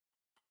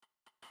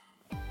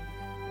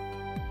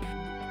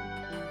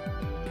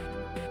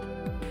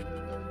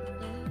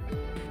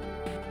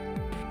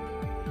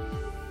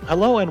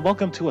Hello and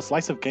welcome to A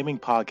Slice of Gaming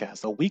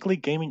podcast, a weekly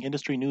gaming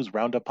industry news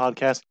roundup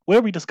podcast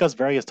where we discuss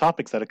various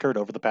topics that occurred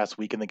over the past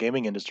week in the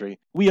gaming industry.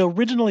 We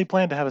originally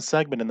planned to have a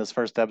segment in this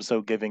first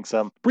episode giving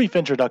some brief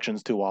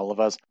introductions to all of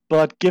us,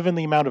 but given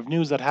the amount of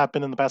news that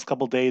happened in the past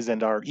couple days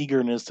and our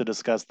eagerness to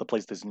discuss the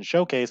PlayStation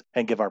Showcase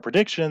and give our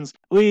predictions,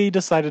 we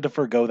decided to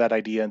forgo that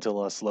idea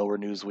until a slower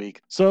news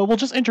week. So we'll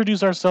just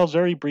introduce ourselves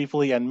very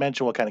briefly and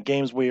mention what kind of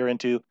games we are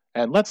into,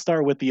 and let's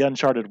start with the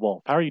Uncharted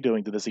Wolf. How are you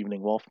doing this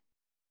evening, Wolf?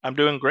 I'm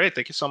doing great.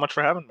 Thank you so much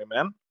for having me,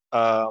 man.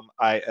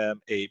 I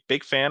am a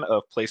big fan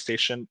of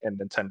PlayStation and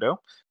Nintendo,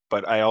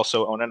 but I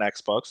also own an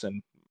Xbox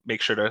and make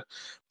sure to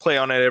play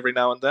on it every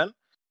now and then.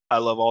 I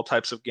love all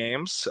types of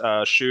games,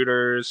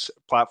 shooters,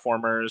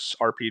 platformers,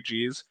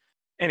 RPGs,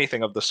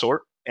 anything of the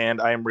sort,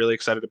 and I am really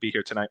excited to be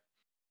here tonight.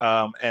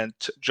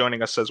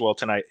 Joining us as well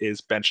tonight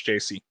is Bench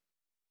JC.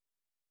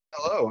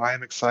 Hello, I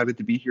am excited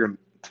to be here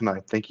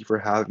tonight. Thank you for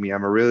having me.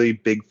 I'm a really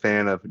big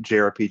fan of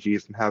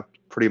JRPGs and have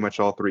pretty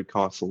much all three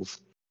consoles.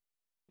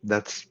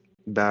 That's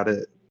about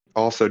it.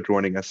 Also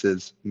joining us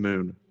is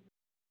Moon.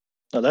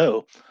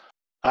 Hello.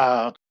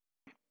 I'm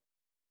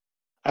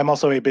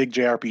also a big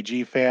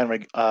JRPG fan,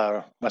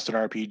 Western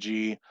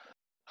RPG.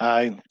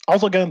 I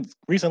also got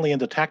recently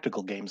into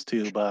tactical games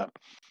too, but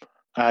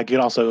you can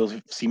also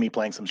see me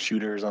playing some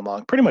shooters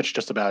along pretty much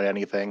just about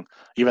anything,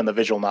 even the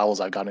visual novels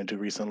I've gotten into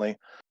recently.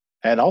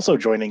 And also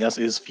joining us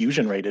is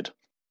Fusion Rated.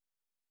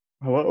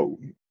 Hello.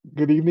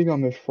 Good evening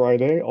on this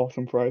Friday.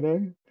 Awesome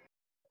Friday.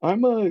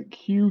 I'm a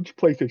huge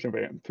PlayStation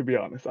fan, to be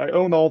honest. I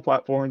own all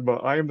platforms,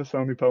 but I am the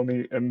Sony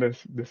pony in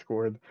this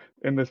Discord,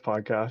 in this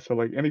podcast. So,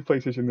 like, any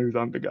PlayStation news,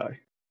 I'm the guy.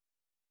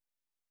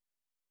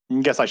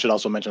 I guess I should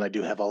also mention I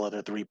do have all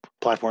other three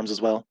platforms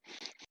as well.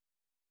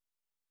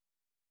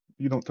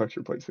 You don't touch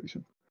your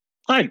PlayStation.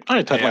 I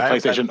touch my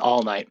PlayStation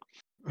all night.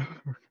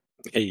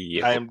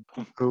 Hey,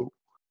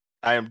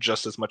 I am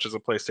just as much as a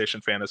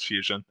PlayStation fan as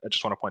Fusion. I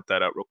just want to point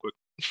that out real quick.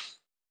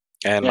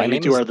 And you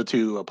two are the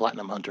two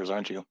platinum hunters,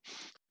 aren't you?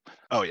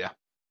 Oh, yeah.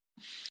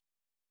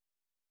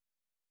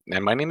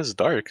 And my name is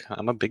Dark.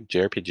 I'm a big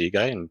JRPG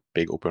guy and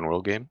big open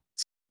world game.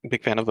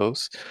 Big fan of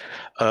those.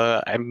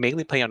 I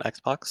mainly play on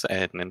Xbox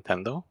and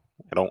Nintendo.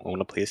 I don't own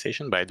a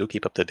PlayStation, but I do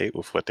keep up to date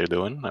with what they're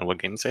doing and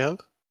what games they have.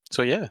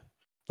 So yeah,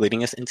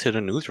 leading us into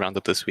the news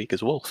roundup this week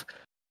is Wolf.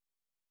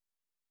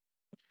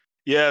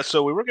 Yeah,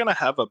 so we were going to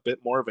have a bit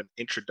more of an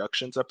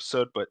introductions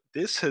episode, but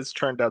this has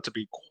turned out to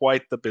be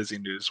quite the busy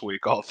news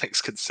week, all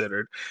things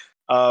considered.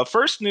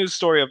 First news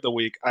story of the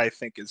week, I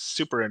think is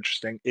super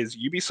interesting, is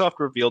Ubisoft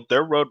revealed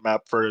their roadmap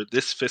for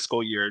this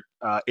fiscal year,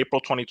 April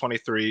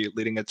 2023,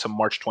 leading into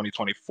March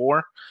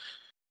 2024.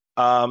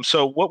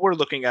 So what we're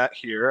looking at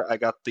here, I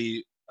got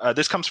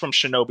this comes from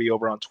Shinobi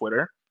over on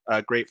Twitter,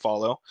 great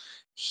follow.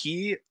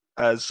 He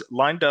has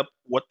lined up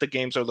what the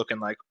games are looking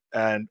like,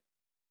 and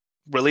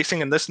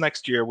releasing in this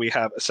next year, we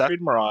have Assassin's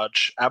Creed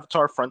Mirage,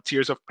 Avatar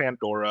Frontiers of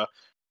Pandora,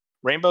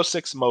 Rainbow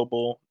Six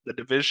Mobile, The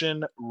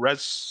Division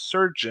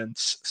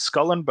Resurgence,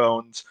 Skull and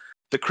Bones,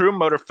 The Crew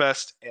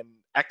Motorfest, and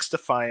X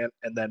Defiant,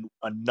 and then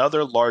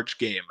another large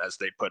game, as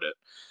they put it.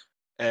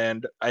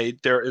 And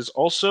there is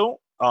also,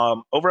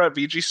 over at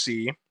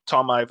VGC,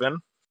 Tom Ivan,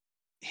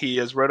 he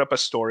has wrote up a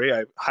story,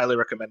 I highly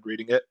recommend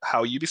reading it,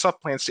 how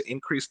Ubisoft plans to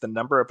increase the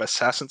number of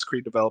Assassin's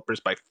Creed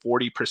developers by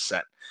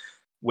 40%,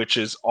 which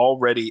is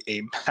already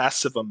a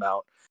massive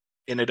amount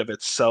in and of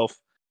itself.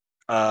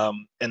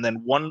 And then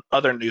one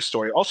other news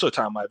story, also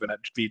Tom Ivan at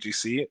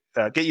VGC.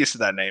 Get used to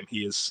that name.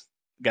 He is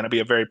going to be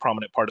a very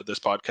prominent part of this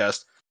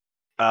podcast.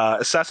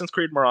 Assassin's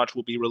Creed Mirage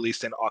will be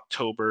released in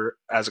October,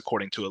 as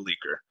according to a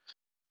leaker.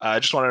 I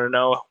just wanted to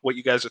know what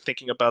you guys are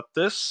thinking about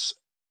this.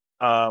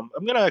 I'm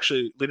going to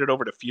actually lead it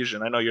over to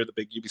Fusion. I know you're the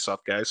big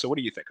Ubisoft guy, so what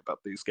do you think about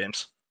these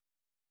games?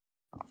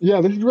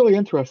 Yeah, this is really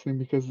interesting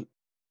because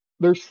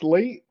their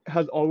slate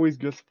has always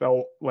just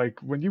felt like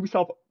when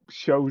Ubisoft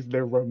shows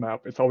their roadmap,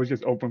 it's always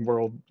just open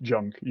world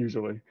junk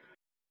usually.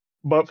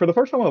 But for the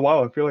first time in a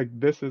while, I feel like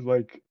this is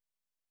like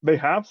they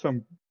have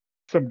some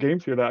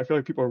games here that I feel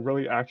like people are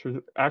really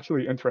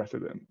actually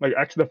interested in. Like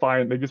X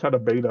Defiant, they just had a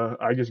beta.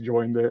 I just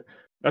joined it.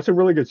 That's a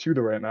really good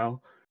shooter right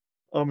now.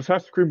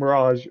 Assassin's Creed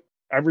Mirage,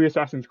 every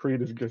Assassin's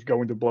Creed is just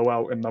going to blow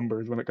out in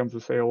numbers when it comes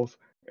to sales,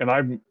 and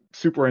I'm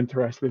super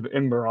interested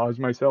in Mirage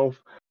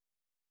myself.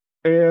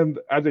 And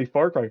as a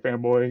Far Cry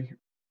fanboy,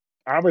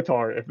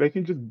 Avatar, if they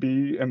can just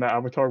be in the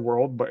Avatar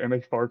world but in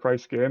a Far Cry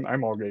skin,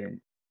 I'm all game.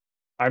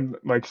 I'm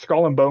like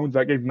Skull and Bones,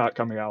 that game's not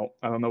coming out.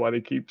 I don't know why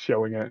they keep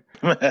showing it.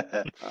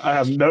 I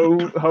have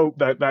no hope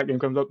that game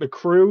comes out. The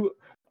Crew,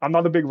 I'm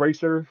not a big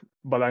racer,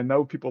 but I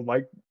know people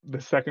like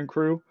the second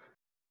Crew.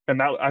 And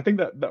now I think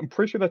that I'm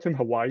pretty sure that's in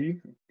Hawaii.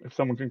 If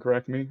someone can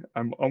correct me,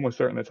 I'm almost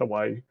certain it's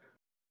Hawaii.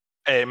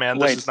 Hey man,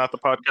 this is not the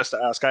podcast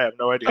to ask. I have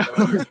no idea.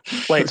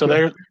 Wait,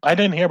 so I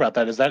didn't hear about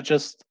that.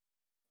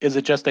 Is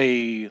it just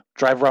a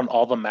drive around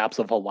all the maps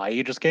of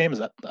Hawaii just game?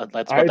 That's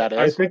what that is?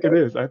 I think it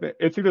is. I think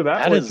it's either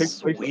that or it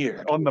takes place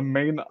weird. On the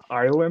main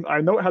island.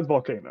 I know it has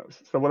volcanoes.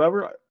 So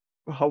whatever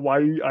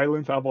Hawaii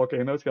islands have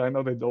volcanoes, because I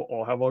know they don't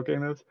all have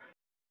volcanoes.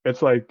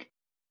 It's like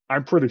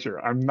I'm pretty sure.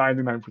 I'm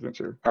 99%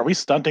 sure. Are we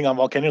stunting on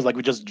volcanoes? Like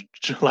we just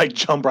like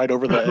jump right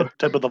over the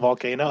tip of the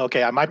volcano?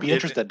 Okay, I might be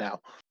interested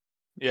now.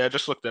 Yeah, I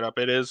just looked it up.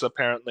 It is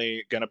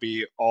apparently going to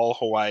be all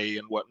Hawaii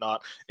and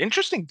whatnot.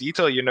 Interesting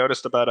detail you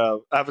noticed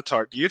about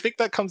Avatar. Do you think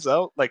that comes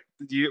out? Like,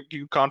 you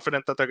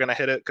confident that they're going to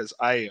hit it? Because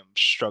I am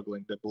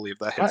struggling to believe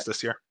that hits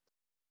this year.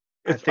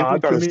 I It's think we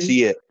odd got to to me.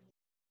 see it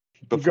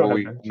before ahead,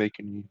 we man. make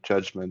any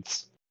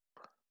judgments.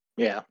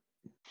 Yeah.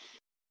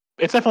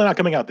 It's definitely not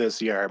coming out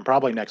this year, and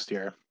probably next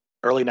year.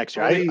 Early next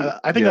year. Probably,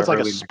 I think that's like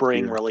a early next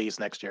spring year. release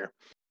next year.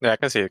 Yeah, I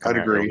can see it coming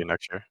out agree. early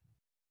next year.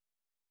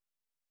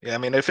 Yeah, I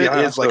mean, if Yeah,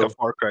 it is like a also-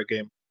 Far Cry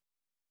game,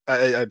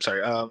 I'm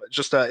sorry.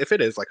 Just if it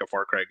is like a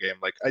Far Cry game,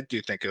 like I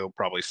do think it'll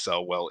probably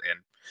sell well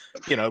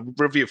and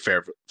review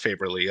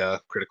favorably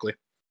critically.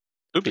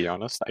 To be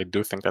honest, I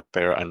do think that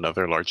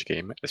another large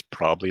game is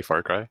probably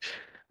Far Cry.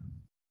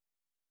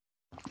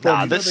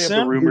 Nah, You know this they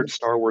have the rumored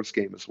Star Wars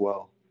game as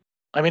well.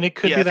 I mean, it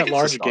could Yeah, be I that think it's the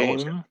large Star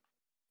Wars game.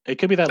 It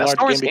could be that That large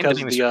Star Wars game game because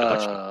isn't even in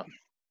production.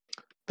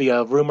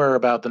 the rumor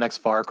about the next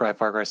Far Cry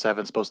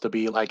 7, is supposed to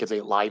be like it's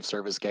a live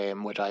service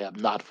game, which I am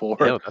not for.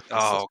 Yeah,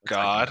 Oh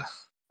God,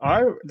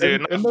 In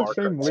dude, not those Far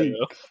Cry same 2.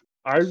 leaks,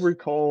 I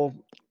recall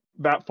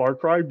that Far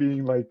Cry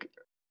being like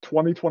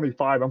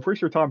 2025. I'm pretty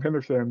sure Tom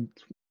Henderson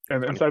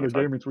and Insider 2025.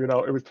 Gaming tweeted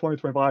out it was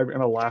 2025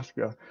 in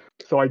Alaska.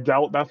 So I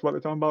doubt that's what they're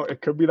talking about.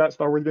 It could be that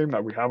Star Wars game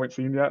that we haven't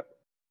seen yet.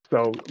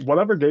 So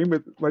whatever game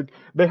it like,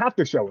 they have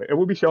to show it. It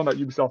will be shown at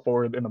Ubisoft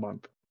Forward in a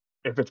month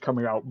if it's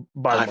coming out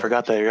by. I March.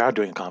 forgot they are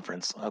doing a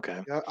conference.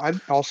 Okay. Yeah, I'd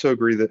also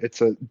agree that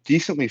it's a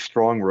decently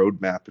strong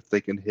roadmap if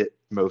they can hit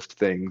most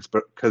things,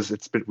 but because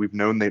we've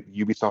known that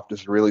Ubisoft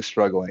is really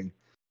struggling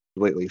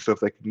lately. So if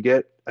they can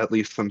get at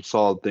least some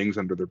solid things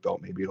under their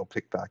belt, maybe it'll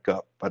pick back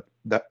up. But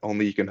that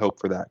only you can hope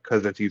for that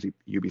because it's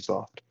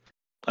Ubisoft.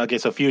 Okay,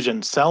 so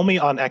Fusion, sell me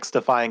on X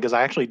Defying because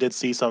I actually did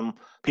see some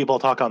people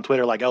talk on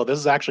Twitter like, oh, this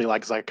is actually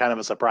like kind of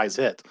a surprise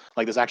hit.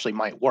 Like this actually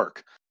might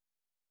work.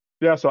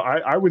 Yeah, so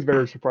I was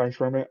very surprised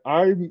from it.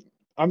 I'm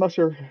not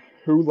sure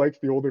who likes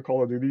the older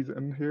Call of Duties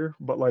in here,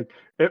 but like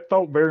it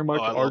felt very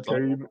much I love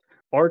them.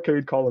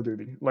 arcade Call of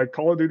Duty. Like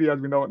Call of Duty as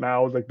we know it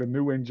now is like the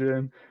new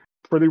engine,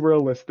 pretty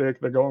realistic.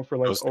 They're going for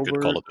like Those are the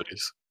good Call of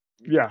Duties.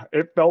 Yeah,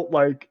 it felt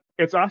like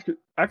it's actually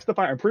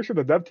X-Defy. I'm pretty sure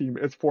the dev team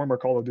is former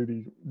Call of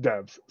Duty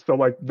devs, so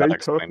like they That took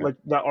explains it. like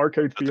that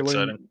arcade That's feeling.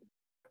 exciting.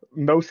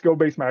 No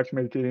skill-based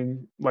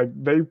matchmaking. Like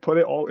they put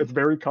it all. It's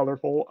very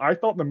colorful. I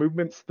thought the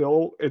movement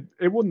still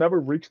it will never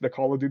reach the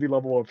Call of Duty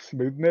level of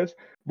smoothness,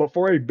 but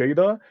for a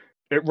beta,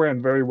 it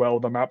ran very well.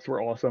 The maps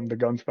were awesome. The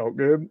guns felt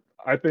good.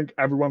 I think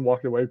everyone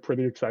walked away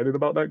pretty excited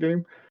about that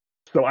game.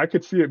 So I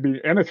could see it be,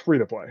 and it's free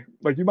to play.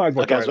 Like you might as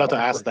well. Okay, I try was it about out to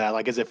for ask free. that.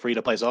 Like, is it free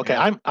to play? So okay,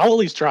 Yeah. I'll at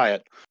least try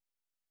it.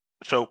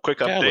 So quick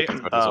Yeah, I looked update.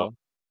 into it as well.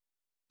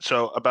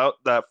 So about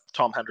that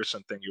Tom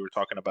Henderson thing you were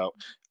talking about,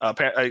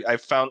 I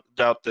found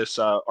out this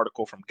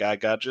article from Gag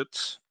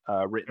Gadgets,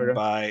 written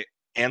by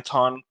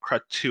Anton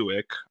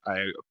Kratuik.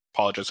 I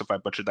apologize if I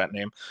butchered that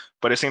name,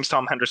 but it seems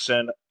Tom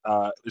Henderson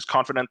is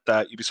confident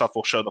that Ubisoft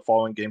will show the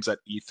following games at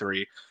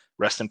E3.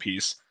 Rest in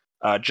peace.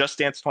 Just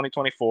Dance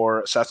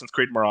 2024, Assassin's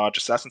Creed Mirage,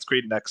 Assassin's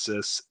Creed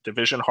Nexus,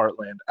 Division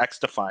Heartland, X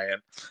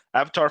Defiant,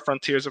 Avatar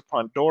Frontiers of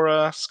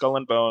Pandora, Skull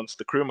and Bones,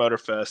 The Crew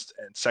Motorfest,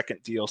 and second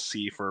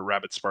DLC for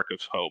Rabbids Spark of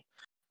Hope.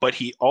 But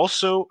he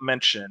also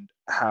mentioned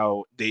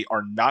how they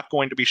are not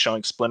going to be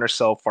showing Splinter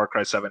Cell, Far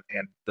Cry 7,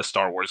 and the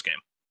Star Wars game.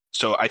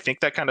 So I think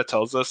that kind of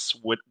tells us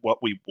what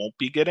we won't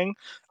be getting.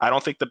 I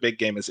don't think the big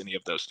game is any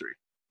of those three,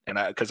 and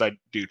because I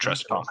do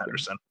trust Tom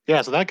Henderson.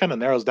 Yeah, so that kind of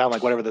narrows down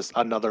like whatever this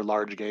another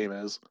large game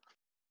is.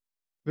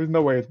 There's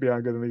no way it's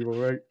Beyond Good and Evil,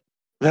 right?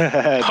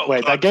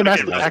 Wait, that game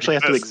actually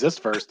has to exist.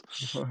 exist first.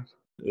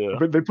 Yeah.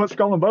 But they put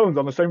Skull and Bones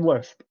on the same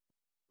list.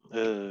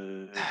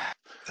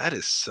 That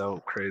is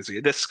so crazy.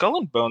 The Skull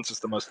and Bones is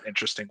the most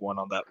interesting one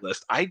on that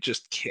list. I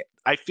just can't.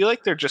 I feel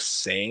like they're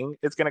just saying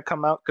it's going to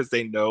come out because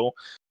they know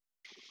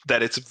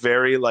that it's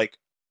very like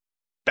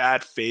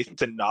bad faith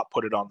to not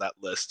put it on that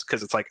list,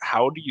 because it's like,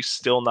 how do you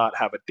still not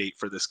have a date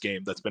for this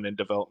game that's been in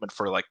development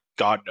for like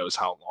God knows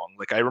how long?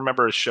 Like I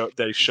remember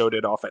they showed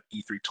it off at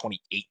E3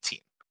 2018.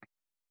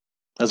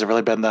 Has it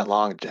really been that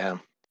long? Damn.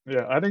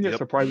 Yeah, I think it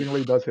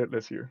surprisingly does hit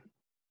this year.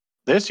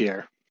 This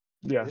year?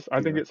 Yes,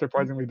 I think it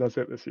surprisingly does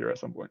hit this year at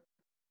some point.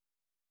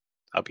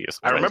 I'll be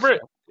I remember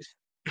it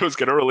was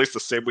going to release the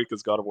same week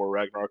as God of War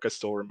Ragnarok. I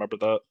still remember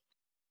that.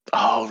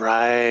 Oh,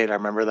 right. I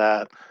remember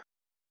that.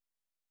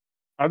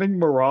 I think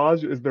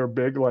Mirage is their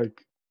big,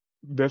 like,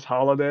 this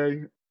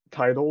holiday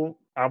title.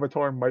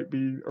 Avatar might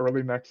be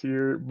early next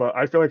year, but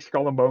I feel like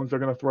Skull and Bones are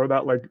going to throw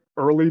that, like,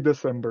 early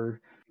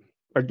December,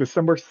 like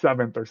December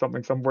 7th or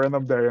something, some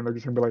random day, and they're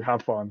just going to be like,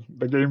 have fun.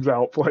 The game's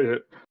out, play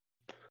it.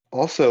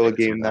 Also, a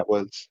game that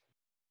was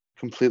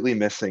completely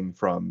missing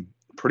from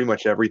pretty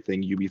much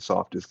everything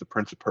Ubisoft is the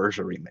Prince of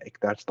Persia remake.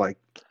 That's like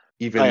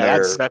even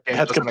that's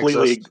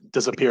completely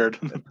disappeared.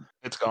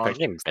 It's gone. That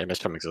game's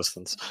vanished from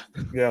existence.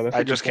 Yeah, that's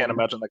I just can't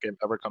imagine that game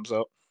ever comes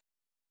out.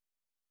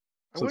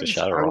 So the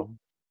Shadow.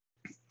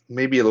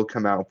 Maybe it'll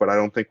come out, but I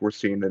don't think we're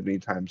seeing it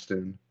anytime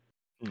soon.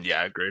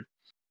 Yeah, I agreed.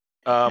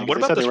 What They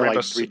about said this they were Rainbow?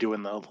 like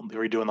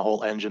redoing the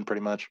whole engine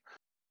pretty much.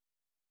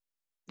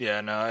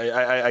 Yeah, no,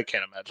 I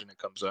can't imagine it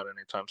comes out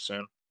anytime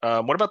soon.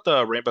 What about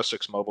the Rainbow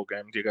Six mobile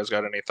game? Do you guys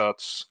got any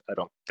thoughts? I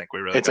don't think we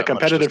really. It's a got much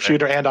to competitive say.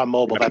 shooter and on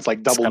mobile. That's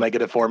like double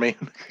negative for me.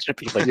 It should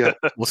be like Yeah.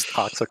 the most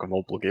toxic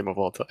mobile game of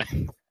all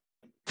time.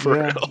 For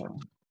Yeah. real.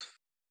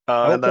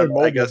 I would And play then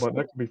mobile, I guess, but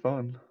that could be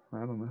fun. I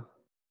don't know.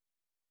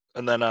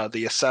 and then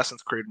the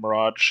Assassin's Creed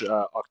Mirage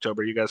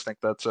October. You guys think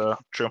that's a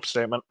true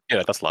statement?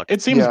 Yeah, that's locked.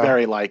 It seems Yeah.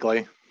 very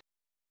likely.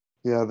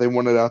 Yeah, they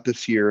want it out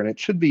this year, and it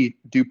should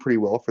do pretty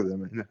well for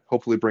them, and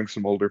hopefully bring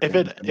some older If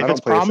fans. it And if I don't it's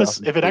play promised,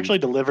 Assassin's if it Creed. actually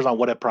delivers on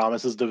what it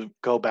promises to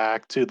go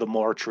back to the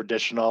more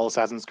traditional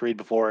Assassin's Creed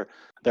before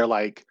their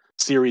like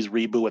series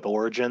reboot with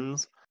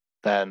Origins,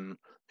 then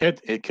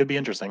it could be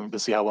interesting to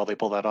see how well they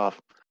pull that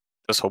off.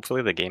 Just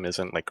hopefully the game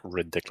isn't like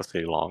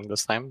ridiculously long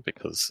this time,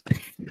 because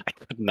I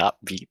could not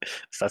beat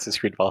Assassin's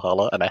Creed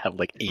Valhalla, and I have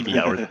like 80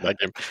 hours in that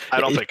game. I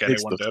don't It think takes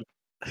anyone the-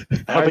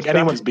 did. I don't think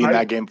anyone's beaten I-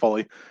 that game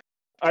fully.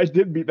 I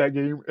did beat that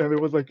game, and it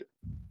was like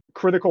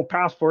critical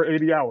pass for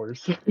 80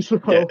 hours.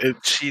 So Yeah,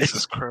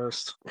 Jesus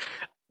Christ.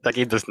 that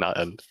game does not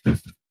end.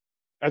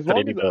 as But I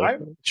long need as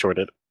to short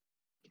it.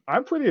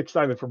 I'm pretty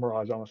excited for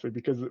Mirage, honestly,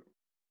 because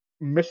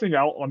missing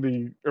out on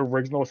the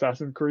original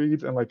Assassin's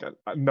Creeds and like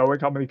knowing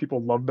how many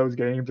people love those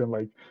games and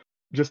like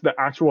just the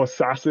actual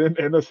assassin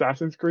in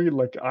Assassin's Creed,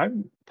 like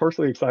I'm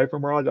personally excited for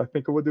Mirage. I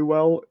think it would do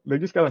well. They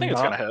just I gotta think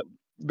it's gonna not hit.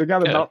 they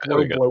gotta Yeah, not it'll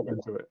throw be good. bloat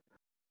into it.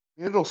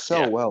 It'll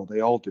sell Yeah. well.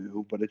 They all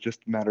do, but it's just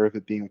a matter of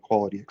it being a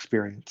quality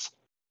experience.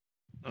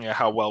 Yeah,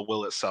 how well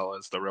will it sell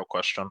is the real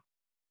question.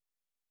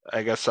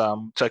 I guess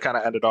to kind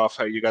of end it off,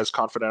 how you guys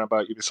confident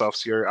about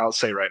Ubisoft's year? I'll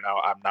say right now,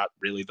 I'm not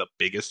really the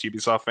biggest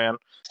Ubisoft fan.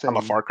 I'm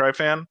a Same. Far Cry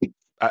fan.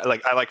 I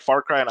like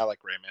Far Cry and I like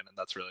Rayman, and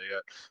that's really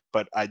it.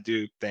 But I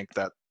do think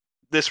that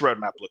this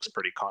roadmap looks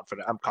pretty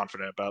confident. I'm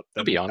confident about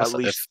them be honest, at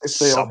least if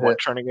they all somewhat hit.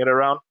 turning it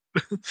around.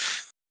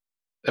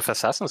 If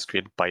Assassin's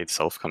Creed by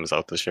itself comes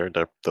out this year,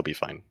 they'll be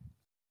fine.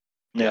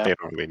 Yeah. They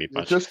don't really need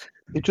much. It's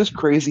just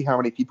crazy how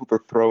many people they're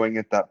throwing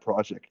at that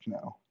project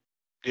now.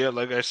 Yeah,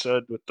 like I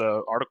said with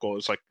the article,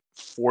 it's like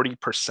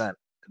 40%.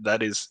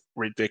 That is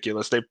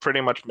ridiculous. They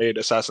pretty much made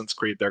Assassin's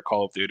Creed their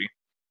Call of Duty.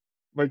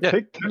 Like Yeah.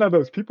 take 10 of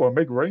those people and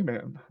make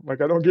Rayman.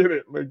 Like I don't get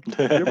it. Like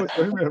give us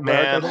Rayman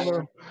back. I Man. don't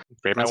know.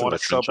 Rayman's I in want the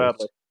it so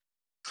trenches.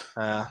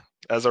 badly.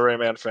 As a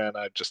Rayman fan,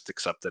 I just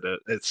accepted it.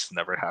 It's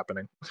never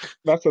happening.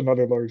 That's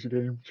another large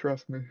game.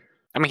 Trust me.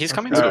 I mean, he's That's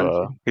coming crazy.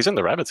 to he's in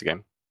the Rabbids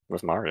game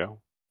with Mario.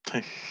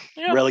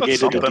 Yeah,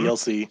 Relegated that's to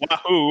something. DLC.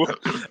 Wahoo!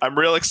 I'm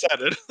real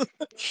excited.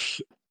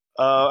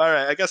 All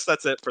right, I guess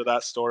that's it for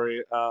that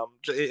story.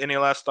 Any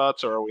last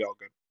thoughts, or are we all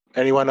good?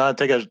 Anyone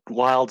take a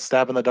wild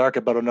stab in the dark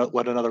about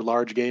what another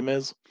large game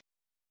is?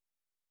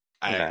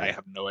 I Nah.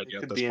 have no It idea at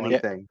could this be point.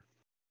 anything.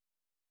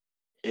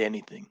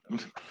 Anything.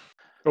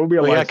 It will be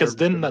a Well, yeah, live because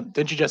service game.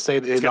 didn't you just say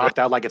they gonna- knocked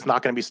out like it's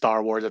not going to be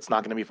Star Wars, it's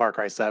not going to be Far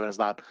Cry 7, it's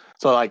not.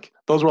 So like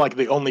those were like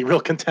the only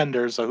real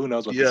contenders. So who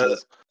knows what Yeah. this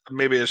is?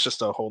 Maybe it's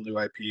just a whole new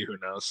IP. Who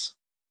knows?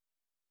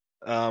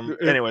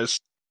 It- Anyways,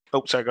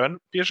 sorry. Go ahead,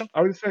 Fusion.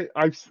 I would say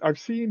I've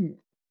seen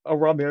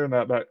around the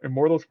internet that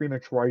Immortals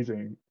Phoenix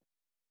Rising,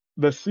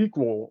 the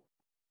sequel.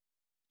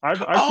 I've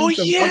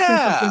seen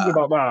some things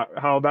about that.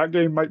 How that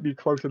game might be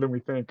closer than we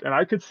think, and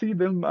I could see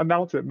them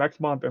announce it next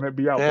month and it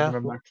be out Yeah.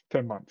 within the next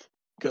 10 months.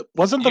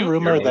 Wasn't the You're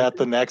rumor right. that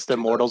the next Do that.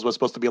 Immortals was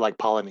supposed to be like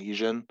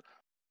Polynesian,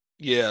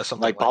 Yeah,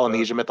 something like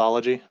Polynesian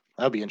mythology?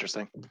 That would be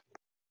interesting.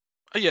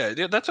 That.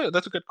 Yeah, that's a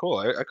good call.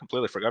 I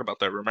completely forgot about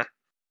that rumor.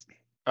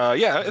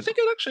 Yeah, I think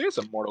it actually is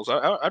Immortals.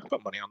 I'd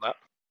put money on that.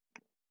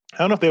 I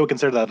don't know if they would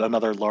consider that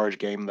another large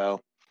game though.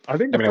 I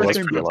think I the mean, it first was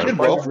game pretty large. Did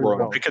well for really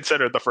them. I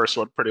considered the first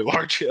one pretty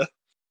large. Yeah.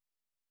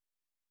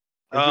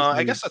 It just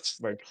I guess needs,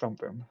 that's like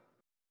something.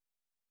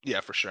 yeah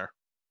for sure.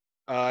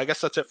 I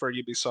guess that's it for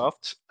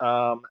Ubisoft.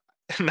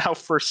 Now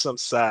for some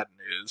sad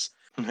news.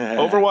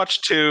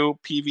 Overwatch 2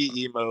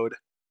 PvE mode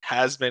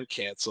has been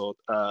canceled.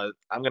 I'm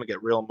gonna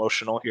get real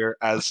emotional here.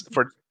 As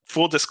for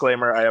full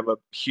disclaimer, I am a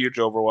huge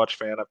Overwatch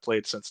fan. I've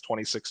played since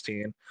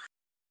 2016,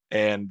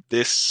 and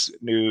this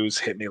news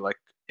hit me like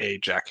a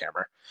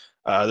jackhammer.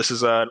 This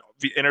is an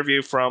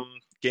interview from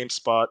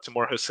GameSpot.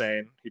 Timur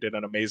Hussein. He did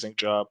an amazing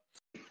job,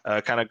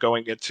 kind of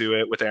going into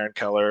it with Aaron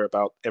Keller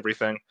about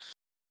everything.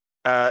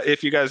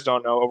 If you guys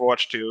don't know,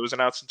 Overwatch 2 was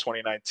announced in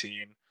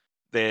 2019.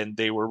 Then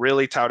they were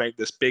really touting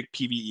this big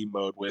PvE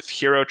mode with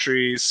hero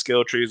trees,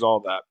 skill trees, all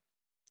that.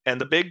 And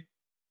the big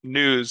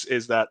news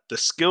is that the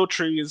skill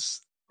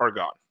trees are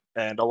gone.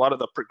 And a lot of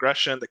the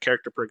progression, the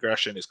character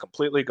progression is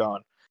completely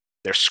gone.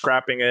 They're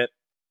scrapping it,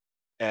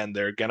 and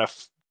they're going to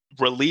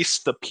release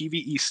the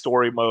PvE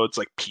story modes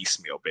like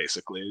piecemeal,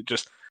 basically.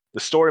 Just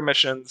the story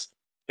missions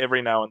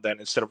every now and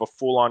then. Instead of a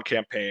full-on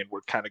campaign,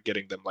 we're kind of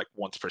getting them like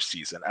once per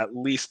season. At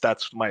least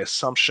that's my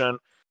assumption.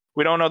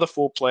 We don't know the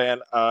full plan.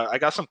 I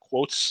got some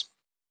quotes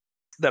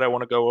that I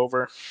want to go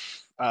over.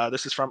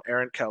 This is from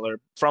Aaron Keller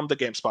from the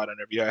GameSpot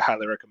interview. I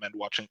highly recommend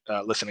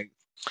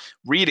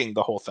reading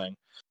the whole thing.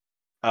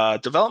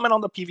 Development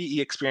on the PvE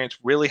experience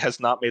really has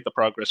not made the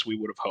progress we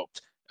would have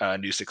hoped,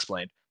 Noose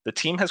explained. The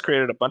team has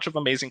created a bunch of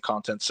amazing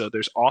content, so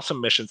there's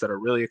awesome missions that are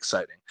really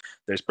exciting.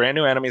 There's brand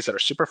new enemies that are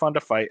super fun to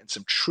fight, and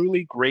some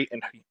truly great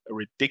and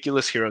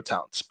ridiculous hero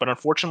talents. But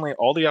unfortunately,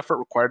 all the effort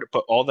required to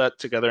put all that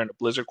together in a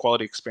Blizzard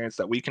quality experience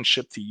that we can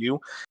ship to you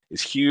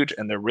is huge,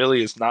 and there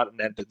really is not an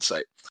end in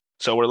sight.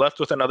 So we're left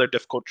with another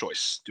difficult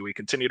choice. Do we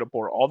continue to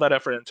pour all that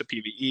effort into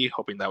PvE,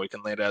 hoping that we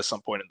can land it at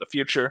some point in the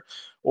future,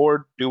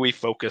 or do we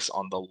focus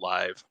on the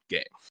live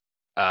game?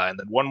 And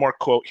then one more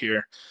quote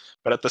here.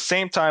 But at the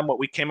same time, what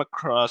we came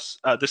across,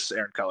 this is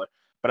Aaron Keller,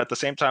 but at the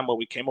same time, what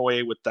we came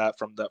away with that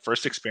from that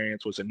first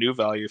experience was a new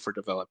value for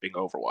developing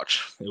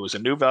Overwatch. It was a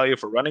new value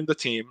for running the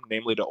team,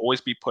 namely to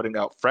always be putting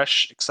out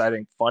fresh,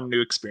 exciting, fun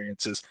new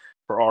experiences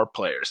for our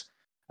players.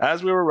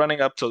 As we were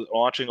running up to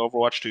launching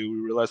Overwatch 2, we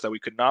realized that we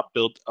could not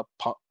build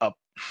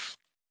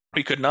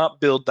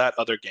that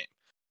other game.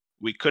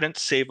 We couldn't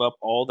save up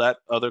all that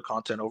other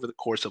content over the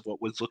course of what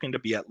was looking to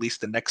be at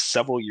least the next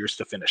several years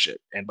to finish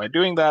it. And by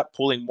doing that,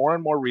 pulling more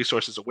and more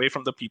resources away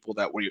from the people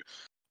that were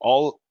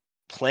all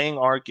playing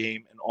our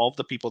game and all of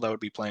the people that would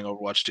be playing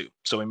Overwatch 2.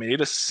 So we made a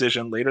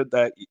decision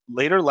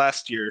later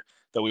last year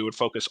that we would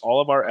focus all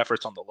of our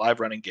efforts on the live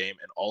running game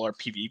and all our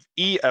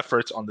PvE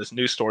efforts on this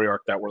new story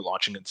arc that we're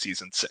launching in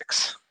Season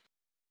 6.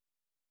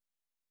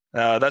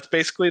 That's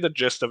basically the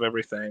gist of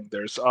everything.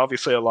 There's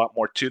obviously a lot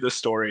more to this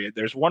story.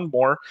 There's one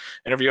more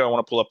interview I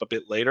want to pull up a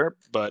bit later,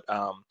 but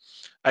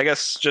I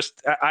guess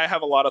I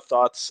have a lot of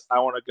thoughts. I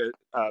want to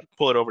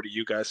pull it over to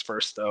you guys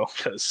first, though,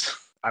 because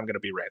I'm going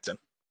to be ranting.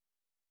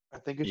 I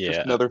think it's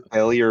just another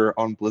failure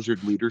on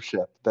Blizzard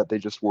leadership that they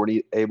just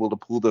weren't able to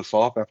pull this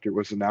off after it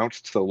was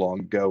announced so long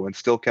ago and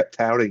still kept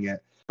touting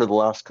it for the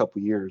last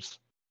couple years.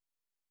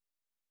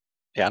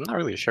 Yeah, I'm not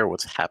really sure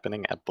what's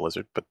happening at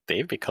Blizzard, but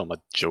they've become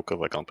a joke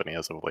of a company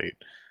as of late.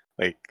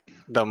 Like,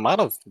 the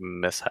amount of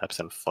mishaps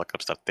and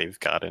fuck-ups that they've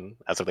gotten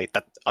as of late,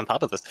 that on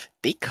top of this,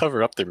 they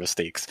cover up their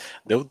mistakes.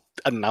 They'll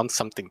announce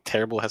something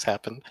terrible has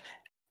happened,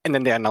 and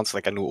then they announce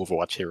like a new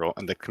Overwatch hero,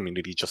 and the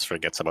community just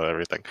forgets about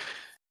everything.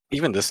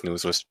 Even this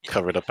news was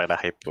covered up by the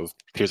hype of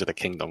Tears of the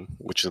Kingdom,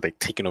 which is like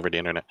taking over the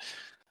internet.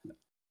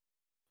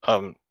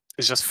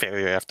 It's just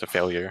failure after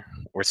failure,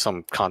 or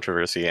some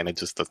controversy, and it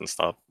just doesn't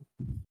stop.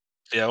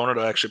 Yeah, I wanted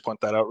to actually point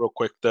that out real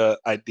quick. The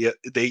idea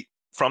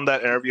from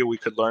that interview, we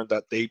could learn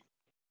that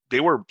they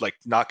were like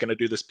not going to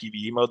do this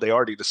PvE mode. They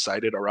already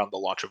decided around the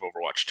launch of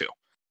Overwatch 2.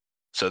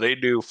 So they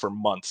knew for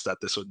months that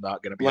this was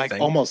not going to be a thing.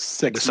 Like almost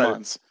 6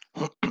 months.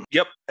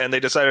 Yep, and they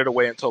decided to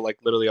wait until like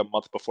literally a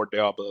month before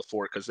Diablo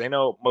 4 because they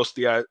know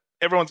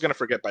everyone's going to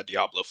forget by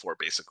Diablo 4.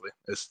 Basically,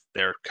 is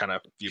their kind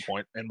of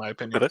viewpoint, in my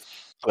opinion.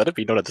 Let it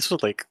be noted, this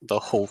was like the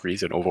whole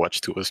reason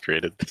Overwatch 2 was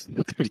created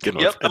to begin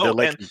with. Yep.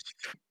 And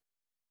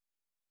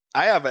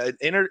I have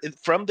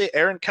from the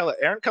Aaron Keller.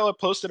 Aaron Keller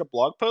posted a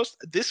blog post.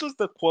 This was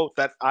the quote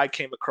that I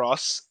came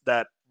across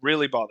that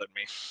really bothered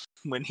me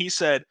when he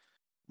said,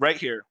 right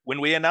here,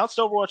 when we announced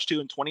Overwatch 2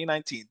 in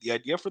 2019, the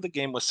idea for the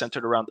game was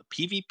centered around the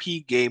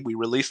PvP game we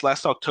released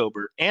last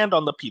October and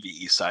on the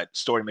PvE side,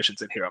 story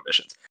missions and hero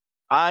missions.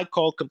 I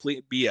called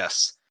complete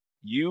BS.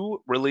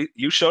 You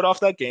showed off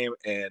that game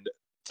and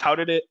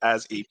touted it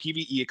as a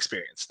PvE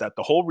experience, that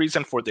the whole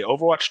reason for the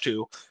Overwatch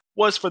 2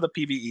 was for the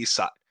PvE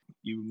side.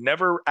 You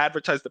never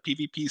advertised the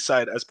PvP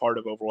side as part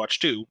of Overwatch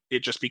 2. It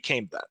just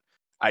became that.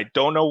 I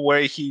don't know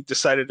where he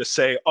decided to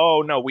say,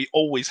 oh, no, we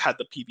always had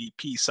the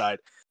PvP side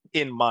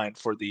in mind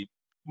for the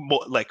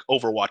like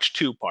Overwatch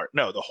 2 part.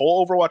 No, the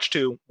whole Overwatch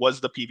 2 was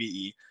the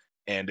PvE,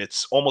 and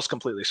it's almost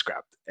completely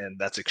scrapped. And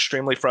that's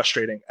extremely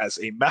frustrating as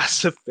a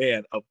massive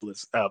fan of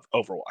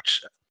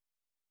Overwatch.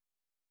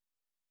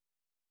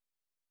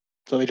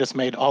 So they just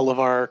made all of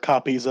our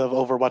copies of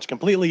Overwatch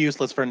completely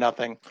useless for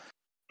nothing.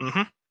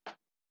 Mm-hmm.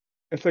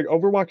 It's like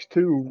Overwatch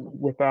 2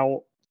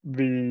 without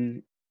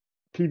the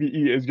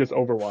PvE is just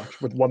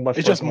Overwatch with one less.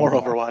 It's just more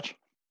Overwatch.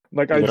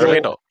 Like I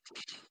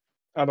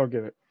don't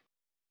get it.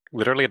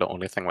 Literally, the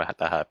only thing that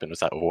happened was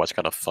that Overwatch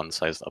got a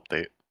fun-sized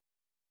update.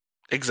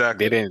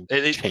 Exactly. They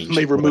didn't change.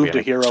 They removed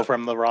a hero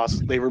from the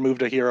roster. They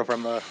removed a hero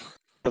from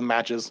the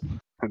matches.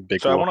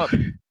 So I want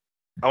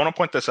to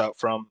point this out.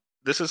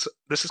 This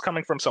is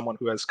coming from someone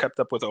who has kept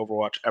up with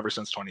Overwatch ever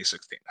since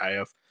 2016. I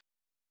have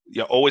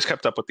always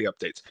kept up with the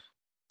updates.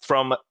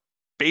 From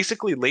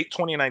basically late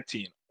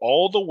 2019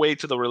 all the way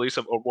to the release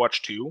of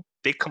Overwatch 2,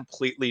 they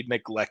completely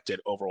neglected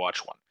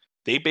Overwatch 1.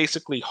 They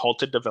basically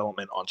halted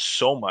development on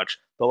so much.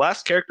 The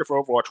last character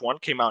for Overwatch 1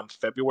 came out in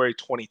February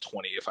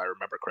 2020, if I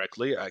remember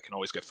correctly. I can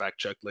always get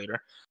fact-checked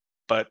later.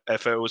 But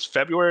if it was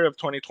February of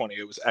 2020,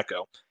 it was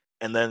Echo.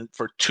 And then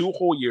for 2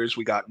 whole years,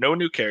 we got no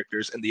new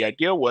characters. And the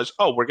idea was,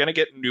 we're going to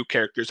get new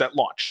characters at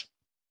launch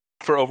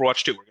for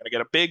Overwatch 2. We're going to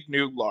get a big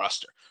new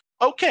roster.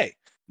 Okay.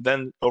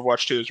 Then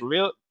Overwatch 2 is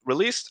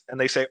released, and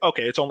they say,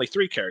 okay, it's only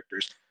 3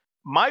 characters.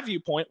 My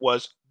viewpoint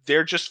was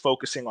they're just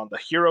focusing on the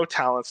hero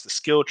talents, the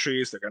skill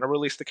trees. They're going to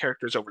release the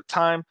characters over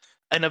time,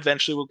 and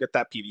eventually we'll get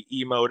that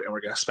PvE mode, and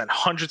we're going to spend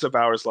hundreds of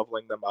hours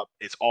leveling them up.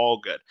 It's all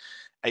good.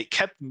 I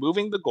kept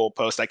moving the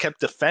goalpost. I kept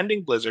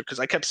defending Blizzard because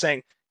I kept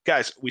saying,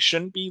 guys, we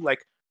shouldn't be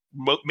like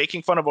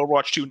making fun of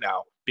Overwatch 2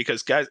 now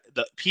because, guys,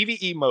 the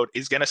PvE mode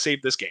is going to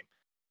save this game.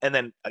 And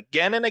then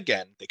again and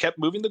again, they kept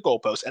moving the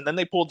goalposts, and then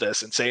they pulled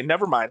this and say,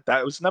 never mind,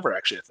 that was never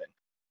actually a thing.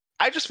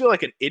 I just feel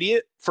like an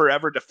idiot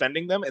forever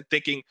defending them and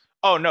thinking,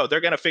 oh no,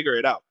 they're going to figure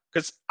it out.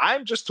 Because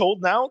I'm just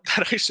told now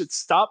that I should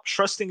stop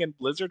trusting in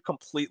Blizzard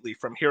completely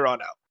from here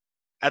on out.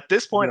 At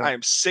this point, I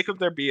am sick of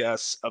their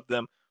BS, of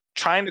them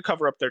trying to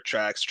cover up their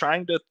tracks,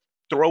 trying to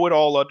throw it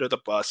all under the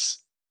bus.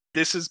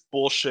 This is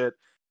bullshit.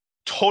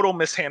 Total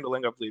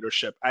mishandling of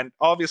leadership. And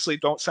obviously,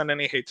 don't send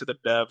any hate to the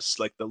devs,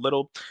 like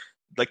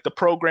the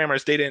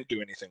programmers. They didn't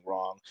do anything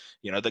wrong.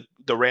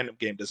 The random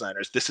game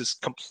designers. This is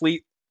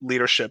complete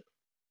leadership,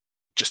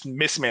 just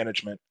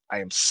mismanagement. I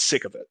am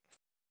sick of it.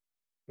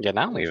 Yeah,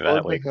 not only It's that,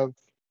 hard like to have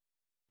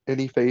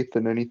any faith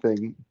in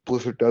anything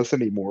Blizzard does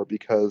anymore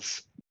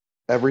because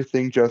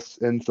everything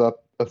just ends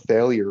up a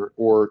failure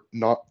or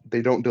not.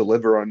 They don't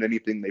deliver on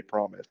anything they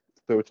promise.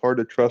 So it's hard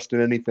to trust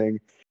in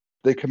anything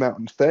they come out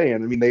and say.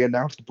 And I mean, they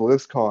announced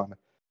BlizzCon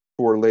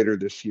for later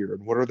this year.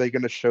 And what are they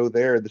going to show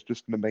there that's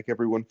just going to make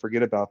everyone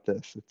forget about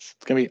this? It's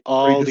going to be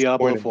all pretty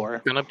Diablo disappointing. 4.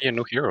 it's gonna be a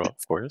new hero,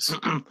 of course.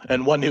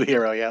 And one new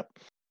hero, yeah.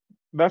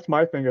 That's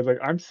my thing. Is like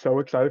I'm so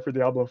excited for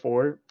Diablo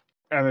 4,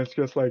 and it's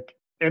just like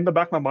in the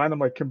back of my mind, I'm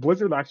like, can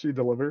Blizzard actually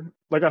deliver?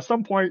 Like at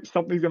some point,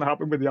 something's gonna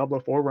happen with Diablo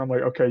 4 where I'm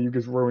like, okay, you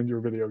just ruined your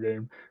video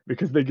game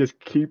because they just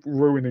keep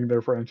ruining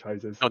their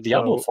franchises. No,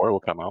 Diablo So, 4 will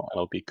come out and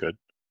it'll be good.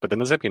 But then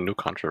there's gonna be a new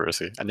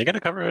controversy, and they're gonna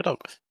cover it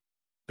up.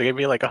 They're gonna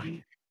be like, oh,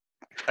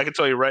 I can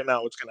tell you right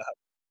now what's going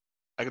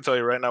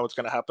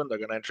to happen. They're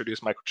going to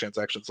introduce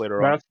microtransactions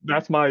later on.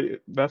 that's my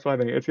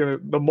thing. It's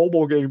the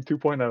mobile game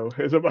 2.0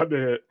 is about to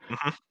hit.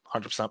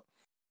 100%.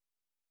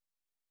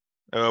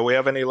 We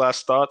have any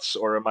last thoughts,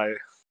 or am I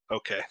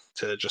okay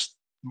to just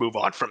move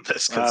on from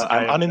this? Because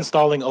I'm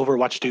uninstalling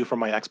Overwatch 2 from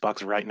my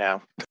Xbox right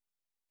now.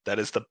 That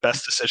is the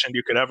best decision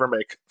you could ever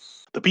make.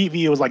 The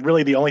PvE was like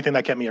really the only thing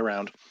that kept me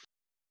around.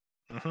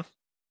 Mm-hmm.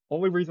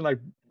 Only reason I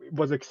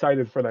was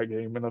excited for that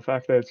game, and the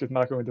fact that it's just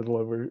not going to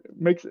deliver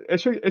makes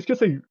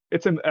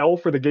it's an L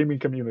for the gaming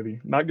community,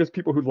 not just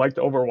people who liked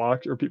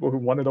Overwatch or people who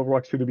wanted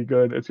Overwatch 2 to be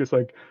good. It's just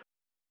like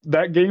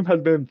that game has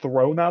been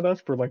thrown at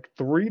us for like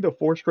 3 to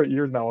 4 straight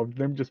years now of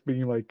them just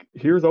being like,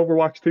 here's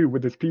Overwatch 2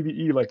 with this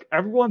PvE. Like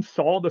everyone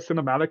saw the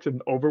cinematics in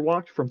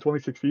Overwatch from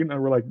 2016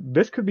 and we're like,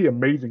 this could be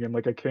amazing in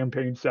like a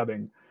campaign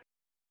setting.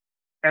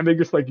 And they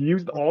just like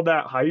used all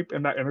that hype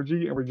and that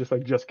energy and we're just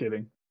like, just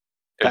kidding.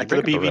 Back to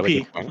the bring up a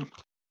really PvP. good point.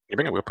 You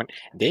bring up a good point.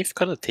 They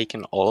could have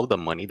taken all of the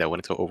money that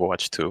went into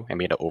Overwatch 2 and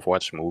made an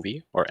Overwatch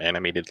movie or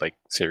animated like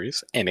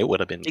series, and it would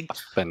have been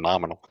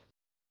phenomenal.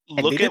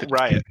 Look at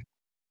Riot.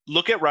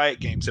 Look at Riot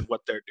Games and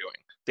what they're doing.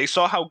 They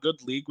saw how good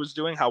League was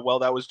doing, how well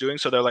that was doing,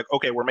 so they're like,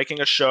 okay, we're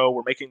making a show,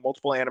 we're making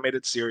multiple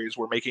animated series,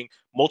 we're making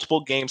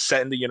multiple games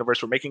set in the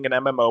universe, we're making an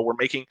MMO, we're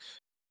making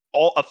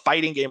a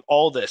fighting game,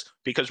 all this,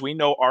 because we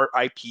know our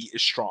IP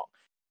is strong.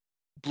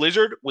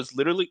 Blizzard was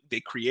literally, they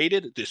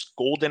created this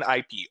golden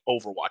IP,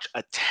 Overwatch,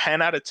 a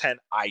 10 out of 10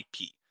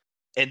 IP,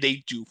 and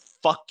they do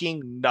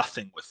fucking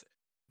nothing with it.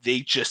 They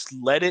just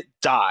let it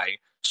die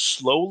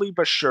slowly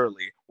but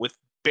surely with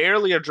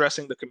barely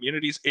addressing the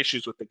community's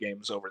issues with the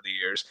games over the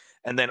years.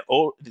 And then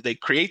they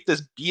create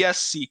this BS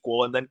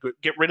sequel and then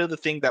get rid of the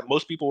thing that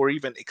most people were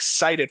even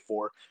excited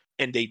for.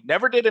 And they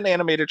never did an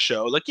animated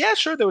show. Like, yeah,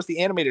 sure, there was the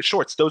animated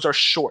shorts. Those are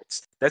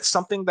shorts. That's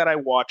something that I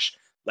watch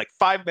like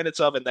 5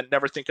 minutes of and then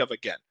never think of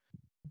again.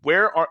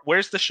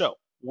 Where's the show?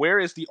 Where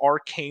is the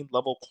arcane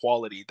level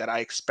quality that I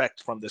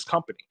expect from this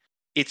company?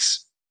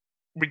 It's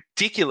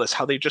ridiculous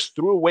how they just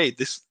threw away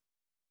this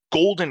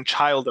golden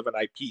child of an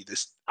IP,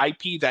 this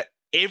IP that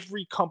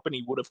every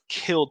company would have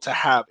killed to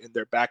have in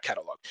their back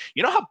catalog.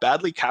 You know how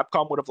badly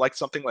Capcom would have liked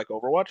something like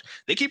Overwatch?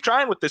 They keep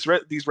trying with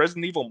these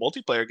Resident Evil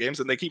multiplayer games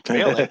and they keep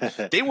failing.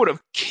 They would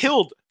have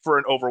killed for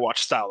an Overwatch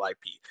style IP.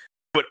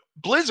 But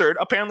Blizzard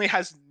apparently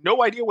has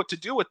no idea what to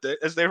do with it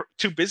as they're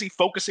too busy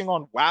focusing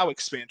on WoW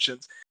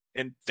expansions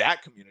in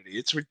that community.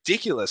 It's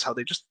ridiculous how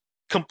they just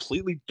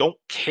completely don't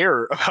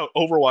care about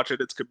Overwatch and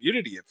its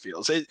community, it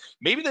feels. And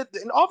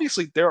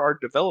obviously there are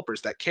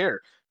developers that care,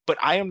 but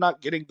I am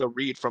not getting the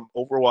read from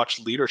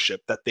Overwatch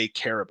leadership that they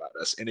care about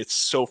us, and it's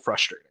so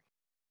frustrating.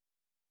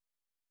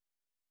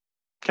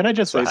 Can I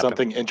just say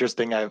something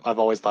interesting I've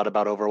always thought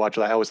about Overwatch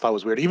that I always thought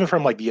was weird, even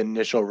from like the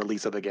initial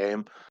release of the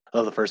game,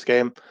 of the first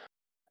game?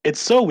 It's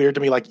so weird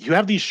to me. Like, you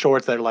have these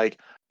shorts that like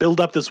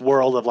build up this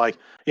world of like,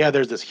 yeah,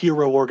 there's this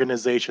hero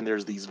organization,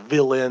 there's these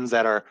villains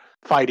that are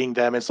fighting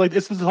them. It's like,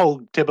 it's this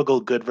whole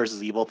typical good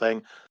versus evil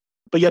thing.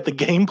 But yet the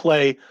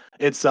gameplay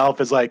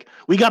itself is like,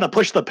 we got to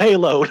push the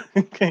payload.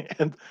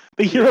 And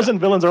the heroes and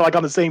villains are like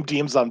on the same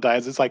team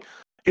sometimes. It's like,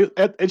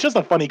 it's just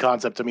a funny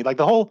concept to me. Like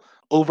the whole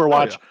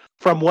Overwatch,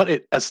 from what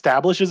it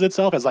establishes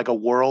itself as like a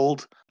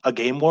world, a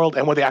game world,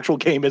 and what the actual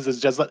game is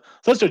just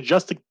such a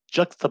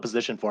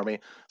juxtaposition for me.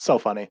 So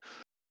funny.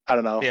 I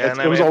don't know. Yeah,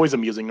 it was always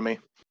amusing to me.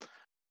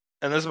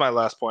 And this is my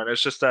last point.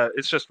 It's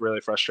just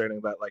really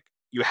frustrating that like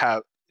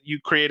you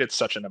created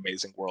such an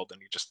amazing world and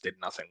you just did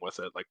nothing with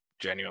it. Like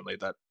genuinely,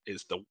 that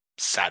is the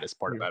saddest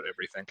part about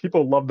everything.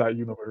 People love that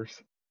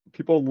universe.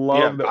 People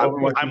love the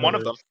Overwatch I'm universe. one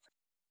of them.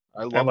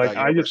 I love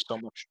that universe so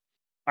much.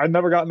 I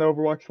never got into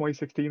Overwatch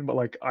 2016, but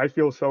like I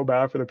feel so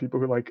bad for the people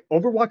who like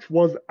Overwatch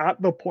was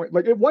at the point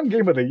like it won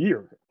Game of the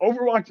Year.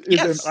 Overwatch is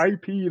Yes. an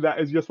IP that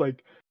is just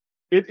like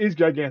it is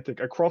gigantic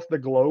across the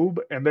globe,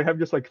 and they have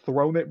just like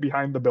thrown it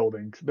behind the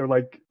buildings. They're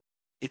like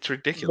It's they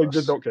ridiculous.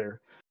 just don't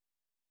care.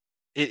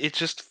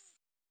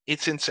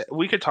 It's insane.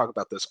 We could talk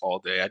about this all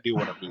day. I do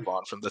want to move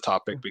on from the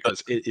topic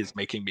because it is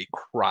making me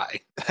cry.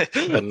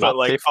 But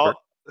like,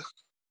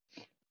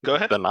 go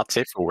ahead. The not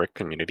safe for work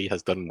community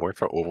has done more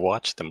for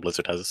Overwatch than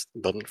Blizzard has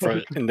done for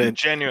in the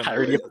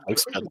entirety of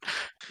lifespan.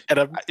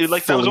 And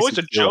like that was always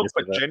a joke,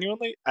 but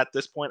genuinely, at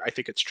this point, I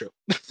think it's true.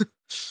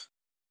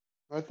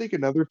 I think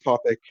another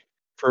topic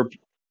for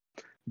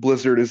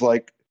Blizzard is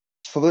like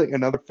something.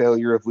 Another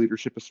failure of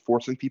leadership is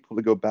forcing people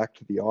to go back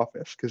to the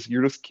office because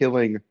you're just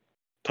killing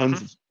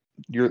tons of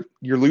you're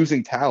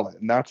losing talent,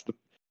 and that's the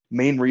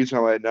main reason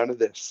why none of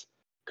this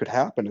could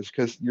happen is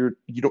because you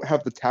don't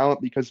have the talent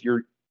because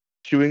you're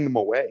shooing them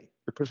away.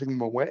 You're pushing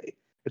them away.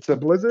 It's a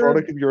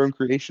product of your own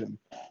creation.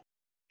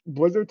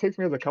 Blizzard takes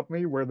me as a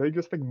company where they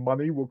just think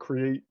money will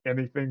create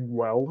anything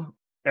well,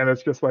 and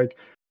it's just like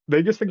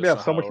they just think they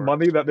have so much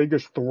money that they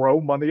just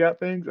throw money at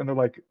things, and they're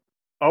like,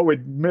 "Oh,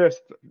 it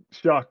missed,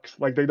 shucks!"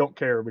 Like they don't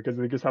care because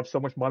they just have so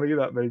much money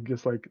that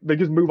they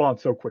just move on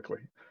so quickly.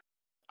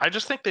 I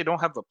just think they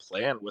don't have a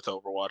plan with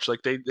Overwatch.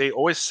 Like they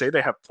always say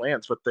they have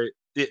plans, but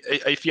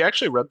if you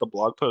actually read the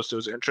blog post, it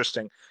was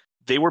interesting.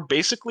 They were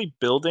basically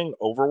building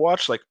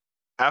Overwatch like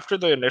after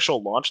the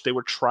initial launch. They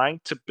were trying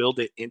to build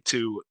it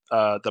into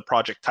the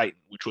Project Titan,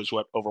 which was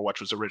what Overwatch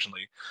was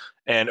originally,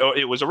 and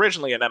it was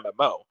originally an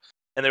MMO,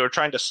 and they were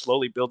trying to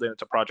slowly build it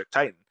into Project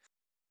Titan,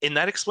 and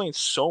that explains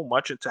so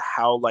much into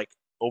how like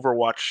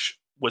Overwatch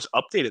was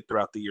updated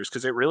throughout the years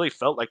because it really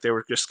felt like they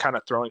were just kind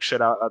of throwing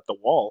shit out at the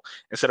wall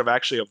instead of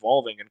actually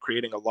evolving and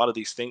creating a lot of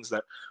these things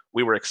that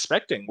we were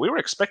expecting. We were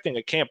expecting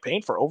a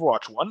campaign for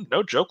Overwatch 1,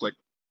 no joke. Like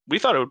we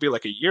thought it would be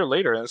like a year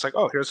later, and it's like,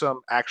 oh, here's some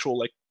actual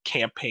like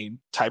campaign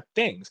type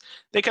things.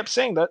 They kept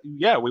saying that,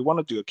 yeah, we want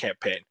to do a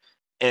campaign,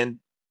 and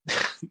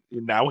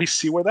now we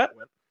see where that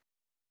went.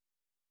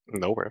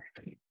 Nowhere.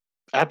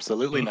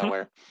 Absolutely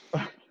nowhere.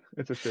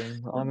 It's a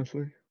shame,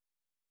 honestly.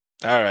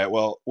 All right,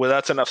 well,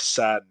 that's enough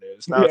sad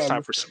news. Now it's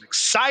time for some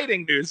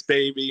exciting news,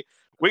 baby.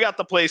 We got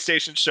the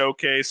PlayStation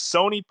Showcase.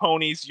 Sony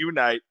ponies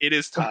unite. It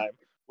is time.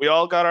 We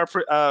all got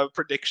our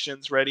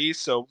predictions ready.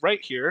 So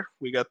right here,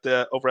 we got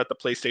over at the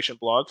PlayStation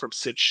blog from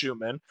Sid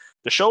Schumann.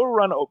 The show will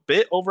run a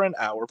bit over an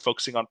hour,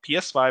 focusing on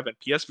PS5 and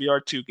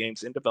PSVR 2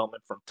 games in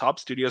development from top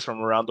studios from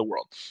around the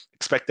world.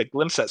 Expect a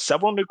glimpse at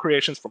several new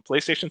creations from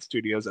PlayStation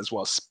Studios, as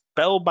well as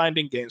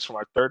spellbinding games from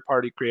our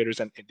third-party creators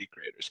and indie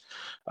creators.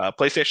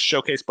 PlayStation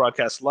Showcase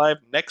broadcast live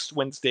next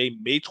Wednesday,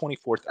 May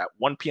 24th at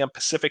 1 p.m.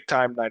 Pacific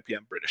time, 9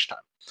 p.m. British time.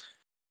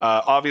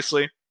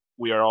 Obviously,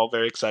 we are all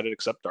very excited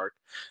except Dark,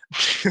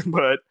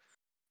 but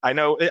I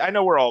know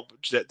we're all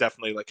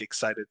definitely like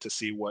excited to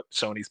see what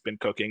Sony's been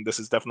cooking. This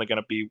is definitely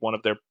going to be one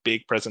of their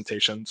big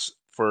presentations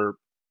for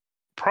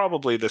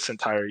probably this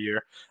entire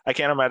year. I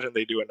can't imagine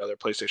they do another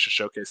PlayStation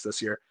Showcase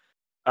this year.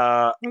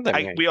 Yeah,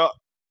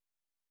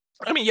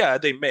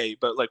 they may,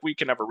 but like we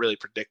can never really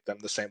predict them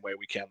the same way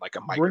we can like a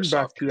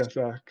Microsoft. Bring back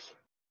PSX.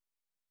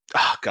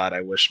 Oh God, I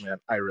wish, man.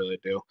 I really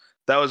do.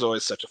 That was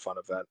always such a fun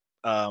event.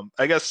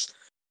 I guess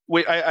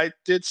I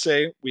did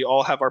say we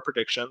all have our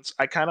predictions.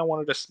 I kind of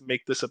wanted to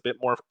make this a bit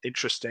more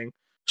interesting.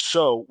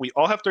 So we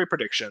all have 3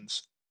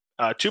 predictions,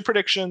 2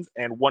 predictions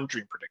and 1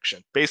 dream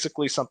prediction.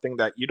 Basically something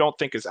that you don't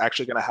think is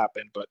actually going to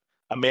happen, but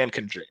a man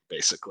can dream,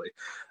 basically.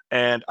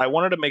 And I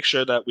wanted to make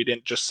sure that we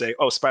didn't just say,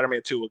 oh,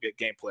 Spider-Man 2 will get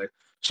gameplay.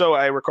 So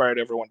I required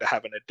everyone to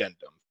have an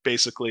addendum.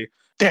 Basically,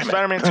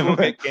 Spider-Man 2 will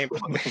get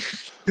gameplay.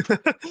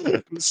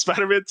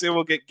 Spider-Man 2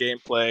 will get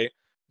gameplay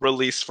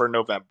released for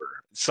November,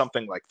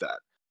 something like that.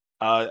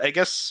 I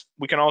guess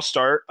we can all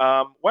start.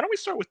 Why don't we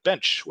start with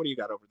Bench? What do you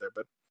got over there,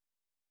 bud?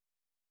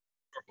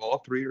 All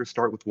 3 or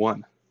start with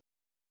 1?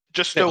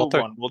 Just do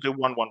 1. We'll do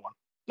 1, 1, 1.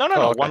 No,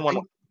 okay. 1, 1,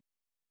 1.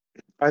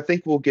 I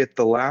think we'll get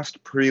the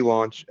last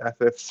pre-launch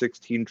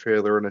FF16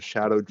 trailer and a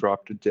shadow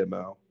dropped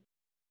demo.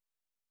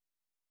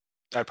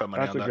 I put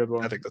money on that. Good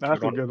one. I think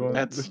that's a good one.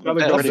 That's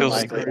pretty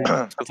likely.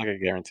 Feels like a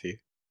guarantee.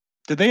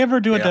 Did they ever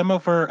do a demo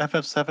for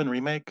FF7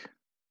 Remake?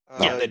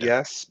 Yeah, they did.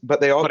 Yes,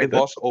 but they've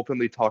also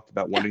openly talked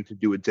about wanting to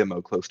do a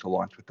demo close to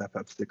launch with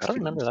FF16. I don't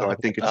remember that. So I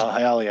think it's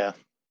hell yeah,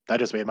 that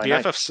just made my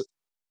night.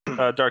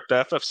 Dark,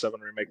 the FF7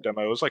 Remake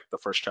demo. It was like the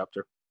first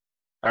chapter.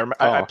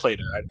 I played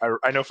it.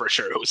 I know for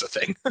sure it was a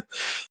thing. Would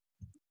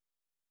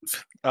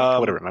I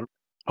remember?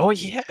 Oh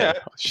yeah. Oh,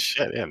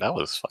 shit, yeah, that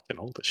was fucking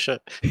old as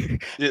shit.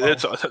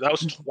 That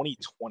was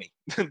 2020,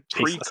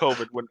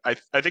 pre-COVID. When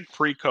I think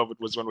pre-COVID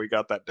was when we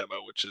got that demo,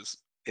 which is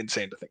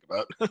insane to think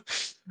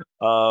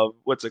about.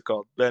 What's it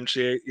called? Bench.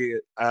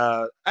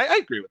 I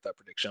agree with that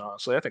prediction.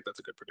 Honestly, I think that's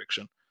a good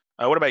prediction.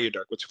 What about you,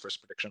 Dark? What's your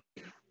first prediction?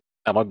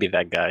 I'm gonna be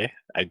that guy.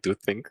 I do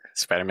think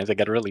Spider-Man's gonna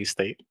get a release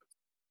date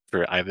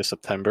for either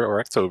September or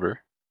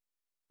October.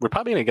 We're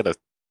probably gonna get a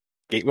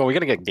game. Well, we're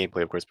gonna get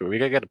gameplay, of course, but we're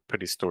gonna get a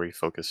pretty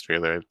story-focused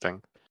trailer, I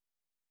think.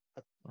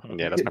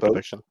 Yeah, that's my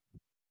prediction.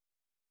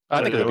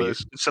 I think it it'll be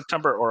was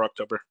September or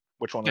October.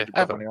 Which one would you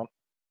I put money on?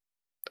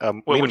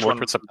 leaning which more one?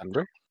 towards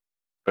September,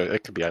 but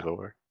it could be either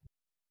or.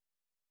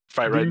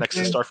 Fight Do right you next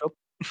to think-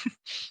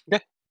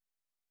 Starfield.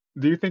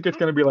 Do you think it's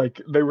gonna be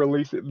like they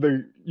release it?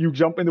 You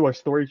jump into a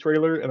story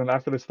trailer, and then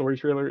after the story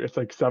trailer, it's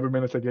like 7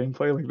 minutes of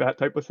gameplay, like that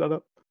type of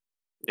setup?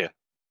 Yeah.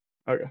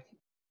 Okay.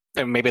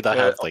 And maybe they'll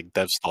Yeah. have like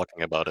devs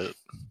talking about it.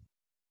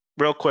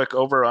 Real quick,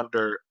 over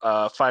under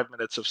 5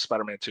 minutes of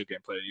Spider-Man 2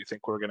 gameplay. Do you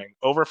think we're getting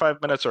over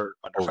 5 minutes or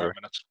under Over. 5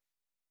 minutes?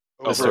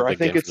 This is their Over, I big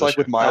think game it's for like this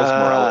with year. Miles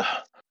Morales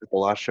Uh, at the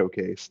last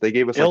showcase. They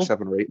gave us It'll- like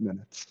 7 or 8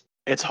 minutes.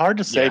 It's hard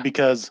to say Yeah.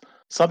 because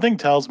something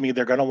tells me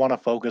they're going to want to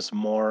focus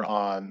more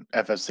on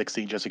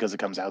FF16 just because it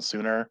comes out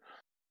sooner.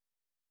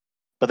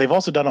 But they've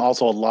also done a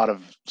lot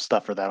of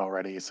stuff for that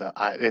already, so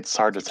it's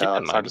hard to Keep tell.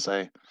 in It's hard to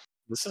mind, say.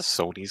 This is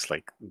Sony's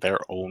like their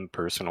own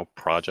personal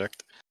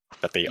project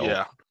that they own.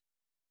 Yeah.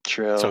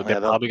 True. So they're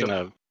they'll probably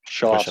gonna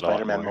show off push it a lot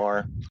Spider-Man more.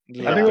 I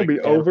Yeah. think it'll be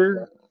Yeah.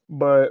 over,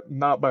 but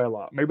not by a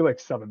lot. Maybe like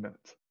 7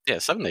 minutes.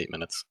 7 to 8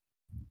 minutes.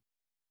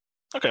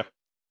 Okay.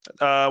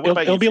 What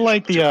about It'll you, be Fuchsia?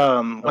 like What's the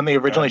your- when they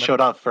originally man.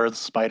 showed off for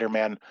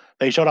Spider-Man,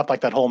 they showed off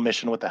like that whole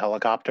mission with the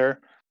helicopter.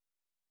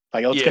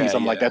 Like it's gonna be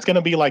something like that. It's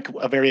gonna be like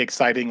a very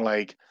exciting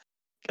like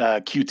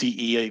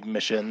QTE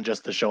mission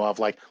just to show off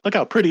like look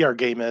how pretty our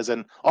game is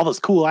and all this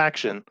cool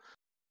action.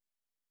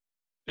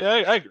 Yeah,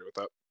 I agree with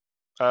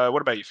that.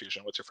 What about you,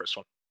 Fusion? What's your first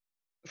one?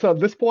 So at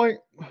this point,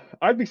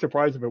 I'd be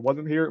surprised if it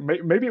wasn't here.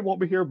 Maybe it won't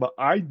be here, but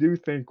I do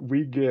think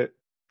we get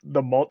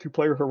the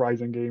multiplayer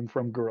Horizon game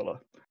from Guerrilla.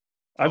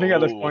 I think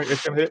at this point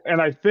it's gonna hit, and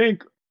I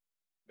think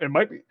it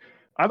might be.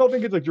 I don't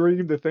think it's a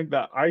dream to think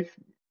that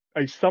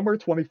a summer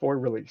 24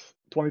 release,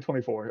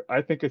 2024.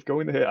 I think it's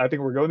going to hit. I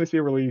think we're going to see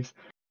a release.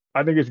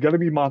 I think it's going to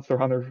be Monster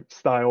Hunter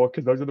style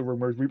because those are the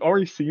rumors. We've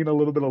already seen a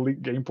little bit of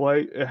leaked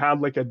gameplay. It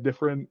had like a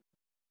different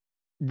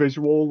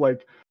visual,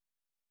 like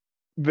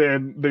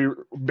than the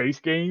base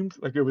games.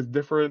 Like it was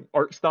different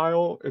art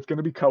style. It's going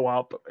to be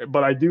co-op,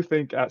 but I do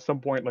think at some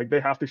point like they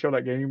have to show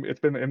that game. It's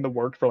been in the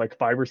works for like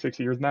 5 or 6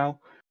 years now.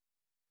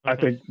 I Mhm.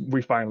 think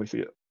we finally see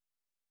it.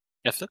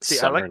 If it's See, I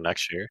summer like-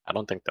 next year, I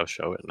don't think they'll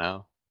show it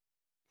now.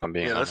 If I'm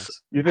being Yeah, that's-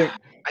 honest. You think?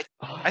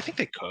 I think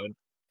they could.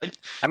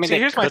 I mean, See, they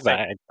here's my could, but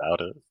thing. I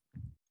doubt it.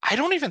 I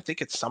don't even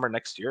think it's summer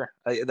next year.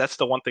 That's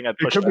the one thing I'd It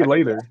push could be back on.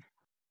 later.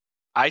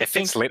 I If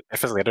think it's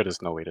later,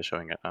 there's no way to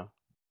showing it now.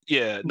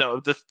 Yeah, no,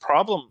 the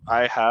problem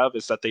I have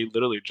is that they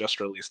literally just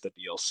released the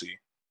DLC.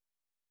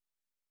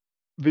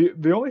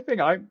 The only thing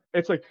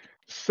it's like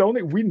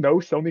Sony. We know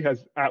Sony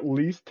has at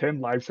least 10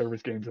 live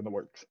service games in the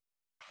works.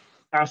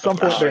 At some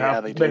point, course. they Oh, yeah,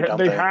 have they do, don't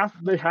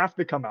they have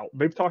to come out.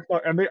 They've talked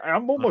about, and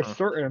I'm almost Mhm.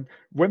 certain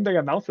when they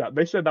announced that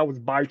they said that was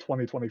by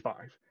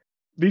 2025.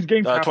 These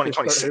games have to start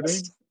 2026.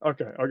 hitting.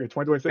 Okay,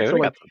 2026. Yeah, So we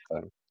like, got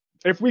some time.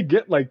 if we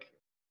get like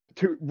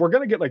we're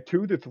gonna get like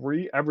 2 to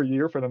 3 every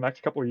year for the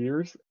next couple of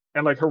years.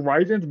 And like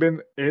Horizon's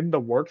been in the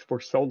works for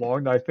so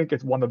long that I think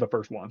it's one of the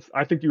first ones.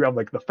 I think you have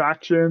like the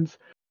factions,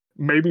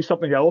 maybe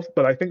something else,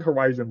 but I think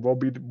Horizon will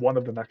be one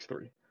of the next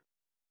 3.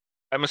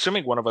 I'm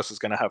assuming one of us is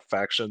going to have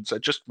factions.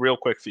 Just real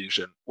quick,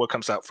 Fusion. What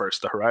comes out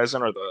first, the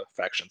Horizon or the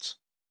factions?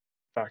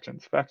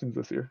 Factions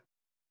this year.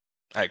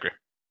 I agree.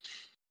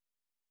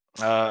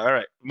 All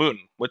right, Moon,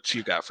 what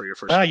you got for your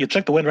first? You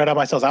took the wind right out of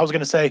my sails. I was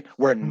going to say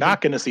we're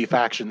not going to see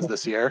factions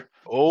this year.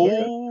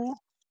 Oh,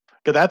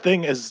 Because that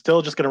thing is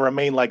still just going to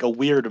remain like a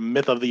weird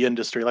myth of the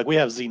industry. Like we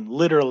have seen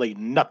literally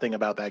nothing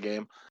about that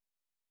game.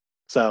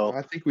 So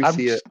I think we I'm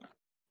see it.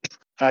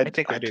 I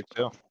think we do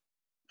too.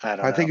 I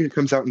don't I know. think it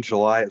comes out in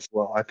July as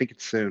well. I think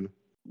it's soon.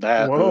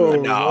 That, Whoa,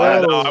 ooh, No,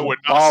 whoa. I would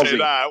not say Ballsy.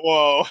 that.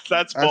 Whoa,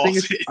 that's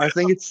ballsy. I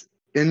think it's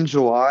in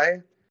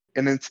July,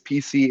 and it's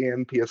PC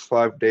and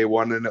PS5 day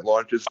one, and it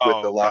launches with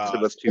Oh, The Last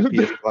of God. Us 2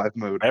 PS5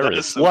 mode. There That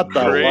is is some What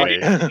the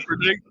great fuck?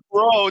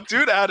 Bro,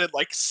 dude added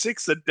like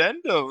 6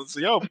 addendums.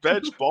 Yo,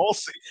 bench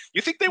ballsy.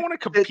 You think they want to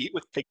compete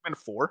with Pikmin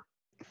 4?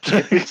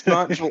 If it's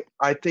not,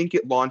 I think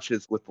it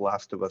launches with The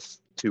Last of Us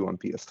 2 on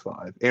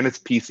PS5, and it's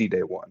PC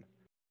day one.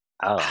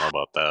 I don't know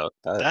about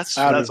that. That's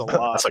I a don't-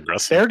 lot. That's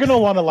aggressive. They're gonna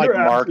want to like You're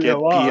asking market a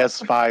lot.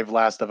 PS5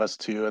 Last of Us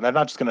 2, and they're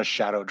not just gonna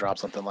shadow drop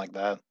something like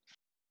that.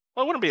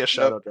 Well, it wouldn't be a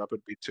shadow drop.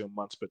 It'd be 2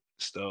 months, but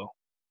still.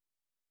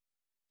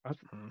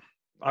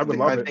 I would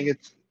love I it. think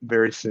it's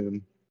very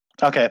soon.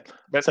 Okay,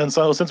 But- since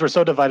we're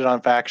so divided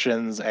on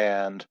factions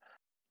and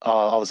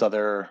all this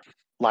other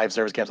live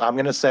service games, I'm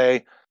gonna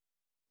say,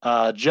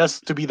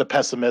 just to be the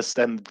pessimist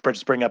and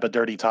just bring up a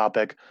dirty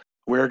topic,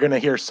 we're gonna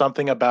hear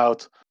something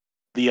about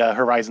the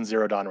Horizon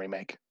Zero Dawn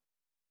remake.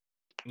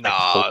 I Nah,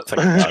 hope too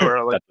that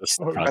early. this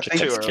I project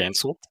think gets too early.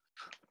 canceled.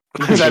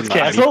 That's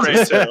canceled.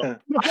 Great, too.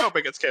 I hope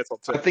it gets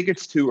canceled too. I think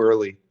it's too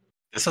early.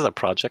 This is a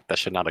project that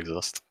should not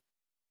exist.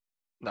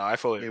 No, I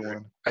fully Day agree.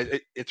 one.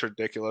 It's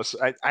ridiculous.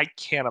 I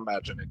can't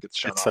imagine it gets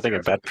shown It's off setting here.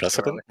 a I feel bad like it's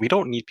too precedent. early. We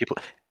don't need people.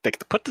 Like,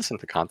 to put this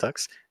into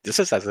context, this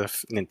is as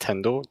if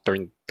Nintendo,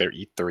 during their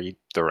E3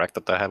 Direct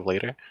that they have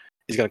later,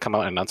 is going to come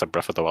out and announce a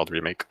Breath of the Wild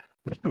remake.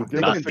 Yeah,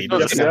 Not but need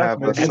it's this. gonna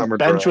have a maybe. summer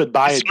Bench Direct. would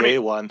buy it Sony- day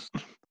one.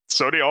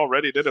 Sony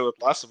already did it with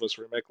Last of Us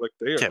remake. Like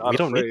they are Yeah, not we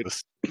don't afraid. need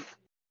this.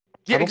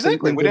 Yeah, don't think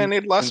exactly. We didn't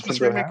need Last of Us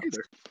Nintendo remake has.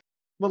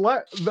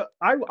 either.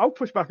 I'll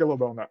push back a little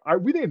bit on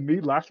that. We didn't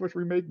need Last of Us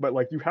remake, but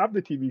like you have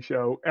the TV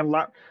show, and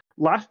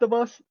Last of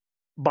Us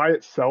by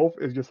itself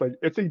is just like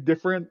it's a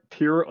different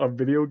tier of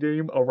video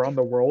game around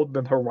the world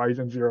than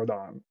Horizon Zero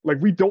Dawn. Like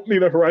we don't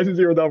need a Horizon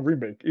Zero Dawn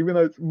remake, even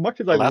as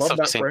much as I Last love of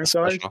that Us ain't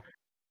franchise. special.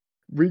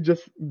 We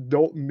just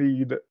don't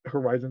need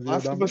Horizon Zero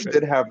Last Dawn of Us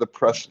remake. did have the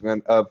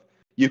precedent of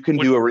you can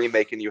Would- do a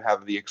remake and you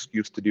have the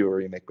excuse to do a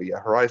remake, but yeah,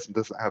 Horizon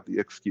doesn't have the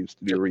excuse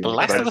to do a The remake.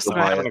 Last but of I'd Us still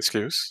doesn't buy have an it.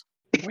 excuse.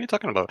 What are you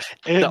talking about?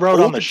 It The wrote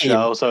on old the game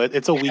show, so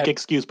it's a weak had-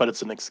 excuse, but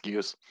it's an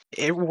excuse.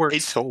 It worked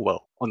It's- so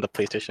well on the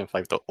PlayStation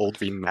 5, the old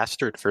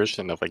remastered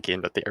version of a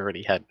game that they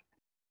already had.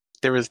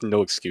 There is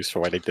no excuse for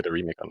why they did a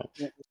remake on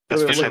it.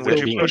 Especially Would with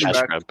you being a push cash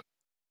back? grab.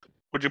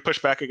 Would you push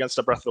back against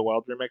the Breath of the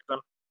Wild remake then?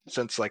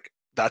 Since like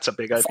that's a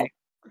big IP.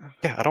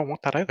 Yeah, I don't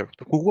want that either.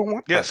 Who won't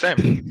want Yeah, that?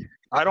 same.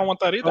 I don't want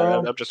that either.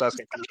 Um, I'm just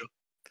asking question.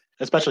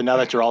 Especially now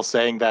that you're all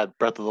saying that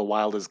Breath of the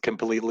Wild is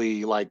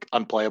completely like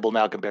unplayable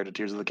now compared to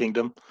Tears of the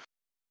Kingdom.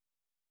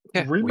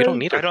 Yeah, we Remake- don't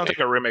need a I don't think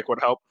a remake would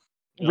help.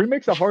 Yeah.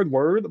 Remake's a hard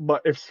word,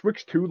 but if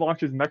Switch 2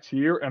 launches next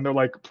year and they're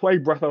like play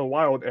Breath of the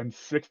Wild and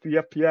 60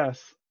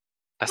 FPS,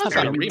 That's That's not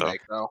not a a remake,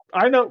 remake though.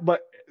 I know,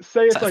 but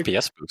say though. it's It's like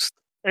FPS boost.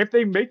 if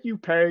they make you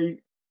pay,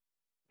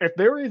 if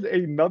there is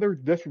another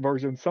disc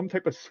version, some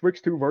type of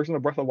Switch 2 version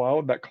of Breath of the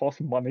Wild that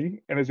costs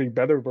money and is a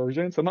better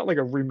version, so not like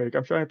a remake.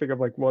 I'm trying to think of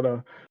like what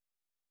a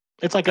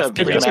It's like a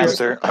FPS.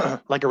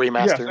 remaster, like a yes,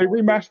 remaster. a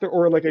remaster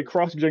or like a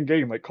cross-gen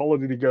game like Call of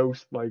Duty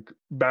Ghost, like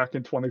back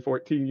in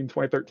 2014,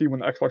 2013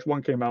 when the Xbox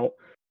One came out.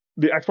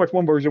 The Xbox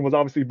One version was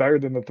obviously better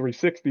than the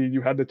 360.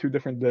 You had the two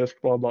different discs,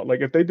 blah blah. Like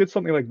if they did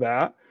something like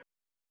that,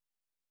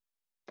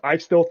 I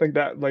still think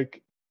that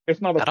like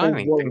it's not a I don't full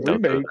even blown think they'll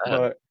do remake, that.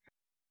 but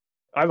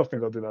I don't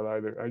think they'll do that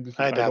either.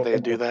 I doubt don't they'd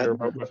think do they'll that. care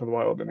about Breath of the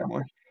Wild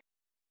anymore.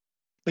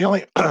 The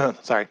only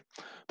sorry,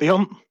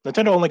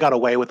 Nintendo only got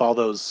away with all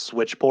those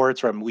Switch ports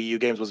from Wii U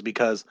games was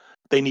because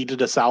they needed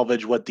to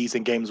salvage what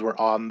decent games were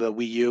on the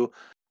Wii U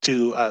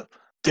to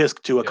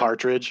disc to a Yeah.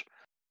 cartridge,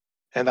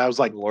 and that was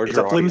like Larger it's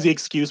a flimsy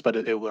audience. excuse, but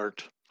it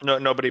worked. No,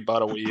 nobody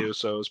bought a Wii U,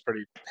 so it was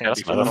pretty Yeah, handy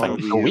that's for another them.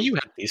 thing. Wii The U. Wii U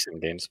had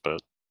decent games, but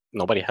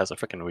nobody has a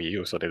freaking Wii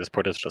U, so they just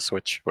ported it to the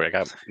Switch, where it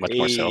got much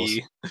more sales.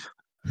 Hey,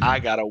 I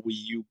got a Wii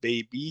U,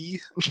 baby.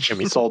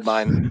 Jimmy sold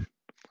mine.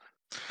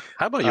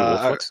 How about you, Uh,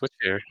 Wolf? I- What's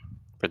your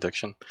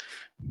prediction?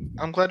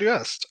 I'm glad you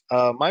asked.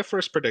 My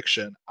first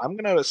prediction, I'm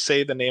going to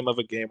say the name of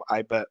a game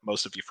I bet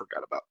most of you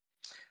forgot about.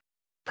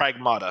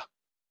 Pragmata.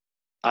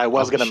 I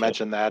was Oh, going to shit.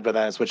 mention that, but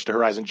then I switched to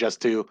Horizon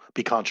just to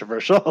be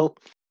controversial.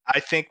 I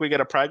think we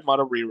get a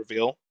Pragmata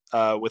re-reveal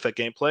with a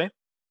gameplay,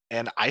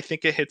 and I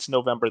think it hits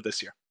November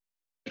this year.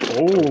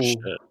 Oh, shit.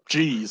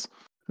 Jeez.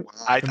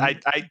 I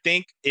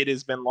think it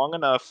has been long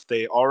enough.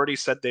 They already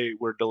said they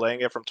were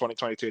delaying it from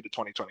 2022 to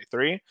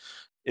 2023.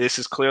 This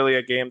is clearly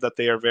a game that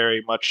they are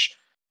very much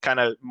kind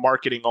of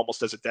marketing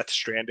almost as a Death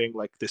Stranding,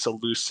 like this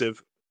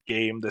elusive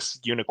game, this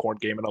unicorn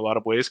game in a lot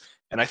of ways.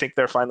 And I think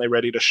they're finally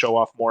ready to show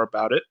off more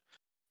about it.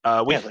 We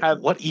Yeah, like, have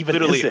what even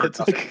literally is heard it?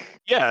 nothing.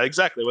 Yeah,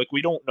 exactly. Like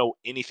we don't know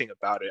anything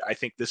about it. I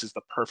think this is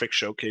the perfect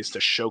showcase to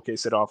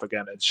showcase it off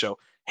again and show,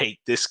 hey,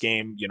 this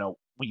game,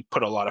 we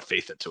put a lot of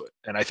faith into it,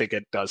 and I think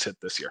it does hit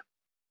this year.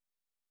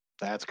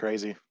 That's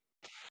crazy.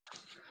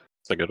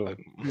 It's a good one.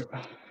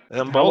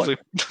 And How- ballsy.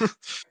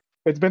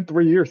 it's been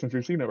 3 years since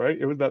we've seen it, right?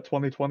 It was that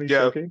 2020 Yeah.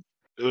 showcase.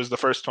 It was the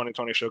first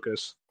 2020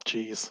 showcase.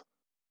 Jeez.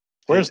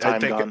 Where's I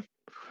time think gone?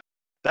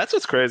 That's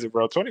what's crazy,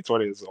 bro.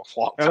 2020 is a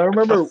long And time I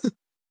remember ago.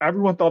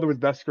 everyone thought it was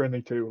Death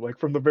Stranding 2. Like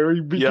from the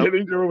very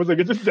beginning, everyone was like,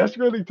 "Is this Death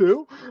Stranding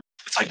 2?"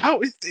 It's like, how?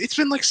 It's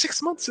been like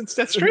 6 months since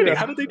Death Stranding. Yeah.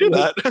 How did they do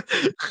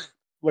that?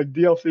 Like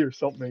DLC or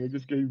something. It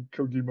just gave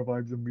Kojima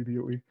vibes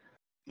immediately.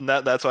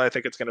 That's why I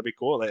think it's going to be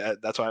cool.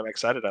 That's why I'm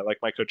excited. I like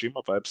my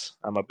Kojima vibes.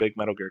 I'm a big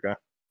Metal Gear guy.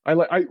 I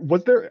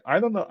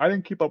don't know. I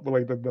didn't keep up with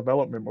like the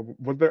development.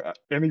 Was there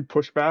any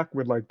pushback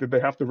with like, did they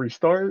have to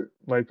restart?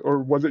 Like, or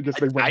was it just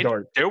they went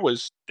dark? There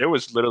was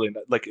literally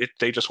like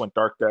they just went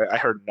dark there. I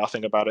heard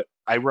nothing about it.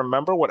 I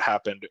remember what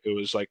happened. It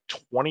was like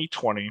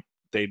 2020.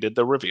 They did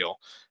the reveal,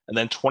 and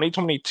then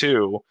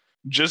 2022,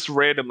 just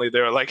randomly,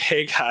 they were like,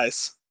 "Hey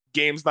guys,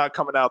 game's not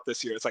coming out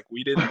this year." It's like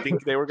we didn't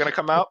think they were gonna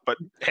come out, but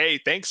hey,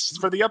 thanks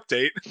for the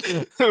update.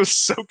 It was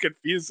so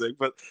confusing,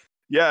 but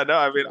yeah, no,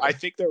 I mean, I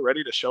think they're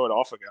ready to show it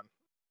off again.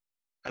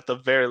 At the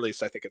very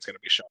least, I think it's gonna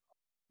be shown.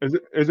 Is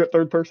it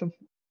third person?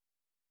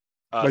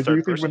 Like, do you Third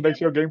think person, when they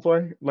show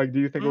gameplay, like,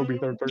 do you think it will be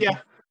third person? Yeah,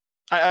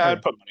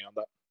 I'd put money on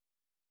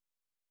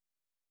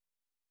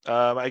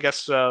that. I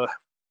guess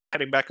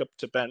heading back up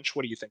to bench,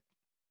 what do you think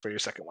for your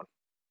second one?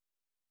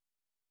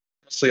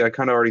 Honestly, I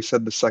kind of already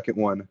said the second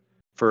one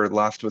for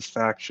Last of Us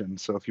Faction.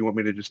 So if you want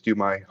me to just do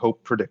my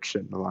hope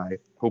prediction, my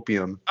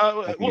hopium,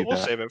 can do We'll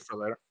that. save it for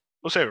later.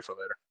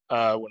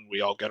 When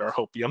we all get our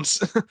hopiums.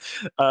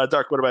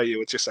 Dark, what about you?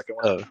 What's your second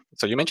one?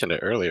 So you mentioned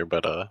it earlier,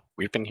 but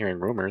we've been hearing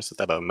rumors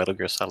that a Metal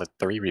Gear Solid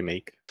 3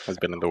 remake has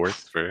been in the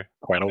works for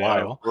quite a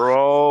while.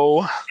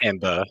 Bro.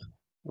 And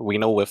we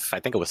know I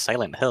think it was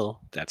Silent Hill,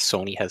 that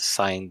Sony has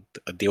signed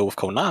a deal with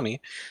Konami,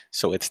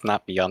 so it's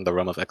not beyond the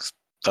realm of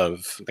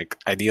of like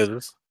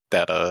ideas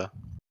that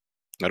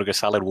Metal Gear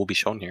Solid will be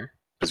shown here,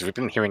 because we've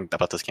been hearing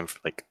about this game for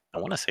like I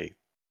want to say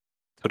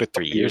 2 to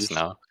 3 years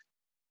now.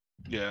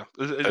 Yeah,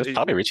 It's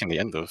probably reaching the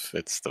end of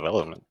its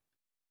development.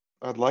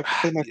 I'd like to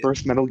play my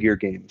first Metal Gear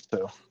game,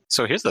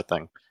 So here's the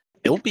thing.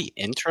 It'll be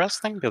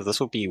interesting because this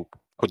will be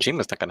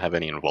Kojima's not gonna have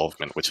any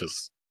involvement, which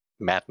is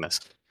madness.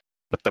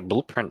 But the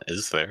blueprint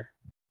is there.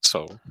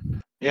 So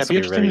yeah, it'd be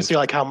interesting to see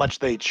like how much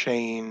they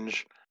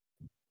change.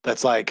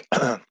 That's like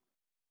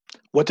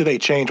what do they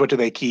change? What do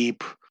they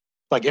keep?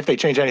 Like if they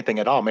change anything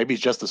at all, maybe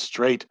it's just a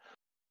straight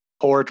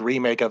port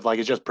remake of like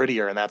it's just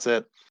prettier and that's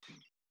it.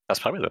 That's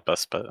probably the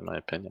best bet in my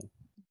opinion.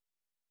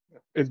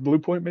 Is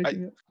Bluepoint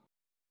making it?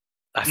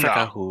 I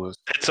forgot who was.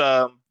 It's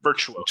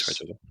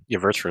Virtuos. Yeah,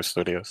 Virtuos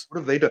Studios. what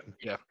have they done?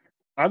 Yeah.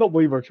 I don't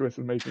believe Virtuous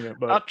is making it,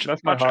 but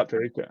that's my hot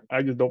take.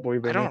 I just don't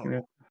believe they're making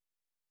it.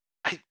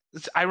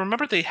 I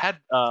remember they had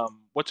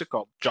what's it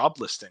called? Job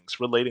listings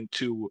relating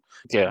to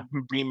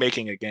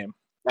remaking a game.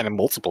 And then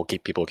multiple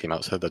people came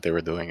out said that they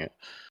were doing it.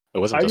 It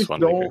wasn't just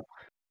one.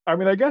 I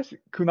mean, I guess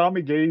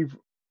Konami gave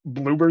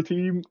Bloober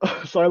Team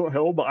Silent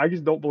Hill, but I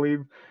just don't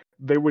believe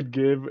they would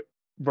give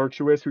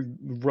Virtuous, who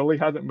really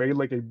hasn't made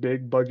like a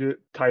big budget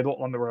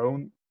title on their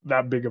own,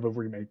 that big of a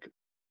remake.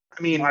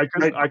 I mean, I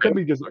could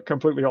be just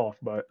completely off,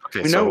 but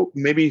we know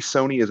maybe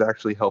Sony is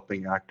actually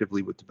helping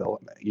actively with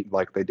development,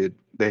 like they did.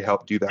 They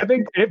helped do that. I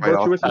think if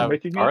Virtuous is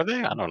making it, are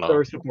they? I don't know.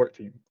 They're a support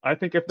team. I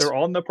think if they're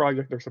on the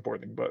project, they're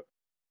supporting. But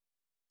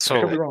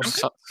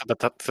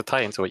to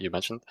tie into what you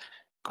mentioned,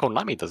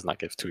 Konami does not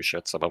give two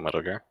shits about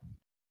Metal Gear.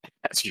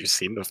 As you've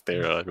seen with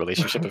their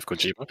relationship with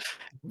Kojima,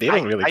 they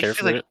don't really care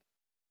for it.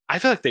 I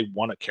feel like they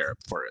want to care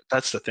for it.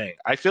 That's the thing.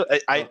 I feel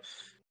I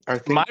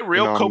think my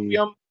real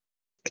hopium,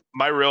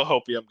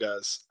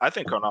 guys. I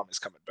think Konami's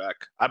coming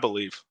back. I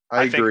believe.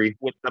 I agree. Think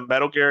with the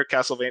Metal Gear,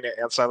 Castlevania,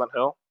 and Silent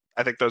Hill,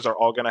 I think those are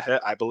all gonna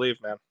hit. I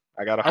believe, man.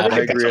 I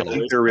agree. I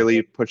think they're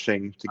really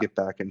pushing to get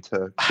back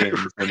into games,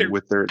 and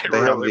with they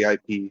have the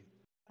IP.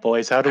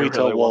 Boys, how do we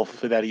tell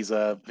Wolf that he's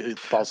a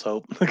false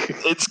hope?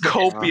 It's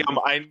copium,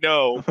 I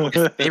know.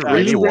 They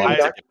really want to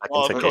get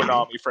back into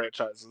Konami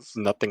franchises.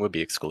 Nothing would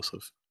be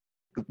exclusive.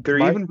 They're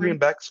even bringing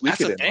back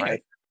Suikoden,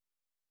 right?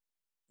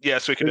 Yeah,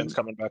 Suikoden's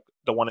coming back.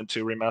 The 1 and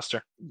 2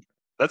 remaster.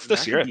 That's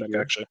this year, I think,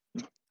 actually.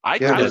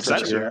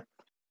 This year.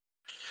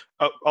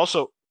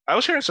 Also, I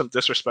was hearing some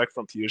disrespect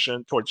from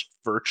Fusion towards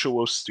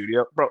Virtuos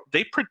Studio. Bro,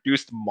 they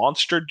produced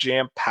Monster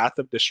Jam Path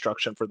of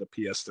Destruction for the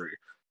PS3.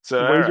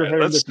 So raise your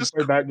hand if you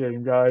play that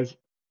game, guys.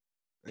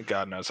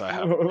 God knows I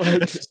have.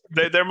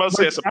 They're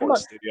mostly a support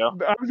studio.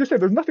 I was just saying,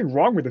 there's nothing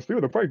wrong with the studio.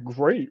 They're probably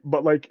great,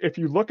 but like if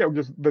you look at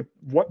just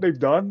what they've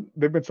done,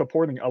 they've been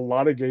supporting a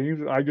lot of games,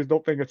 and I just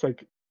don't think it's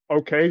like,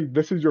 okay,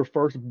 this is your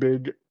first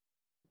big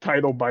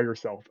title by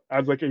yourself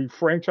as like a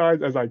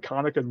franchise as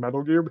iconic as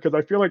Metal Gear. Because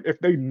I feel like if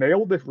they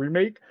nail this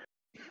remake,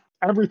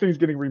 everything's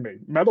getting remade.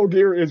 Metal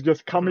Gear is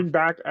just coming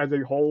back as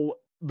a whole.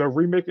 They're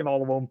remaking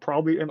all of them,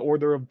 probably in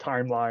order of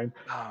timeline.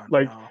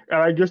 And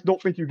I just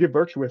don't think you give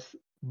Virtuous.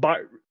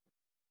 But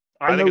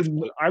I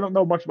don't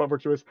know much about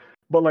Virtuous,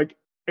 but like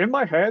in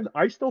my head,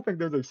 I still think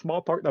there's a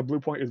small part that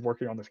Bluepoint is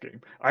working on this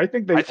game. I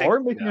think they are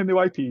making a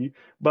new IP,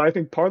 but I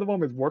think part of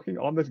them is working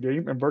on this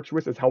game, and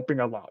Virtuous is helping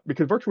a lot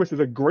because Virtuous is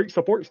a great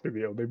support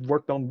studio. They've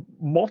worked on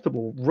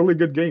multiple really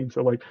good games,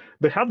 so like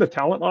they have the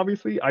talent.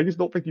 Obviously, I just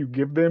don't think you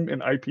give them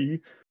an IP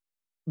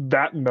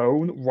that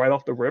known right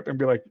off the rip and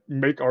be like,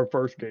 make our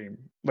first game.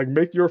 Like,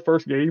 make your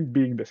first game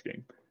being this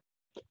game.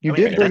 You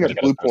did bring up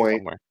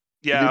Bluepoint.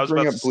 Yeah, I was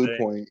bring up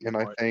Bluepoint, and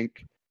I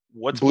think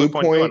what's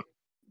Bluepoint?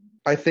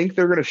 I think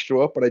they're going to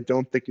show up, but I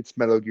don't think it's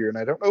Metal Gear, and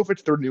I don't know if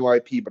it's their new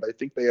IP, but I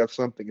think they have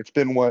something. It's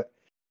been what?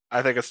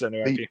 I think it's their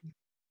new IP.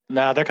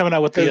 Nah, they're coming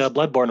out with the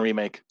Bloodborne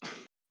remake.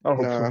 Oh,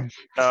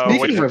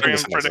 wait for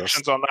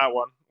predictions on that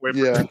one. Wait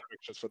for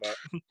predictions for that.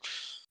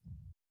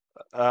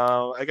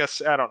 I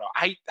guess I don't know.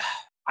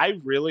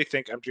 I really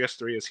think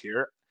MGS3 is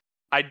here.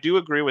 I do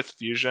agree with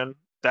Fusion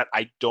that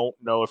I don't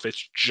know if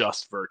it's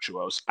just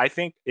Virtuos. I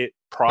think it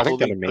probably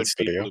could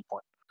be Bluepoint.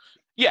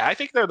 Yeah, I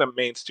think they're the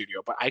main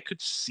studio, but I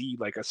could see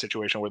like a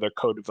situation where they're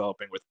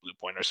co-developing with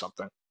Bluepoint or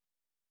something.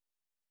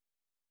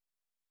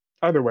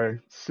 Either way,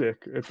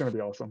 sick. It's going to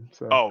be awesome.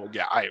 So. Oh,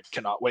 yeah, I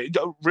cannot wait.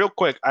 Real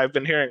quick, I've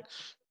been hearing,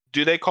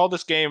 do they call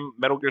this game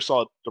Metal Gear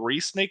Solid 3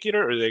 Snake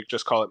Eater, or do they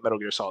just call it Metal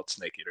Gear Solid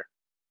Snake Eater?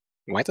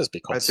 Why does it be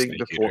called Snake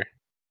Eater?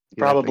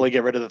 Probably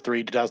get rid of the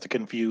 3 just to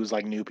confuse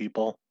like new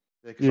people.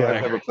 I've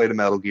never played a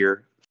Metal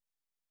Gear.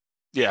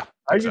 Yeah,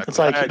 exactly. It's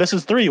like this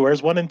is 3.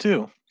 Where's 1 and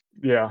 2?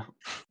 Yeah.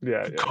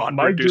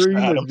 My dream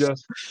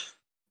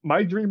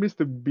is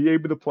to be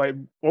able to play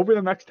over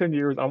the next 10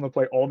 years. I want to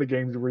play all the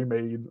games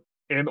remade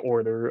in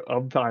order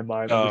of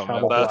timeline.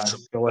 That's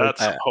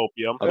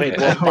hopium. Okay,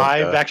 will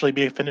 5 actually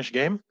be a finished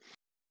game?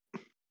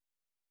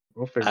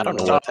 We'll figure I don't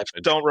know.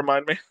 Don't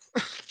remind me.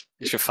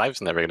 Your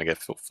 5's never going to get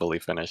fully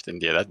finished,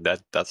 and yeah,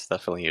 that's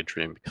definitely a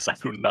dream because I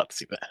do not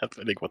see that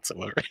happening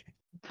whatsoever.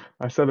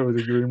 I said it was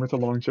a dream. It's a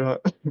long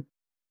shot.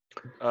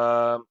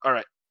 All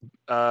right.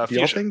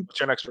 Fusion,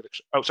 what's your next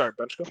prediction? Oh, sorry,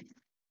 Bench, go.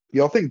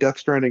 Y'all think Death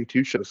Stranding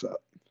 2 shows up?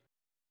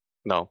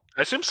 No.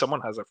 I assume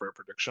someone has it for a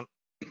prediction.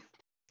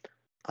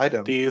 I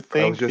don't. Do you I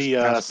think was just the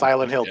asking.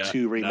 Silent Hill Yeah,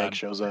 2 remake none.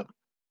 shows up?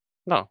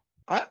 No.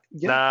 Yeah,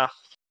 Nah, I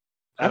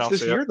that's don't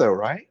this see year it. though,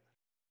 right?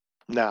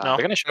 Nah. No.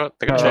 They're gonna show. They're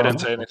They gonna show. didn't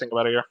say anything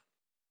about it here.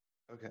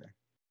 Okay.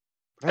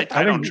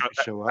 I don't think trust.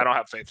 it show I up. don't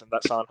have faith in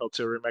that Silent Hill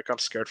 2 remake. I'm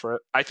scared for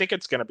it. I think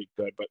it's gonna be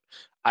good, but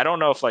I don't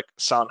know if like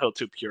Silent Hill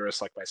 2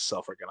 purists like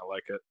myself are gonna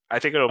like it. I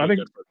think it'll be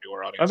good for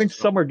newer audiences. I think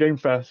though. Summer Game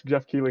Fest,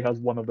 Jeff Keighley has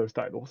one of those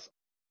titles.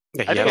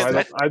 Yeah, I he think has So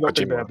it's- the I don't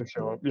think they Kojima have to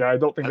show up. Yeah, I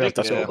don't think they have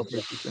to show up on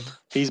PlayStation.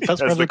 He's best As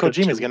friends the with Kojima.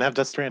 He's Kojima. gonna have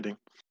Death Stranding.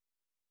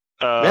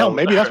 Uh, Hell,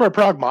 maybe that's where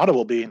Pragmata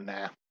will be.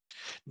 Nah.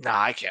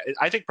 Nah, I can't.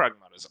 I think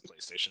Pragmata is a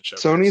PlayStation show.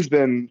 Sony's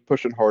been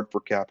pushing hard for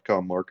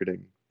Capcom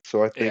marketing,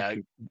 so I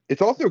think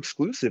it's also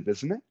exclusive,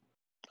 isn't it?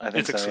 I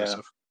think it's so,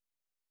 exclusive.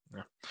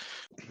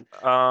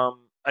 Yeah.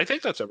 I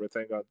think that's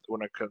everything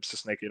when it comes to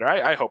Snake Eater.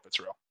 I hope it's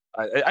real.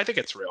 I think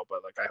it's real,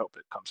 but like I hope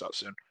it comes out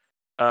soon.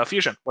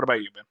 Fusion, what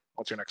about you, Ben?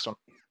 What's your next one?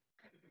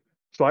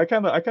 So I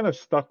kind of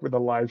stuck with the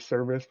live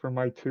service for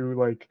my two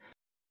like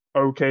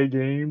okay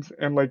games,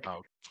 and like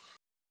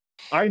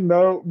I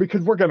know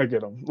because we're gonna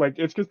get them. Like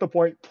it's just the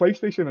point.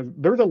 PlayStation is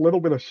there's a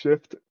little bit of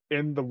shift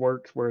in the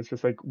works where it's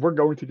just like we're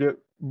going to get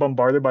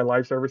bombarded by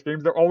live service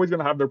games. They're always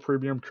gonna have their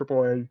premium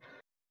AAA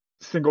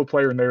single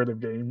player narrative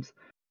games.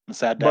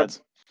 Sad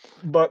dads.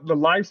 But the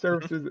live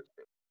services,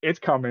 it's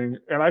coming,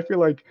 and I feel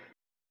like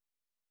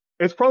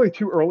it's probably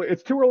too early.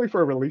 It's too early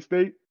for a release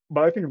date,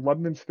 but I think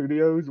London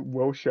Studios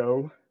will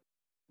show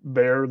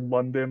their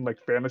London like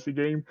fantasy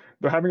game.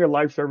 They're having a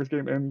live service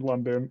game in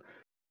London.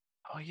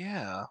 Oh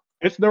yeah.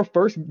 It's their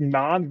first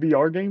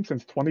non-VR game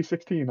since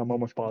 2016. I'm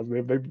almost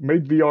positive. They've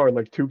made VR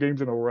like 2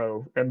 games in a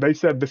row, and they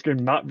said this game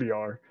not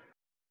VR.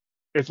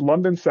 It's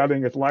London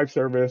setting. It's live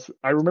service.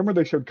 I remember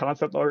they showed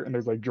concept art, and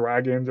there's like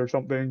dragons or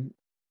something.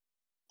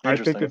 I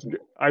think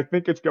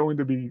it's going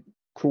to be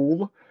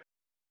cool,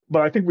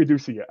 but I think we do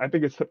see it. I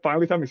think it's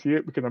finally time to see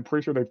it because I'm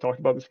pretty sure they've talked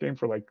about this game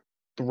for like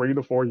 3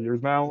 to 4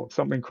 years now,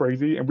 something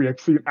crazy, and we have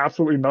seen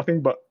absolutely nothing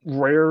but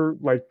rare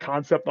like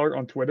concept art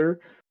on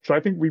Twitter. So I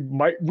think we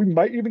might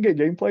even get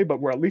gameplay, but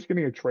we're at least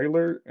getting a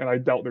trailer, and I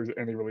doubt there's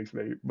any release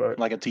date. But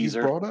like a teaser.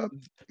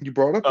 You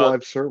brought up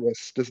live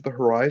service. Does the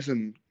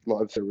Horizon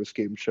live service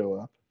game show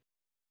up?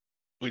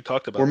 We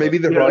talked about or maybe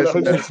that. the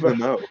Horizon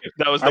MMO.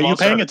 That was the Are you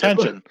paying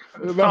attention?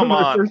 Come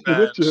on,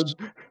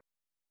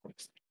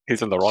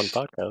 He's in the wrong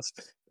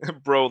podcast.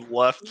 Bro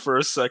left for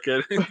a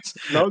second.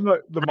 No,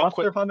 the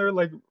Monster Hunter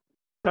like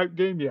type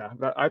game. Yeah,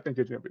 I think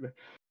it's gonna be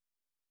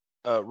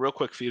there. Real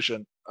quick,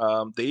 Fusion.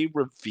 They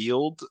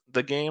revealed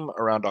the game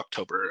around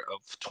October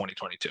of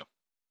 2022,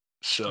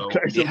 so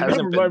it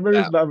hasn't been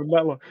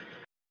that long.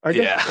 I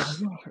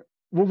guess.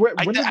 Well, when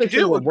did they say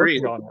they were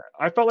working on it?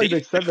 I felt like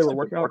they said they were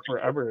working on it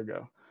forever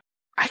ago.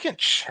 I can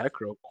check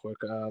real quick.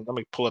 Let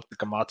me pull up the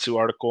Gamatsu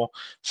article.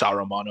 Sal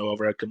Romano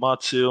over at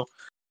Gamatsu.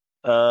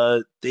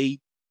 They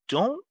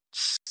don't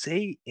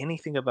say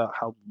anything about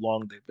how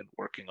long they've been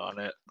working on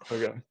it.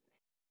 Okay.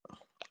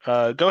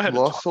 Go ahead.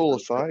 Lost Soul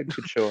Aside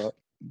could show up.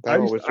 I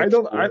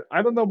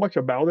don't know much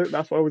about it.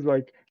 That's why I was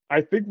like,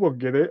 I think we'll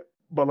get it,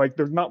 but like,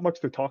 there's not much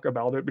to talk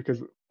about it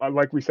because,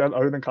 like we said,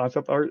 other than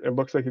concept art, it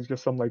looks like it's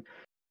just some like,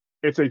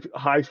 it's a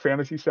high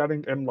fantasy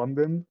setting in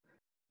London,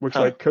 which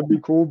like could be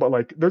cool, but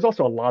like, there's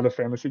also a lot of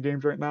fantasy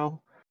games right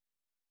now,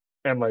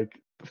 and like,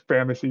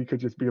 fantasy could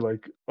just be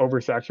like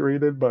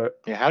oversaturated. But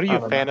yeah, how do you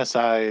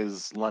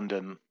fantasize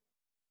London?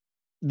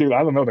 Dude,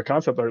 I don't know. The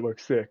concept art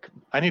looks sick.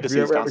 I need to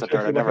see this concept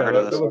art. I've never heard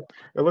of this.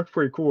 It looks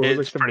pretty cool. It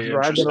looks like some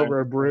dragon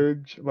over a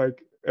bridge.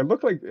 Like it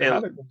looked like it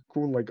had a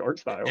cool like art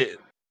style.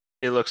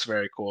 It looks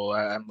very cool.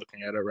 I'm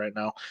looking at it right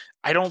now.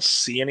 I don't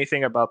see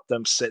anything about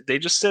them. They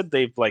just said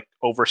they've like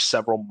over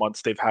several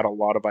months they've had a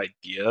lot of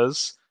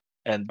ideas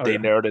and they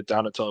narrowed it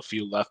down until a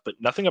few left, but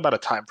nothing about a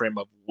time frame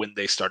of when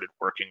they started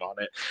working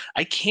on it.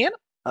 I can't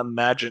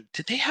imagine.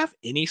 Did they have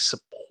any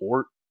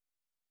support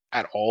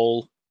at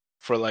all?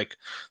 For like,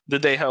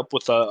 did they help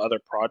with other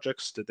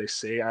projects? Did they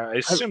say? I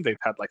assume they've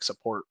had like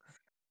support.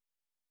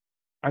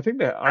 I think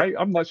that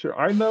I'm not sure.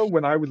 I know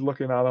when I was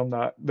looking at them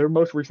that their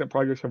most recent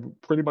projects have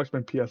pretty much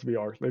been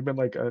PSVR. They've been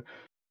like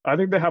I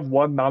think they have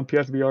one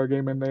non-PSVR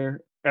game in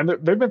there, and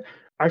they've been.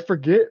 I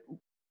forget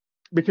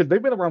because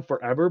they've been around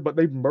forever, but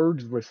they've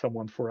merged with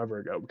someone forever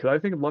ago. Because I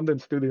think London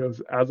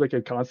Studios as like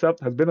a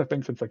concept has been a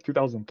thing since like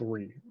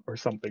 2003 or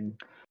something.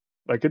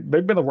 Like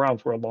they've been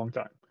around for a long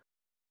time.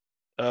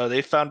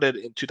 They founded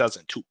in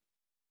 2002.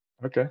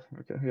 Okay,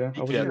 yeah.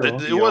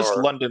 It was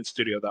London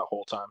Studio that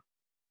whole time.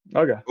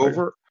 Okay.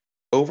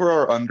 Over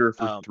or under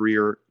for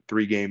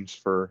three games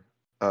for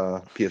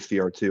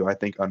PSVR 2. I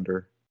think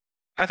under.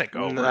 I think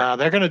over. Nah,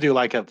 they're gonna do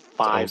like a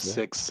 5,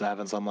 6,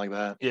 7, something like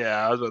that.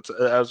 Yeah,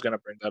 I was gonna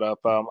bring that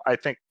up. I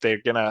think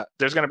there's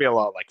gonna be a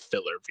lot of like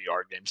filler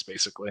VR games,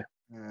 basically.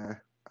 I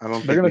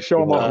don't. They're gonna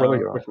show them off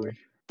really quickly.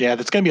 Yeah,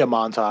 that's gonna be a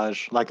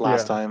montage like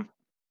last time,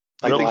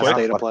 like last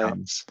State of Play.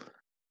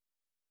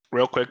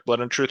 Real quick,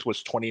 Blood and Truth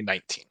was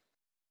 2019.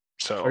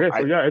 So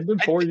yeah, it's been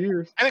 4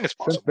 years. I think it's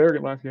possible. Since their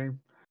last game.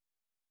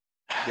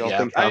 Y'all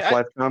think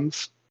Half-Life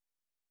comes?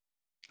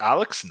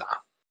 Alex, nah.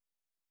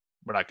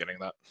 We're not getting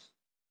that.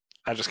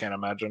 I just can't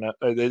imagine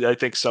it. I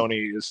think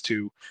Sony is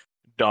too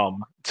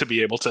dumb to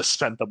be able to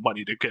spend the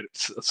money to get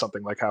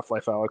something like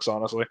Half-Life Alyx,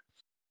 honestly.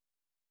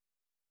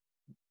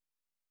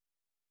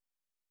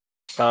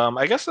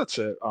 I guess that's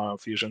it on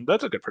Fusion.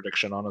 That's a good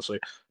prediction, honestly.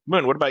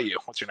 Moon, what about you?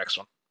 What's your next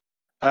one?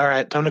 All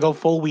right, time to go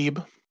full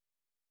weeb.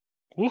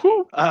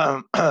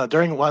 Woohoo!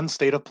 During one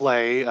state of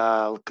play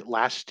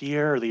last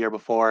year or the year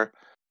before,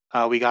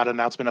 we got an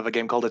announcement of a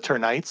game called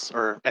Eternights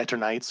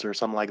or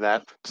something like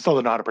that. Still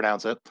don't know how to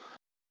pronounce it.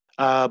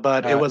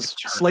 But it was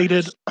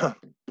slated.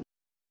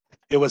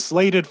 It was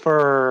slated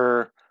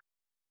for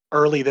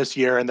early this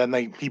year, and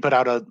then he put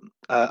out a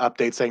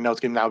update saying no, it's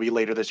going to now be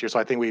later this year. So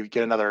I think we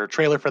get another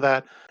trailer for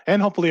that,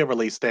 and hopefully a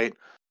release date.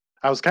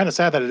 I was kind of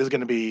sad that it is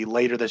going to be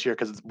later this year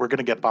because we're going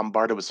to get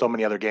bombarded with so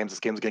many other games. This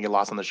game's going to get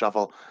lost in the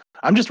shuffle.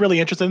 I'm just really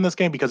interested in this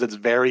game because it's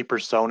very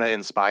Persona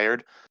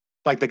inspired.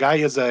 Like the guy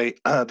is the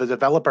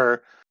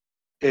developer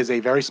is a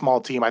very small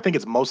team. I think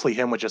it's mostly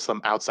him with just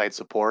some outside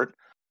support.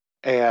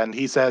 And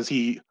he says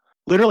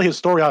literally his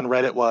story on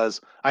Reddit was,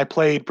 I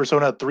played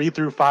Persona 3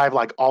 through 5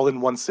 like all in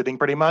one sitting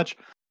pretty much.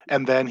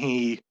 And then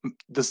he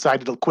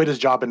decided to quit his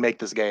job and make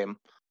this game.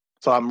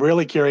 So I'm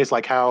really curious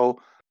like how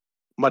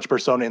much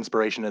Persona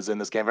inspiration is in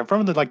this game. And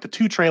from the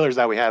two trailers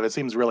that we have, it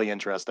seems really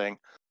interesting.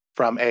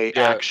 From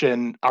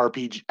action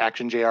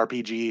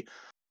JRPG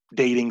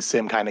dating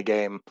sim kind of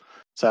game.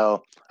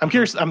 So I'm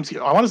curious. I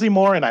want to see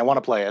more, and I want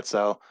to play it.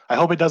 So I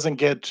hope it doesn't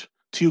get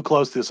too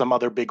close to some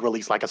other big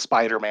release like a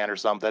Spider-Man or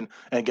something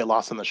and get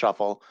lost in the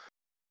shuffle.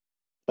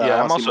 But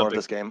I want to see more of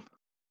this game.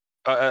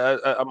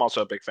 I'm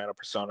also a big fan of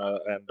Persona,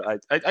 and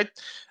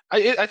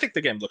I think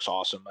the game looks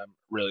awesome. I'm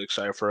really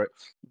excited for it.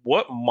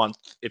 What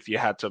month, if you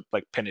had to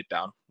pin it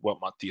down, what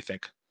month do you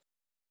think?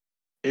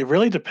 It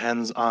really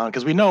depends on,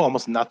 because we know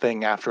almost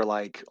nothing after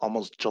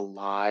almost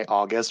July,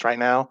 August right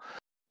now,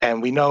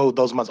 and we know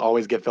those months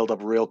always get filled up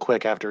real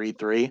quick after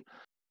E3.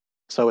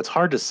 So it's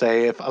hard to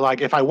say. If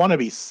I want to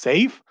be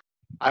safe,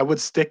 I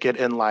would stick it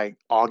in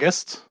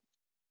August.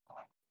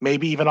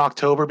 Maybe even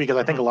October, because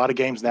I think a lot of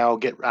games now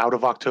get out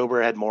of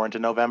October, head more into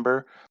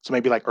November. So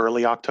maybe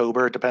early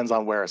October. It depends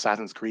on where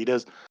Assassin's Creed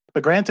is.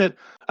 But granted,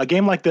 a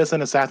game like this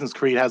and Assassin's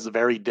Creed has a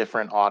very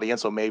different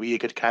audience. So maybe you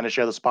could kind of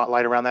share the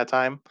spotlight around that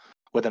time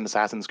with an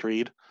Assassin's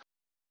Creed.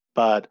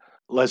 But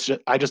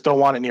I just don't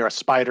want it near a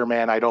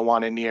Spider-Man. I don't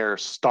want it near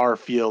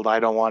Starfield. I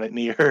don't want it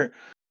near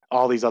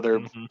all these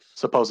other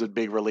supposed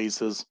big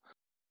releases.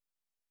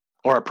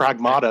 Or a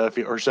Pragmata, if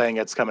you're saying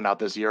it's coming out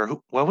this year.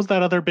 What was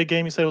that other big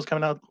game you said was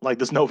coming out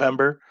this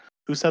November?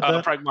 Who said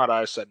that? Pragmata,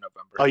 I said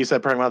November. Oh, you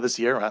said Pragmata this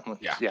year?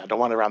 Yeah, don't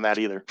want it around that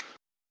either.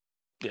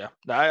 Yeah.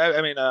 No,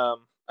 I mean,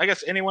 I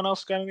guess anyone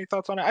else got any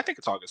thoughts on it? I think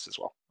it's August as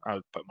well. I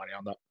would put money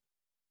on that.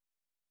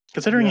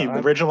 Considering he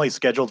originally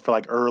scheduled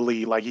for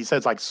early, he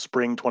says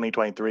spring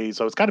 2023,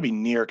 so it's got to be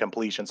near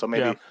completion. So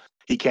maybe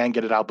he can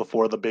get it out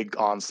before the big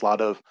onslaught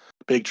of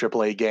big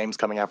AAA games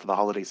coming out for the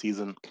holiday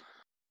season.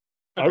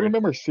 I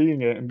remember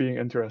seeing it and being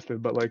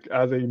interested, but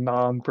as a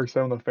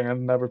non-Persona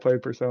fan, never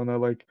played Persona.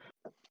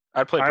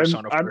 I'd play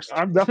Persona first.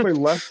 I'm definitely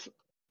less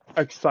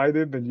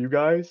excited than you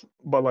guys,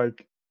 but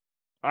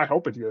I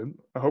hope it's good.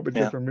 I hope it's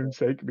good for Moon's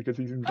sake because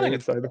he seems very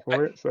excited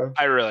for it. So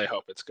I really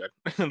hope it's good.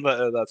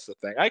 That's the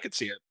thing. I could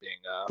see it being.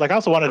 I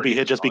also wanted to be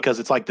hit just because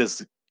it's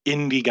this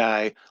indie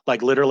guy,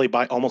 literally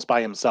almost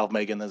by himself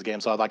making this game.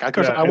 So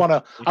I want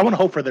to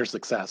hope for their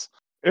success.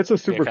 It's a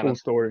super cool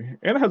story,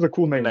 and it has a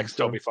cool name. Next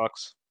Toby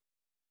Fox.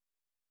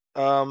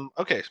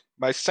 Okay,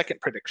 my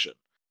second prediction.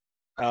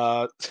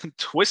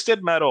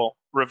 Twisted Metal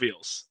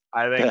reveals.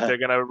 I think they're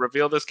gonna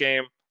reveal this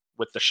game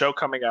with the show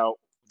coming out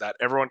that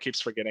everyone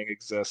keeps forgetting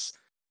exists,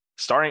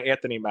 starring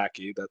Anthony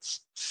Mackie. That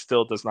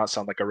still does not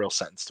sound like a real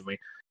sentence to me.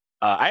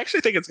 I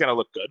actually think it's gonna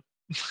look good.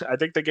 I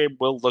think the game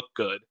will look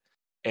good,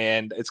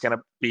 and it's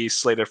gonna be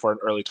slated for an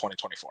early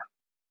 2024.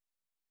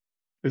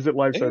 Is it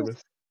live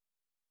service?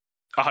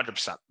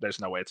 100%. There's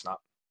no way it's not.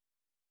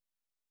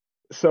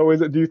 So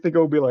do you think it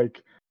will be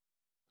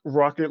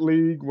Rocket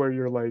League, where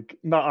you're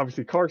not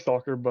obviously car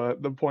soccer,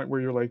 but the point where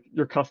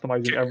you're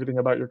customizing everything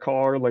about your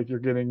car, you're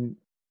getting.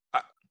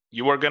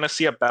 You are gonna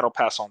see a battle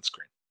pass on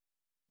screen.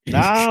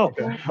 No.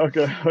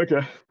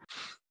 Okay.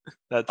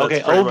 That's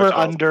over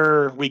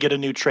under. We get a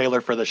new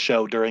trailer for the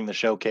show during the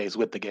showcase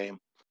with the game.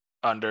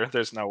 Under.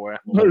 There's no way.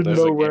 There's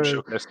no way.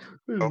 There's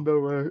no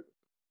way.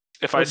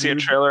 If I see a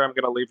trailer, I'm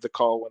gonna leave the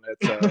call when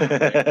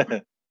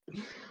it's.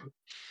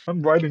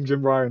 I'm writing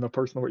Jim Ryan a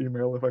personal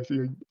email if I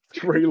see a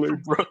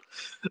trailer.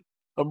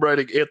 I'm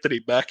writing Anthony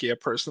Mackie a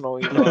personal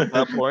email at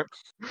that point.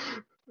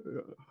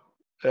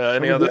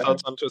 Any other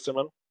thoughts on Twisted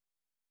Metal?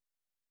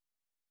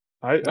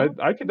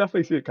 I can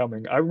definitely see it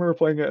coming. I remember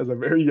playing it as a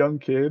very young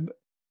kid.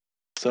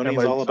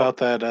 Sony's all about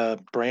that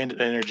brand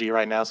energy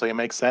right now, so it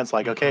makes sense.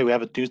 Okay, we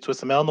have a new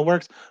Twisted Metal in the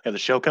works. We have the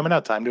show coming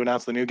out. Time to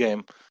announce the new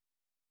game.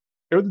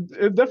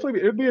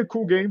 It'd be a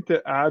cool game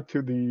to add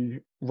to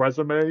the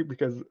resume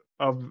because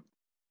of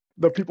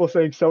the people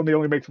saying Sony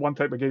only makes one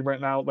type of game right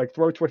now.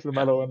 Throw Twisted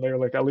Metal in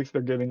there. At least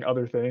they're getting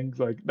other things.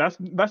 That's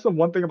the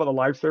one thing about the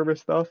live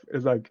service stuff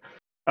is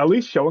at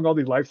least showing all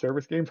these live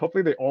service games,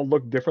 hopefully they all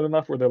look different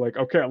enough where they're like,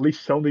 okay, at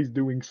least Sony's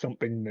doing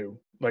something new.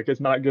 Like it's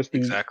not just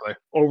these Exactly.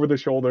 over the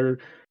shoulder,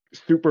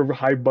 super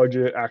high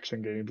budget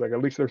action games. Like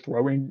at least they're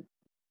throwing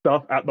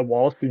stuff at the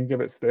wall, seeing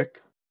if it sticks.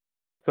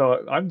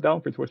 So I'm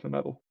down for Twisted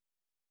Metal.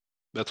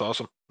 That's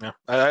awesome. Yeah,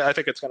 I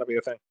think it's going to be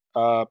a thing.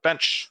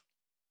 Bench,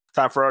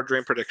 time for our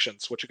dream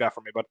predictions. What you got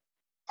for me, bud?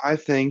 I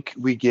think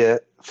we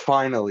get,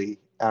 finally,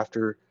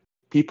 after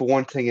people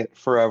wanting it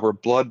forever,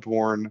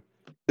 Bloodborne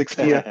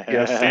 60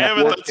 FPS. Damn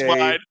it, that's 4K,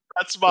 mine.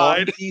 That's on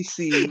mine.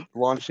 PC,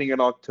 launching in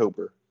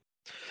October.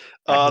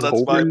 That's my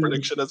October,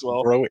 prediction as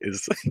well. Bro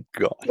is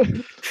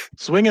gone.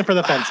 Swinging for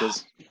the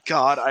fences.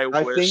 God, I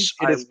think wish.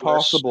 it is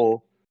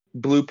possible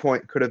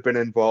Bluepoint could have been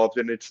involved,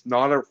 and it's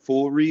not a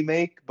full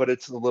remake, but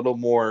it's a little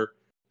more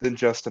than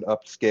just an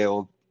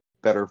upscaled,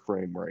 better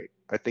frame rate.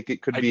 I think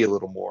it could be a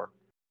little more.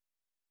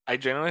 I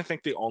genuinely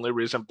think the only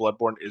reason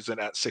Bloodborne isn't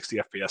at 60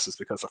 FPS is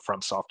because of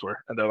From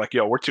Software, and they're like,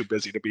 "Yo, we're too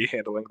busy to be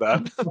handling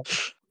that."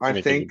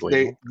 I think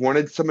they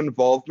wanted some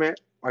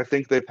involvement. I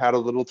think they've had a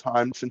little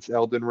time since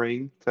Elden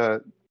Ring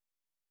to,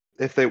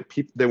 if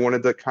they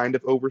wanted to kind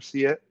of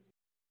oversee it,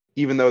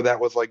 even though that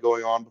was like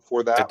going on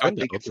before that. I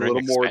think it's a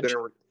little more than.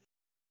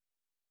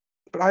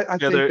 But I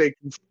think they.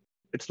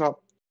 It's not.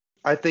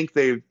 I think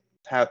they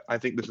have. I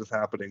think this is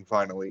happening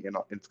finally, and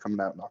it's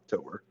coming out in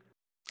October.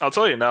 I'll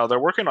tell you now, they're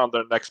working on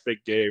their next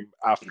big game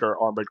after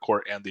Armored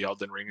Core and the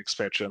Elden Ring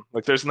expansion.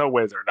 Like, there's no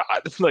way they're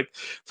not. Like,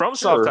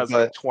 FromSoft has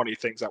like 20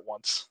 things at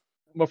once.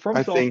 But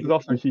FromSoft is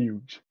also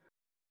huge.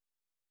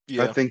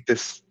 Yeah. I think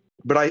this,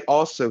 but I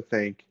also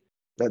think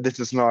that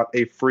this is not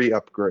a free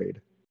upgrade.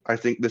 I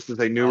think this is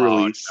a new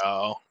release.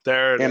 No,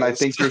 there it is. And I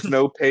think there's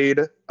no paid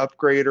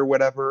upgrade or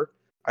whatever.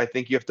 I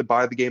think you have to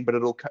buy the game, but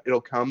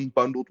it'll come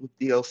bundled with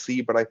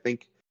DLC. But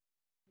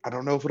I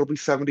don't know if it'll be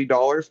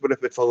 $70, but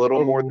if it's a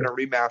little more than a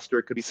remaster,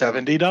 it could be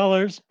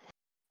 $70.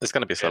 It's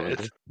gonna be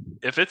 70.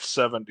 If it's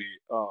 70,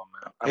 oh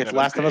man! It's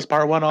Last of Us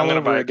Part 1 all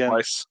over again.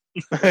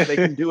 They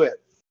can do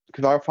it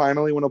because I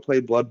finally want to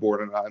play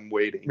Bloodborne, and I'm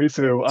waiting. Me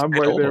too. I'm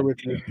right there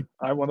with you.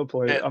 I want to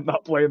play it. I'm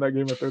not playing that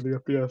game at 30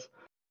 FPS.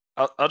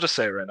 I'll just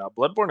say it right now,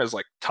 Bloodborne is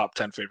like top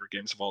 10 favorite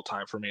games of all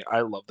time for me.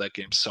 I love that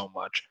game so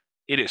much.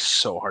 It is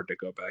so hard to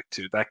go back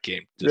to. That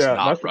game does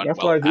not run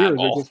well at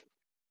all.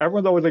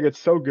 Everyone's always like, it's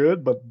so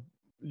good, but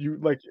you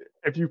like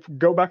if you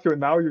go back to it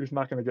now, you're just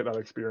not going to get that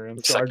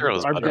experience. So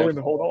I'm going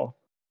to hold off.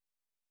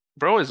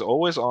 Bro is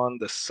always on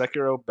the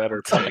Sekiro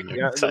better thing.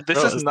 Yeah,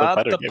 this is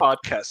not the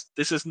podcast.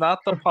 This is not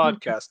the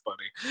podcast,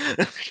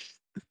 buddy.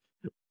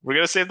 We're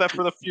gonna save that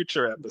for the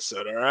future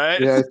episode, all right?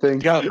 Yeah, I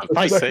think.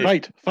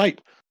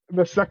 Fight.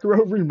 The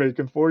Sekiro remake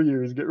in 4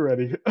 years. Get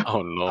ready.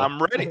 Oh no!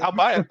 I'm ready. I'll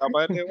buy it. I'll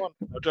buy it day one.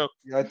 No joke.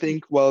 Yeah, I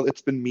think. Well,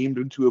 it's been memed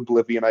into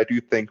oblivion. I do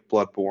think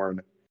Bloodborne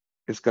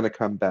is gonna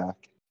come back.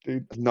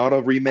 Dude. Not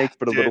a remake,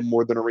 but a little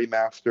more than a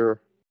remaster.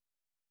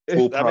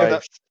 Full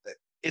price.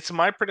 It's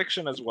my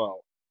prediction as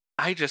well.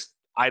 I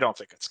don't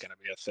think it's gonna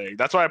be a thing.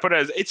 That's why I put it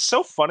as. It's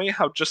so funny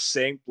how just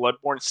saying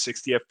Bloodborne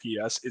 60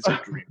 FPS is a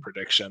dream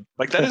prediction.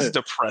 Like that is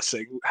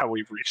depressing how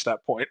we've reached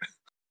that point.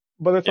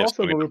 But it's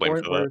also the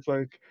point where it's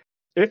like,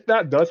 if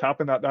that does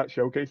happen at that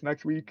showcase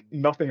next week,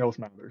 nothing else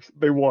matters.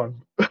 They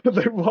won.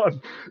 They won.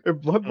 If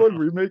Bloodborne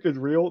remake is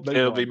real,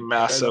 it'll be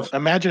massive.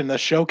 Imagine the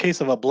showcase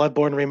of a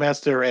Bloodborne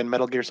remaster and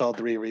Metal Gear Solid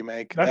 3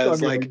 remake.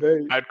 That's like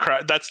I'd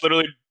cry. That's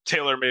literally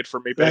tailor made for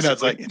me.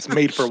 Basically, it's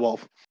made for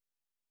Wolf.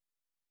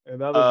 And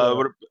that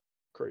is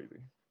crazy.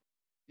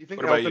 You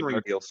think Elden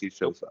Ring DLC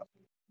shows up?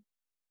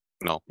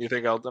 No. You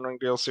think Elden Ring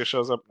DLC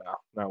shows up?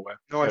 No way.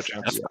 No, I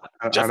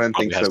don't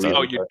think so.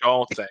 Oh, you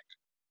don't think?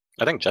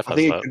 I think Jeff has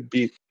that. It could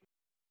be.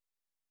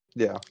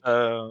 Yeah.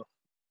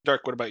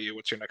 Dark, what about you?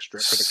 What's your next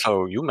dream prediction?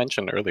 So you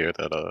mentioned earlier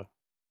that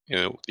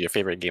your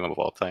favorite game of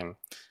all time.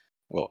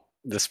 Well,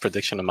 this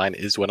prediction of mine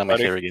is one of my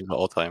favorite games of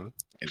all time,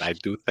 and I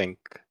do think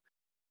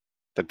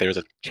that there's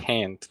a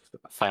chance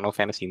Final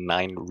Fantasy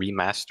IX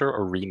remaster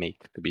or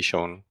remake to be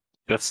shown.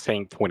 Just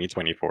saying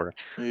 2024.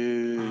 I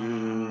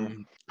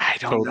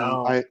don't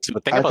know. So the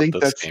thing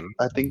about this game,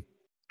 I think,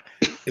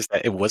 is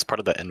that it was part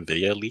of the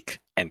Nvidia leak,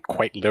 and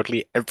quite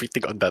literally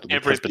everything on that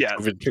leak has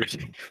been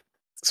proven.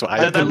 So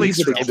I believe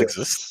it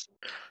exists.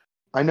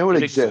 I know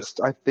it exists.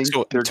 I think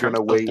they're going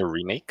to wait. The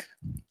remake,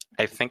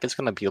 I think it's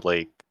going to be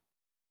like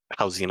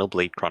how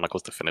Xenoblade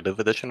Chronicles Definitive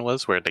Edition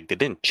was, where like they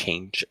didn't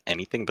change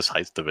anything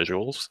besides the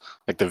visuals.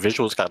 Like the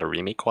visuals got a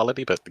remake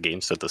quality, but the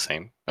game stood the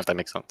same. If that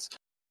makes sense.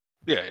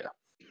 Yeah.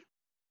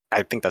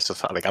 I think that's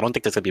just like I don't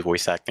think there's gonna be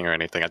voice acting or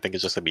anything. I think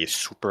it's just gonna be a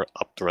super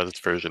up-res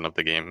version of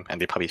the game,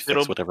 and they probably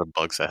fix whatever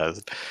bugs it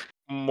has.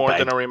 More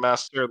than a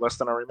remaster, less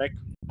than a remake.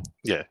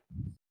 Yeah.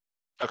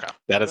 Okay.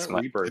 That is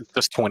my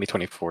just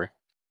 2024.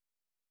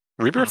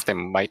 Rebirth they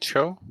might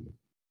show,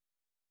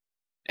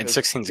 and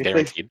 16's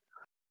guaranteed.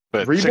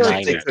 But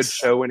Rebirth they could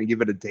show and give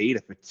it a date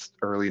if it's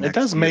early next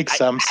year. It does make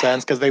some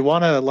sense because they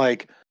want to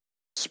like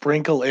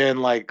sprinkle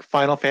in like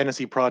Final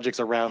Fantasy projects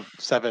around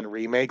 7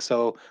 remake.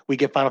 So we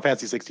get Final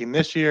Fantasy 16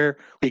 this year,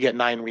 we get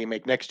 9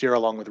 remake next year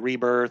along with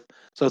Rebirth.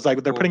 So it's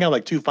like they're putting out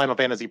like 2 Final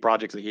Fantasy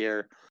projects a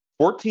year.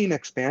 14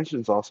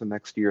 expansions also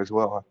next year as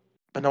well.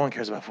 But no one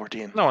cares about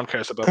 14. No one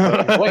cares about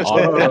that. Wait,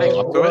 Whoa, adding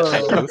on to it,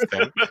 I whoa. do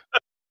think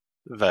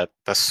that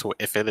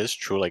if it is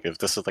true, like if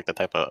this is like the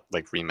type of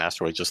like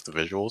remaster or just the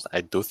visuals,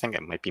 I do think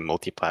it might be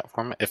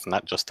multi-platform. If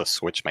not, just the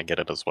Switch might get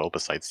it as well,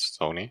 besides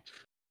Sony.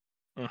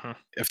 Mm-hmm.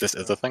 If this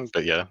is a thing,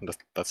 but yeah,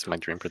 that's my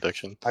dream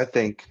prediction. I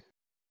think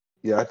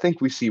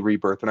we see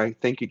Rebirth, and I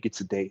think it gets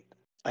a date.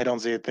 I don't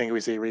think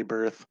we see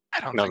Rebirth. I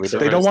don't No, think we so.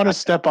 They don't Rebirth- want to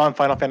step on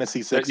Final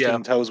Fantasy 16 yeah,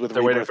 toes with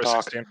They're waiting Rebirth for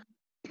talk.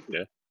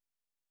 16.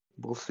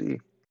 We'll see.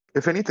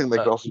 If anything, they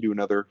could also do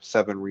another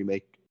 7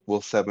 remake,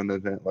 7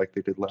 event like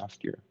they did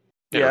last year.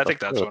 Yeah, I that's think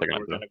that's what when they're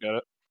we're gonna going to get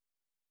it. Or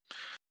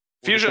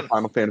just the Fusion.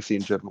 Final Fantasy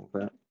in general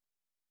event.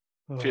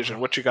 Fusion,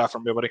 what you got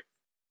from me, buddy?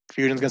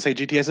 Fusion's gonna say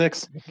GTA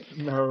 6.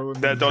 No,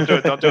 Don't do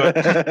it. Don't do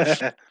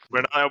it.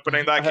 We're not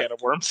opening that can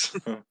of worms.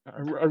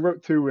 I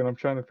wrote 2, and I'm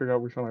trying to figure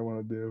out which one I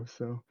want to do.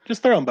 So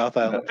Just throw them both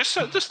out.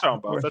 just throw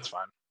them both. That's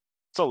fine.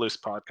 It's a loose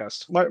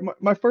podcast.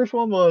 my first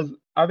one was,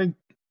 I think,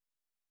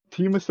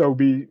 Team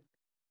Asobi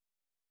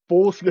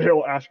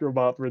full-scale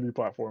Astrobot 3D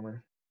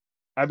platformer.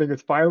 I think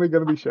it's finally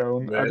going to be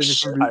shown. I think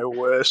it's going to be. I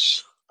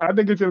wish. I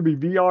think it's going to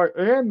be VR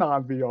and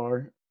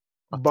non-VR.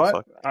 What the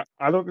But fuck?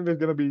 I don't think there's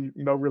going to be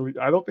no release.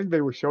 I don't think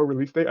they will show a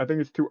release date. I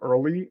think it's too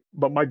early.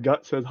 But my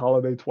gut says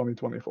holiday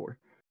 2024.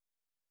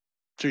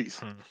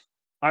 Jeez.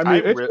 I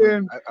mean, it's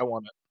been I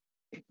want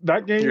it.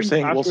 that game. You're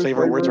saying Wolf's Astro's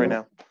favorite words Flavor- right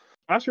now.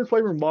 Astro's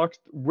Flavor Moxed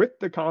with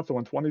the console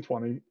in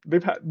 2020.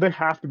 They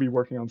have to be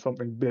working on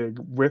something big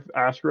with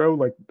Astro.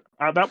 Like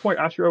at that point,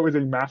 Astro is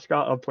a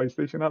mascot of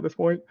PlayStation at this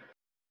point.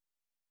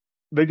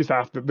 They just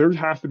have to. There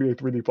has to be a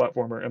 3D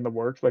platformer in the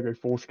works, like a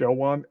full scale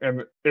one.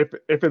 And if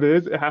it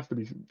is, it has to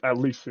be at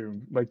least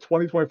soon. Like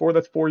 2024.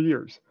 That's 4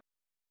 years.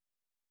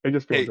 It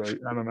just feels right.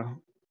 I don't know.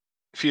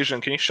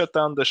 Fusion, can you shut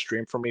down the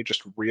stream for me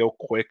just real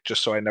quick,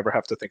 just so I never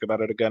have to think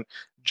about it again?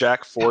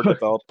 Jack 4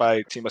 developed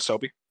by Team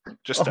Asobi.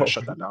 Just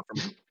shut that down for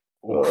me.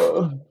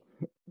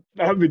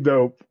 That'd be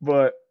dope,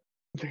 but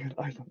dude,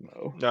 I don't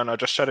know. No,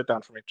 just shut it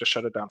down for me. Just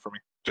shut it down for me.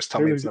 Just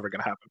tell me it's never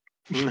gonna happen.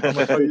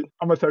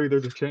 I'm gonna tell you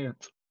there's a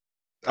chance.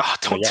 Oh,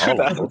 don't Yeah, do all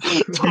that. of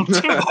Don't do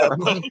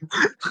that.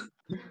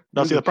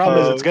 No, see, the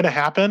problem is it's gonna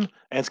happen,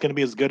 and it's gonna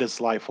be as good as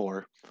Sly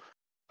 4.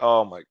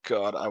 Oh my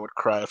god, I would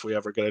cry if we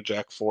ever get a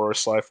Jack 4 or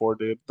Sly 4,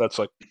 dude. That's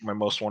like my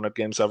most wanted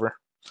games ever.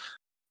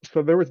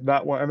 So there was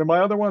that one, and then my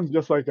other one's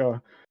just like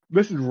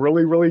this is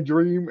really, really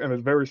dream, and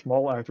it's very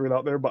small. I threw it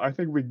out there, but I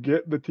think we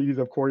get the tease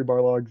of Cory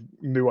Barlog's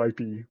new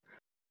IP.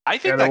 I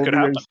think And that could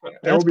happen.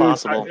 That's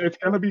possible. It's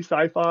going to be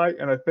sci-fi,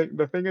 and I think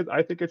the thing is,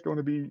 I think it's going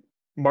to be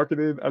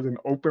marketed as an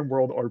open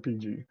world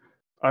RPG.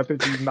 I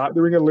think he's not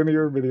doing a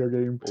linear video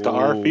game.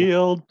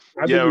 Starfield.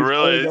 I think Yeah, he's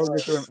really. going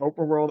to do an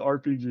open world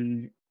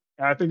RPG.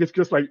 And I think it's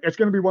just like it's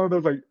going to be one of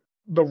those like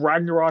the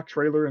Ragnarok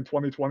trailer in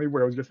 2020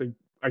 where it was just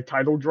a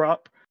title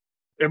drop.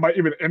 It might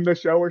even end the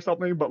show or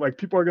something, but like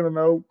people are going to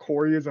know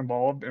Cory is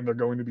involved, and they're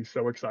going to be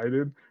so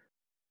excited.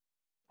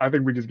 I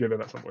think we just get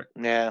it at some point.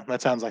 Yeah,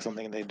 that sounds like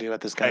something they do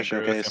at this kind of agree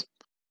with showcase.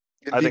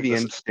 It'd I be think the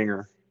this end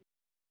stinger.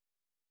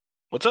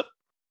 What's up?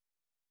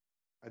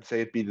 I'd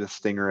say it'd be the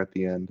stinger at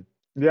the end.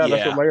 Yeah, that's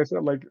Yeah. what, like I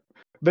said, like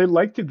they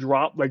like to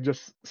drop like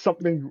just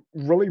something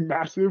really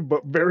massive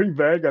but very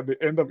vague at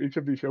the end of each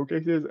of these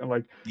showcases, and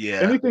like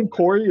Yeah. anything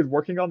Cory is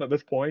working on at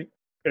this point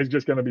is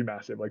just going to be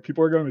massive. Like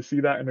people are going to see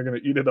that and they're going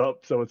to eat it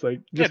up. So it's like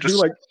just do just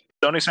like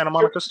Sony Santa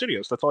Monica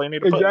Studios. That's all you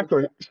need to put.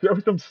 exactly show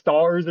some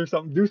stars or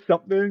something. Do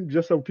something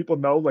just so people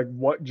know like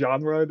what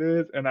genre it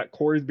is and that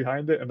Cory's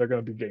behind it, and they're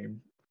going to be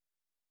game.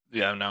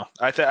 Yeah, no.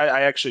 I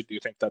actually do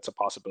think that's a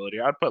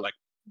possibility. I'd put like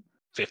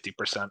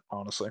 50%,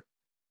 honestly.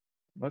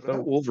 That's What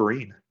about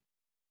Wolverine?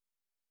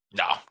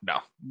 No.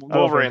 I don't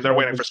Wolverine, think they're so.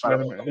 waiting for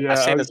Spider-Man. Yeah, I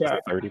say I this was- is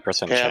a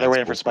 30% Yeah, chance. they're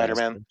waiting for Wolverine's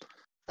Spider-Man.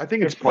 I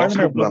think it's If Spider-Man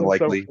possible, but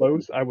wasn't unlikely. so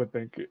close, I would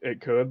think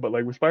it could. But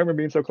like with Spider-Man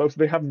being so close,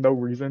 they have no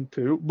reason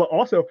to. But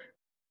also,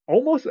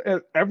 almost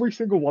at every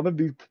single one of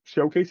these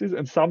showcases,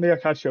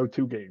 Insomniac has showed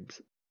 2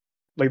 games.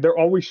 Like they're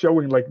always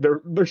showing, like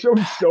they're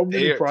showing so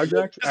many They-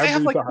 projects They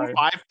have every like time.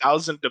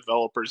 5,000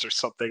 developers or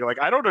something.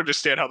 Like I don't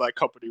understand how that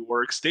company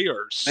works. They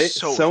are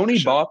so Sony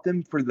efficient. bought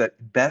them for the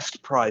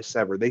best price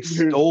ever. They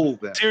Dude. stole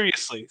them.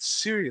 Seriously.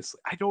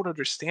 I don't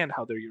understand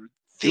how they're It was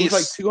this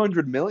like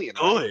 200 million.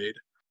 Right? good.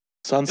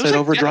 Sunset like,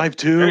 Overdrive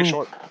 2. Very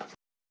short.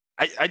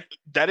 I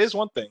that is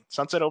one thing.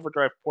 Sunset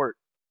Overdrive port.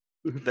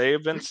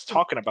 They've been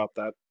talking about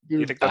that. Do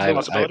you think that's a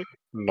possibility?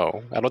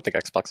 No, I don't think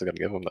Xbox is gonna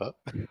give them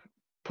that.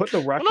 Put the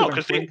Well, Ratchet no, and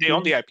because Clank they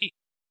own the game- IP.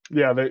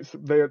 Yeah, they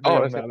Oh,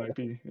 own is it? that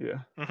IP.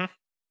 Yeah.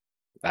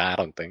 I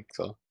don't think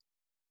so.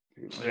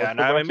 Yeah, What's no, the I mean,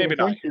 Ratchet maybe and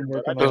not Clank here, team but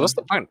working I But on? what's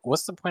the point?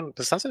 What's the point?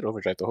 The Sunset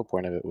Overdrive, the whole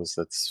point of it was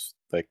it's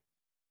like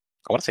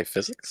I want to say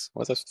physics.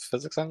 Was that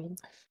physics engine?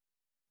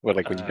 Where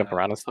like when you jump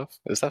around and stuff?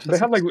 Is that They physics?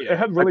 had like Yeah. it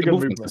had really the good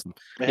movement movement. system.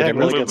 They Yeah, had the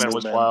really The good movement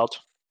was movement. wild.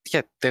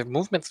 Yeah, the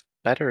movement's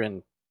better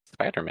in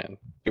Spider-Man.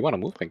 If you want a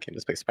movement game,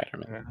 just play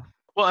Spider-Man. Yeah.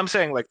 Well, I'm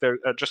saying like they're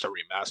just a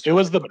remaster. It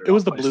was like, the put it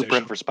was on the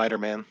blueprint PlayStation. for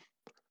Spider-Man.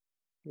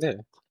 Yeah.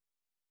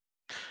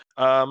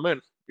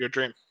 Moon, your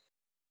dream.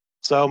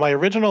 So my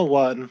original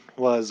one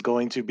was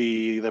going to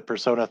be the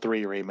Persona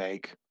 3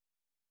 remake.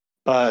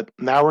 But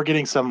now we're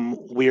getting some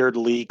weird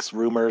leaks,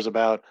 rumors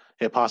about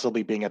it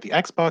possibly being at the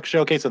Xbox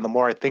showcase. And the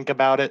more I think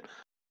about it,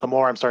 the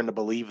more I'm starting to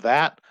believe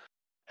that.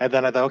 And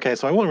then I thought, okay,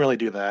 so I won't really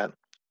do that.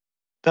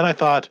 Then I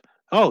thought,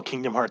 oh,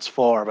 Kingdom Hearts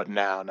 4, but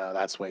no,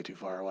 that's way too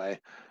far away.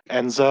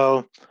 And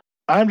so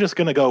I'm just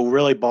going to go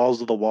really balls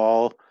to the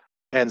wall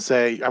and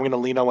say I'm going to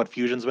lean on what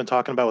Fusion's been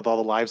talking about with all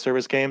the live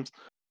service games.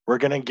 We're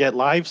going to get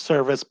live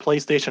service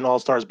PlayStation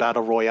All-Stars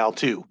Battle Royale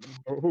 2.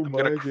 Oh I'm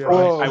gonna my cry.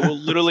 god. I will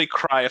literally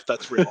cry if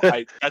that's real.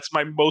 That's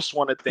my most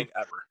wanted thing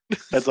ever.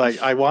 It's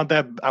like I want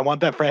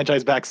that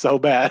franchise back so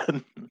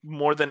bad.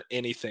 More than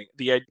anything.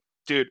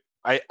 Dude,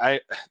 I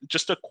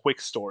just a quick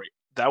story.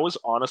 That was,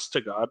 honest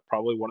to God,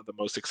 probably one of the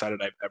most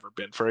excited I've ever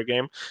been for a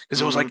game,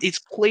 because it was like, it's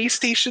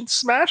PlayStation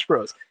Smash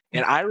Bros.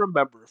 And I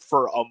remember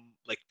for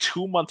like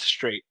 2 months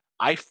straight,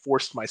 I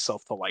forced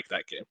myself to like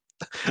that game.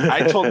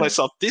 I told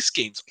myself, this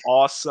game's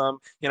awesome.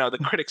 The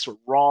critics were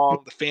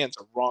wrong, the fans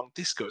are wrong.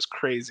 This goes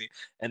crazy.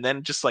 And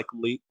then just like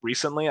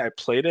recently, I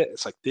played it.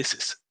 It's like, this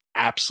is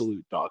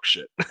absolute dog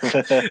shit.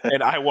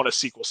 And I want a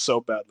sequel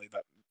so badly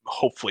that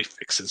hopefully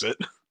fixes it.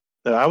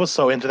 I was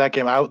so into that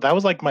game. That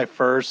was like my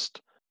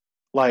first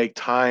like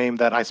time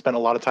that I spent a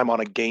lot of time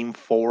on a game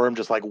forum,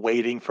 just like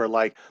waiting for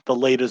like the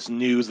latest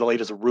news, the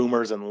latest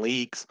rumors and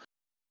leaks.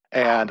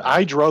 And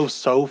I drove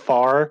so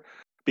far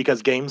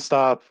because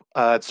GameStop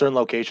at certain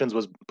locations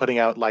was putting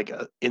out like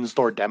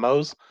in-store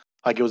demos,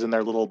 like it was in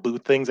their little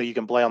booth things that you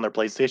can play on their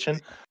PlayStation.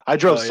 I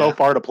drove so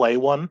far to play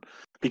one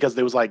because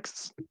there was like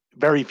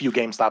very few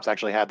GameStops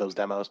actually had those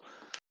demos.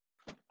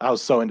 I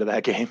was so into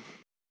that game.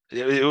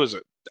 It was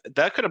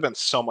that could have been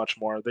so much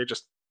more. They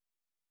just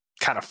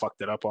kind of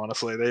fucked it up,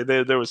 honestly.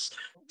 There was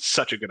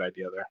such a good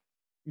idea there.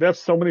 They have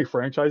so many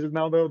franchises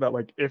now, though, that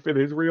like if it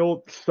is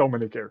real, so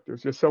many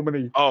characters, just so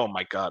many. Oh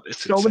my god,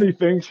 it's so insane. many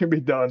things can be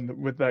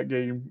done with that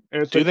game.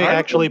 And it's Do like, they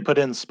actually put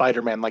in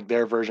Spider-Man, like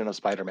their version of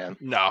Spider-Man?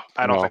 No,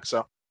 I don't think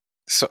so.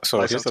 So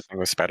here's the thing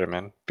with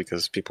Spider-Man,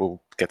 because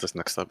people get this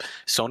mixed up.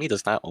 Sony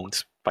does not own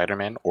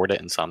Spider-Man or the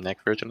Insomniac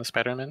version of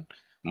Spider-Man.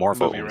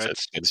 Marvel owns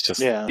it. It's just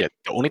the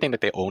only thing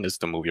that they own is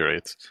the movie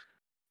rights.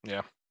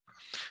 Yeah,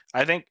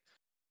 I think.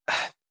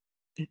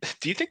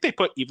 Do you think they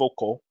put Evil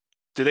Cole?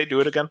 Did they do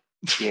it again?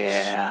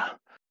 Yeah.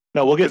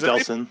 No, we'll get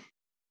Delson.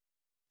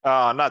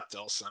 Not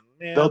Delson.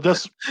 Man. They'll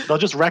just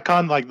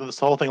retcon like this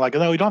whole thing. Like,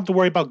 no, we don't have to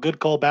worry about good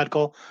Cole, bad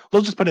Cole.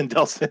 They'll just put in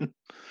Delson.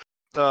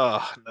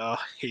 Oh no, I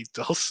hate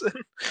Delson.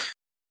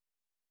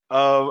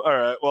 All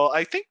right. Well,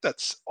 I think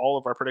that's all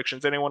of our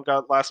predictions. Anyone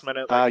got last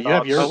minute? Like, you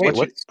have yours.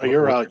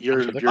 Your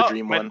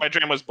dream one. My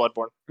dream was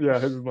Bloodborne. Yeah,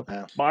 his is.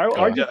 Yeah.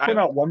 I just point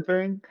out one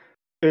thing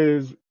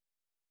is.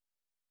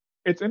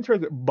 It's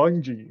interesting.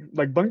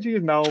 Bungie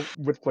is now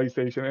with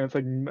PlayStation, and it's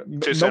like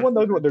no one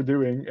knows what they're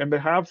doing, and they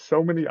have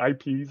so many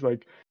IPs.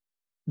 Like,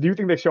 do you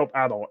think they show up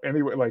at all?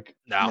 Anyway, like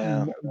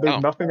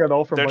there's nothing at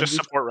all from They're Bungie? Just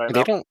support right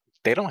now.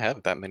 They don't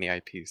have that many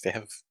IPs. They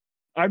have.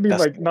 I mean,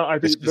 like not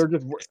IPs. They're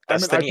just.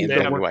 Destiny they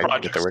have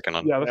projects that they're working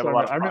on. Yeah, that's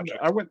what I mean.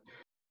 I went.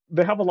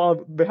 They have a lot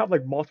of. They have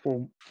like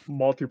multiple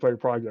multiplayer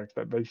projects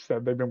that they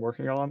said they've been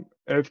working on.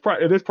 And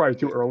it is probably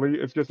too early.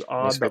 It's just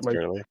odd that like.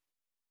 Early.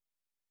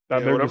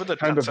 That they're whatever just the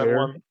kind of there.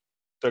 One.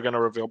 They're going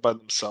to reveal by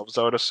themselves,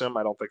 I would assume.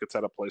 I don't think it's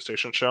at a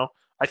PlayStation show.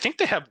 I think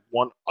they have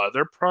one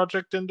other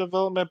project in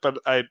development, but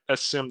I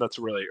assume that's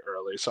really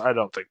early, so I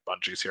don't think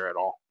Bungie's here at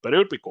all. But it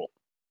would be cool.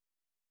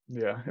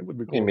 Yeah, it would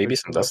be cool. I mean, maybe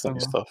some Destiny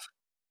stuff.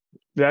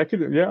 Yeah, I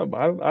could. Yeah,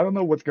 I don't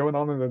know what's going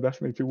on in the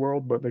Destiny 2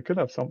 world, but they could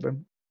have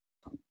something.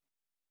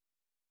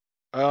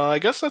 I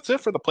guess that's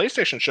it for the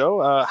PlayStation show.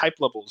 Hype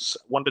levels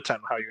 1 to 10.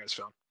 How are you guys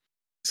feeling?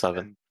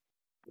 7.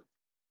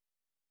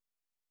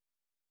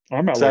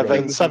 I'm at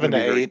 7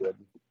 to 8.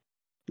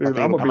 Dude,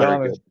 I'm gonna be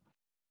honest.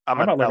 I'm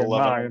at like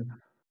 11.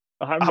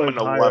 9. I'm an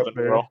 11,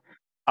 bro.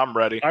 I'm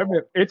ready.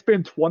 It's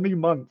been 20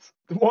 months.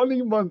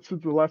 20 months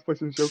since the last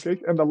PlayStation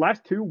Showcase, and the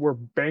last 2 were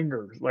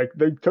bangers. Like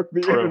they took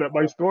the internet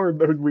by storm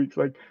those weeks.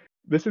 Like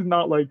this is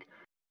not like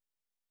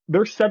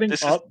they're setting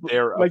up.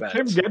 Like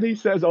Tim Geddy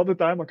says all the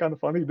time, I'm kind of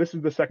funny. This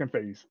is the second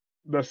phase.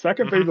 The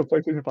second phase of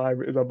PlayStation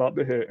 5 is about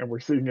to hit, and we're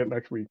seeing it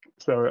next week.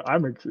 So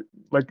I'm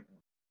like.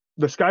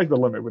 The sky's the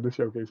limit with the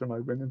showcase, in my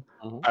opinion.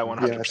 I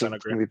 100%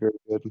 agree. Be very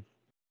good.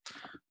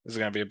 This is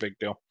going to be a big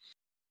deal.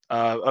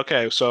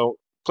 Okay, so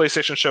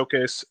PlayStation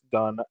Showcase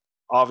done.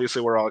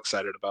 Obviously, we're all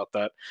excited about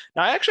that.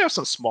 Now, I actually have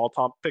some small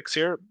topics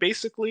here.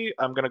 Basically,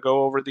 I'm going to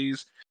go over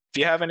these. If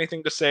you have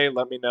anything to say,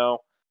 let me know.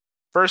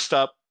 First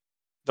up,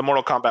 the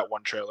Mortal Kombat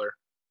 1 trailer.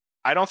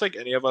 I don't think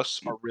any of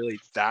us are really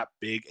that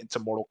big into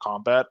Mortal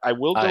Kombat. I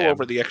will go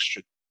over the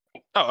extra...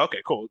 Oh,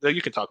 okay, cool.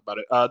 You can talk about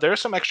it. There are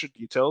some extra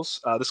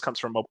details. This comes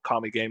from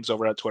Okami Games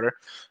over at Twitter.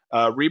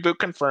 Reboot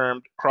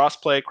confirmed,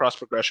 cross-play,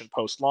 cross-progression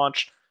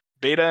post-launch,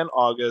 beta in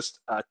August,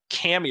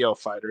 cameo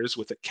fighters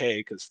with a K,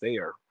 because they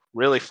are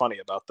really funny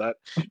about that,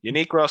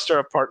 unique roster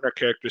of partner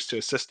characters to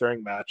assist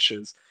during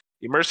matches,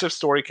 immersive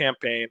story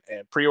campaign,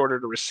 and pre-order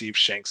to receive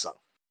Shang Tsung.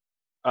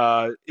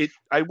 I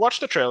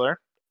watched the trailer.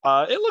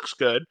 It looks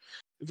good.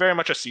 Very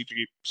much a CG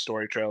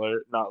story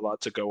trailer, not a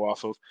lot to go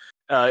off of.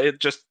 It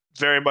just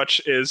very much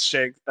is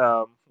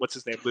what's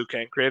his name, Liu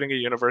Kang, creating a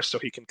universe so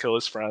he can kill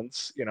his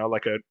friends,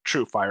 like a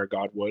true fire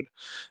god would.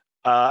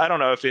 I don't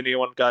know if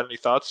anyone got any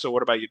thoughts. So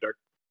what about you, Dirk?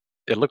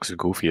 It looks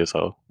goofy as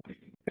hell.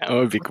 I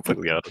would be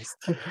completely honest.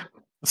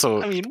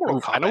 So I mean,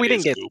 Mortal I know Kombat we didn't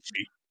is get.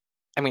 goofy.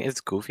 I mean,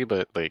 it's goofy,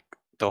 but like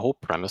the whole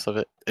premise of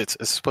it, it's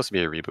supposed to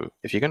be a reboot.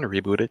 If you're gonna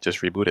reboot it,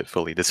 just reboot it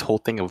fully. This whole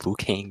thing of Liu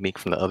Kang being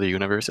from the other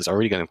universe is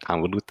already gonna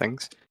convolute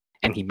things,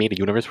 and he made a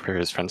universe for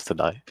his friends to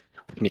die.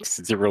 It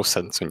makes zero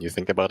sense when you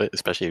think about it,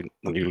 especially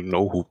when you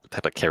know who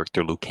type of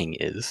character Liu Kang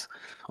is.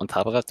 On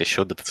top of that, they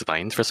showed the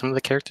designs for some of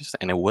the characters,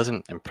 and it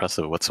wasn't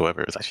impressive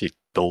whatsoever. It's actually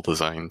dull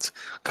designs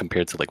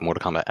compared to like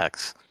Mortal Kombat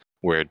X,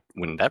 where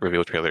when that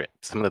reveal trailer,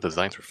 some of the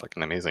designs were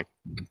fucking amazing.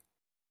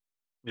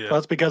 Yeah. Well,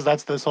 that's because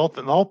that's this whole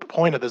the whole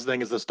point of this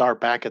thing is to start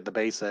back at the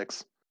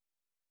basics.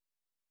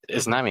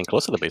 It's not even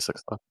close to the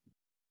basics though.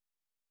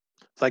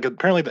 It's like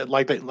apparently that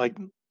like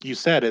you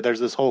said,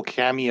 there's this whole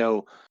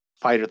cameo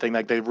fighter thing.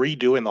 Like they're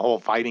redoing the whole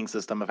fighting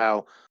system of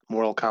how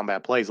Mortal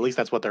Kombat plays. At least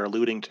that's what they're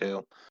alluding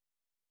to.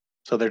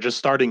 So they're just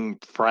starting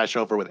fresh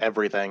over with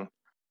everything.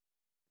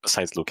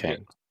 Besides Liu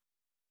Kang.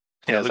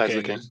 Yeah, besides Liu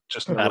Liu Kang Kang. is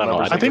just I don't know,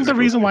 remembers I think the everything.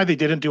 reason why they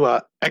didn't do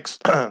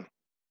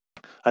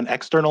an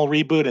external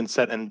reboot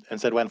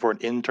instead went for an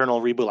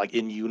internal reboot, like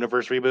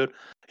in-universe reboot,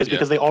 is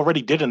because they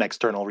already did an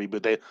external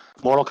reboot.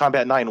 Mortal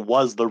Kombat 9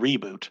 was the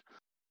reboot.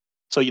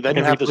 So then you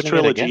They're have this rebooting it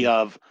trilogy again.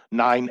 of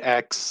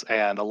 9X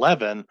and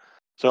 11.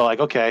 So like,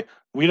 okay,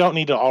 we don't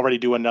need to already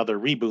do another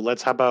reboot.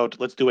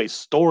 Let's do a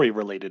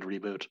story-related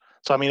reboot.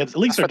 So I mean, at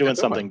least That's they're what they're doing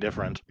something doing.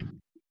 different.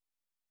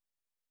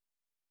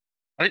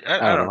 I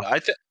don't know.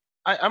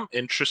 I'm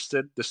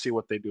interested to see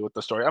what they do with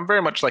the story. I'm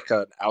very much like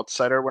an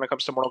outsider when it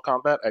comes to Mortal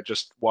Kombat. I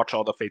just watch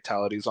all the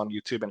fatalities on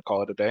YouTube and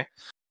call it a day.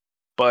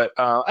 But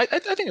I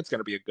think it's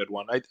going to be a good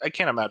one. I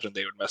can't imagine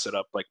they would mess it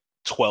up like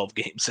 12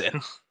 games in.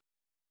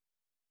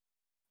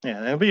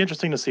 Yeah, it'll be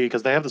interesting to see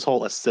because they have this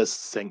whole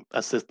assist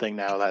thing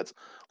now that's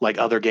like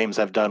other games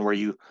have done, where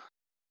you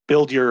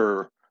have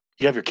your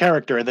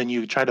character and then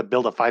you try to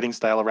build a fighting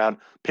style around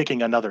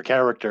picking another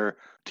character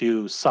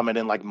to summon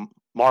in like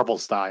Marvel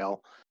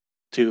style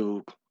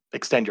to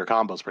extend your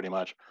combos pretty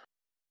much.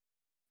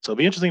 So it'll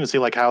be interesting to see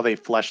like how they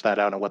flesh that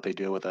out and what they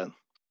do with it.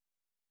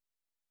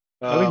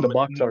 I think the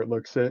box art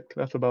looks sick.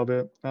 That's about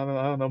it. I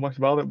don't know much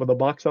about it, but the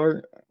box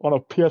art on a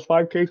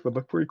PS5 case would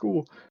look pretty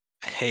cool.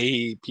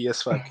 Hey,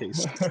 PS5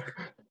 case.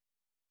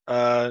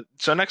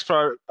 So next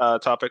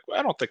topic,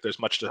 I don't think there's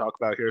much to talk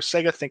about here.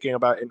 Sega thinking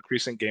about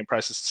increasing game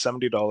prices to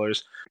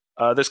 $70.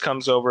 This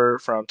comes over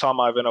from Tom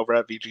Ivan over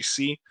at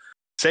VGC.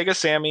 Sega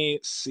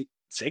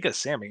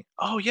Sammy.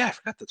 Oh yeah, I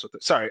forgot that's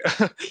what. Sorry,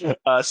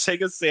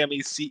 Sega Sammy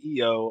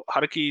CEO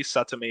Haruki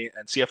Satomi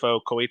and CFO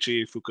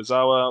Koichi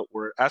Fukuzawa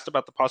were asked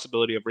about the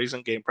possibility of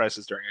raising game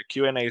prices during a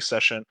Q&A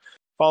session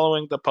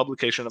following the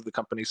publication of the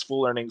company's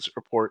full earnings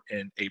report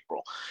in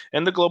April.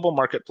 In the global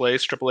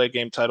marketplace, AAA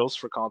game titles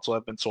for console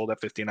have been sold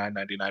at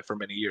 $59.99 for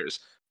many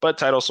years, but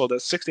titles sold at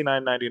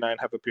 $69.99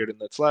 have appeared in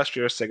its last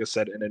year, Sega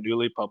said in a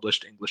newly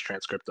published English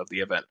transcript of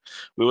the event.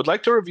 We would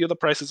like to review the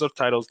prices of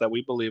titles that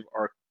we believe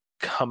are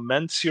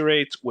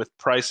commensurate with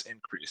price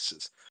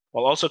increases,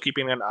 while also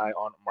keeping an eye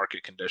on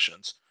market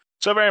conditions.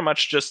 So very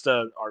much just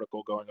an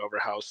article going over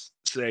how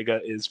Sega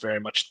is very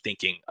much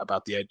thinking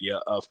about the idea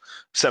of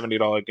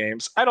 $70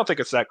 games. I don't think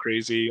it's that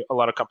crazy. A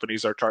lot of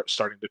companies are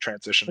starting to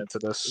transition into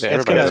this. Yeah,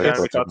 It's everybody's gonna,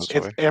 gonna go through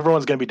eventually.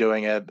 everyone's gonna be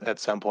doing it at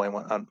some point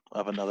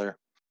of another.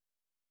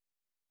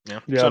 Yeah,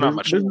 Yeah, so not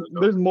much.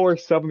 there's more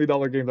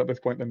 $70 games at this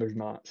point than there's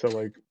not. So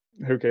like,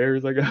 who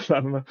cares? I guess I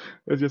don't know.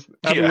 It's just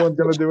everyone's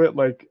gonna do it.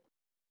 Like,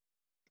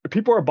 if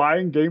people are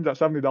buying games at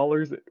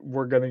 $70,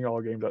 we're getting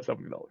all games at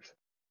 $70.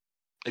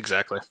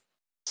 Exactly.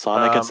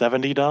 Sonic at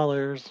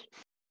 $70.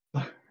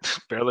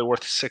 Barely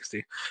worth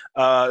 60.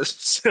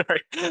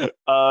 Sorry.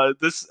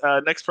 This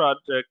next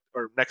project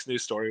or next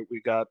news story,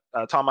 we got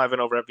Tom Ivan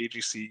over at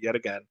VGC yet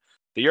again.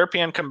 The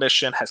European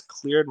Commission has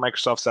cleared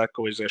Microsoft's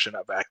acquisition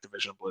of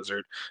Activision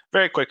Blizzard.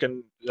 Very quick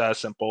and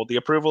simple. The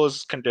approval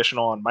is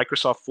conditional on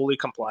Microsoft fully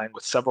complying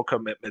with several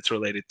commitments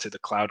related to the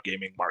cloud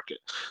gaming market.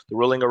 The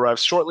ruling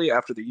arrives shortly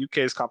after the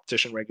UK's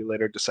competition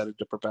regulator decided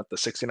to prevent the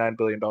 $69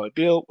 billion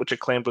deal, which it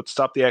claimed would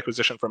stop the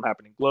acquisition from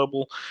happening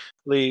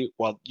globally,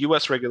 while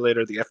US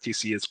regulator, the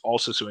FTC, is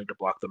also suing to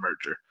block the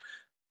merger.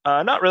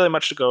 Not really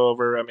much to go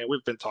over. I mean,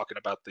 we've been talking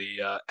about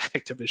the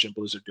Activision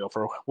Blizzard deal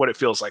for what it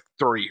feels like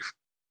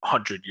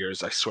 300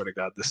 years. I swear to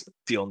God, this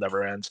deal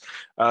never ends.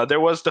 There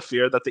was the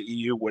fear that the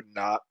EU would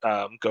not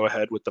go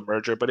ahead with the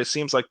merger, but it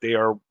seems like they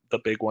are the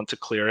big one to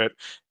clear it.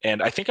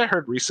 And I think I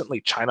heard recently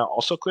China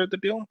also cleared the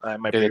deal. I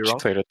might be wrong.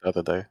 Cleared it the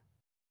other day.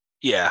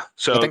 Yeah,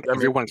 so I think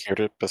everyone cleared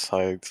it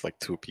besides like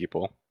 2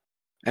 people.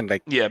 And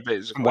like, yeah,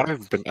 basically. what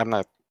I'm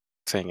not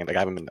saying it, like I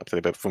haven't been up to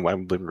date, but from what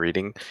I've been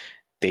reading,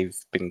 they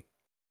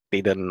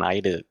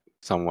denied it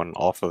someone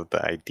off of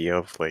the idea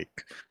of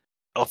like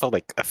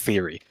a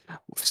theory,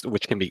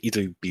 which can be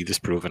easily be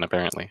disproven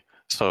apparently.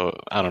 So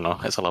I don't know.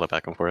 It's a lot of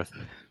back and forth.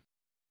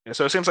 Yeah,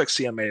 so it seems like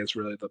CMA is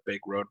really the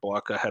big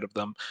roadblock ahead of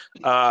them.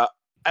 I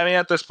mean,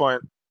 at this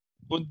point,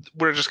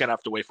 we're just gonna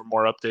have to wait for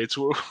more updates.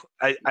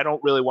 I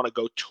don't really want to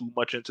go too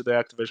much into the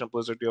Activision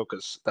Blizzard deal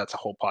because that's a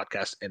whole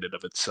podcast in and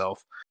of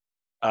itself.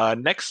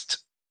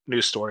 Next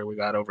news story we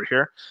got over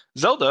here: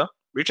 Zelda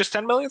reaches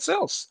 10 million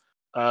sales.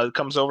 It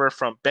comes over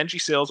from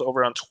Benji Sales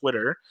over on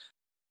Twitter.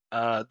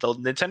 The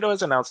Nintendo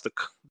has announced the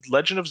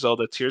Legend of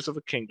Zelda: Tears of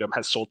the Kingdom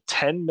has sold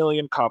 10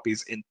 million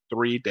copies in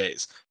 3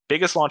 days.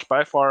 Biggest launch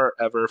by far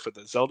ever for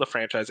the Zelda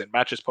franchise and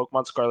matches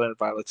Pokemon Scarlet and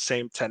Violet's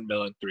same 10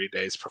 million 3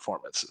 days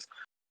performances.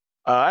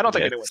 I don't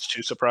think anyone's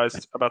too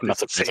surprised about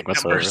these insane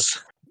numbers.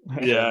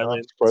 Yeah, I not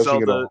mean,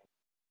 surprising at Zelda, all.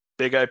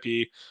 big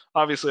IP.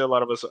 Obviously, a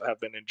lot of us have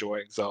been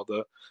enjoying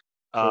Zelda.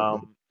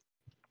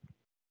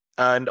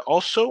 And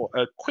also,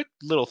 a quick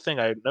little thing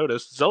I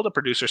noticed, Zelda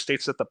producer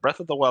states that the Breath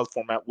of the Wild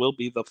format will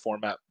be the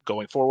format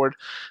going forward.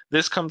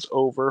 This comes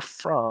over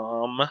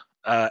from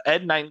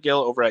Ed Nightingale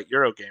over at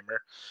Eurogamer.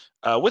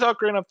 With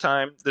Ocarina of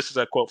Time, this is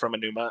a quote from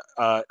Enuma,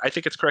 I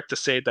think it's correct to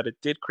say that it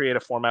did create a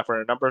format for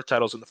a number of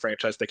titles in the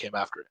franchise that came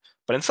after it.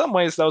 But in some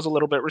ways, that was a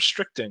little bit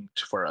restricting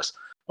for us.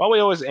 While we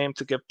always aim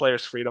to give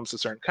players freedoms of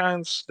certain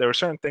kinds, there were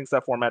certain things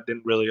that format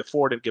didn't really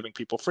afford in giving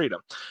people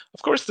freedom.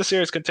 Of course, the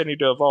series continued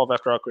to evolve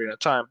after Ocarina of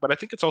Time, but I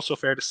think it's also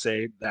fair to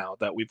say now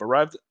that we've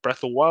arrived at Breath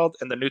of the Wild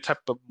and the new type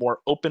of more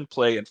open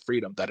play and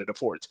freedom that it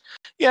affords.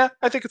 Yeah,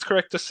 I think it's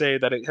correct to say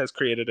that it has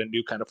created a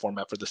new kind of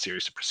format for the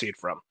series to proceed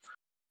from.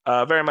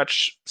 Very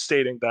much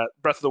stating that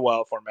Breath of the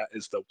Wild format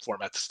is the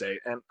format to stay,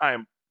 and I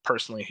am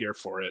personally here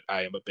for it.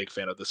 I am a big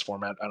fan of this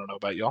format. I don't know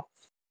about y'all.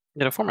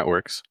 Yeah, the format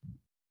works.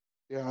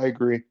 Yeah, I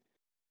agree.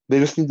 They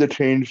just need to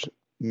change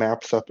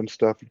maps up and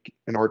stuff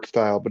and art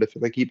style. But if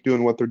they keep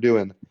doing what they're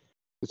doing,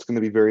 it's going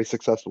to be very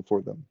successful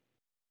for them.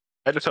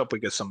 I just hope we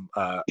get some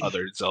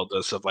other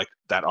Zeldas of like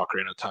that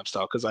Ocarina of Time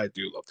style, because I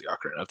do love the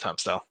Ocarina of Time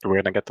style. We're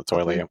gonna get the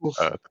think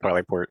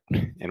Twilight port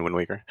in Wind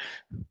Waker.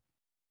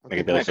 I Make it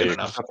think be we'll like see fair a-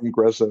 enough. stuff in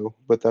Grezzo,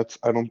 but that's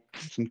some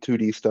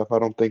 2D stuff. I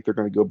don't think they're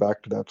going to go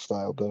back to that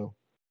style though.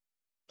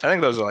 I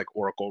think those are like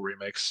Oracle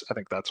remakes. I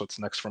think that's what's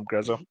next from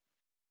Grezzo.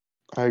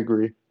 I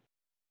agree.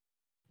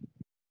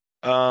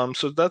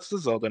 So that's the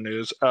Zelda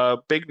news.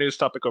 Big news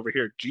topic over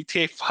here.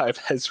 GTA 5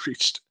 has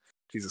reached,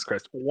 Jesus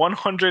Christ,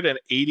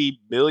 180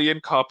 million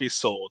copies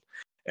sold,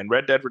 and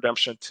Red Dead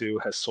Redemption 2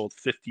 has sold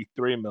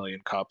 53 million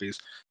copies.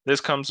 This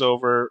comes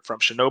over from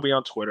Shinobi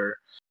on Twitter.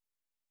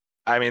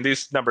 I mean,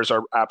 these numbers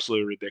are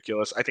absolutely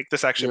ridiculous. I think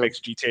this actually Yep. makes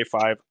GTA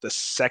 5 the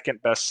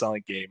second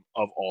best-selling game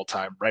of all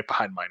time, right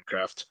behind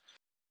Minecraft.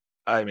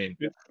 I mean,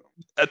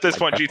 at this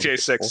point, Minecraft GTA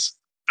was 6,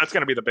 that's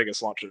going to be the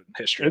biggest launch in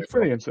history. It's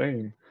pretty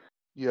insane.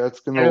 Yeah, it's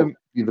going to And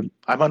be the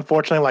I'm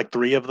unfortunately like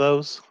 3 of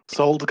those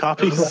sold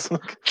copies.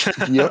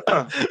 Yep.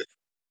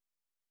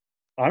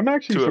 I'm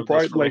actually 2 of those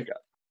surprised. for me. Like,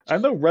 I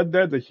know Red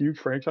Dead's a huge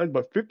franchise,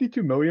 but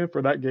 52 million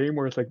for that game,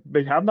 where it's like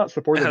they have not It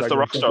supported has that the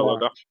game since Rockstar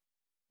logo. launch.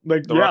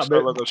 Like, The yeah,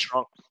 Rockstar logo is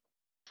strong.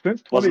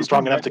 since Wasn't 2018,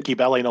 strong enough to keep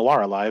LA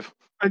Noir alive.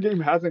 that game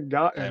hasn't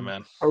gotten Hey,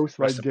 man. post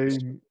Rest like in peace.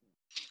 game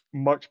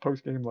much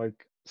post game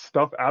like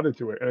stuff added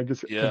to it, and it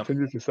just Yeah.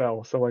 continues to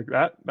sell. So like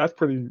that's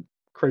pretty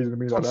crazy to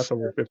me that that's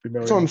over 50 It's on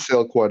million.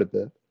 sale quite a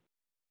bit.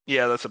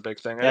 Yeah, that's a big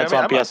thing. Yeah, it's I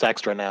mean, on PS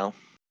Extra now.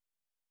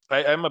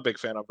 I'm a big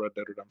fan of Red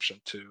Dead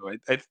Redemption 2.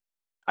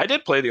 I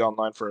did play the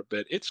online for a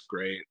bit. It's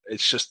great.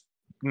 It's just,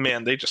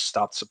 man, they just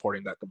stopped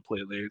supporting that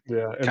completely.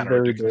 Yeah, it's Kinda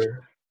very ridiculous.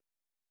 there.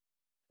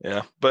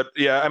 Yeah, but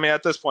yeah, I mean,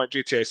 at this point,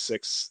 GTA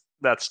 6,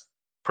 that's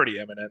pretty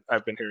imminent.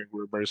 I've been hearing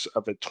rumors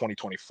of it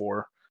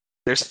 2024.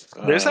 There's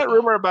that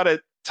rumor about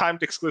it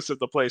timed exclusive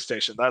to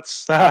PlayStation.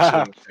 That's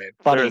absolutely insane.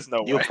 Funny. There is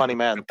no You way. funny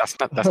man. That's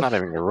not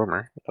even a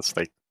rumor. That's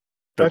like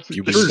That's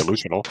you being true.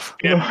 delusional.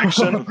 Fan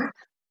fiction.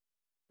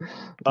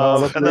 No,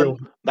 that's and real.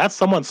 then, That's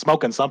someone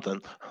smoking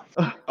something.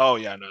 oh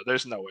yeah, no,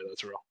 there's no way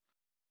that's real.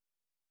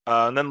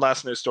 And then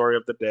last news story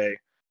of the day.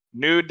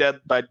 New Dead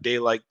by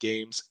Daylight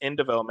games in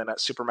development at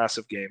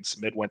Supermassive Games,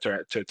 Midwinter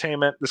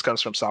Entertainment. This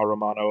comes from Sal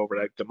Romano over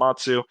at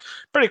Gamatsu.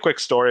 Pretty quick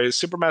story.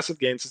 Supermassive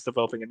Games is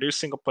developing a new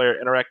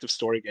single-player interactive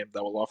story game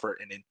that will offer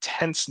an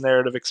intense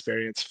narrative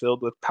experience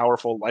filled with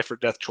powerful life or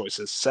death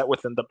choices set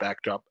within the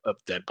backdrop of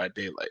Dead by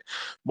Daylight.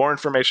 More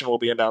information will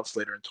be announced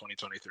later in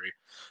 2023.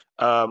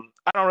 I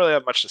don't really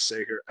have much to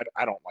say here.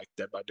 I don't like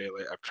Dead by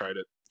Daylight. I've tried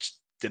it.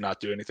 Just did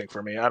not do anything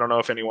for me. I don't know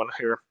if anyone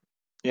here.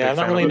 Yeah, Big I'm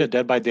not fan really of into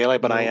Dead by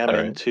Daylight, but I am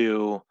Alright.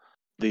 into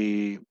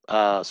the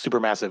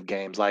Supermassive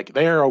games. Like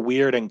they are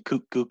weird and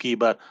kooky,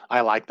 but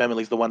I like them. At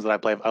least the ones that I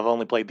play. I've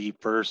only played the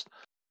first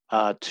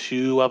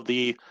 2 of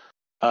the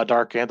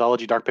Dark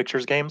Anthology Dark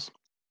Pictures games.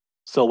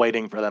 Still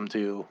waiting for them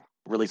to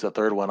release a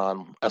third one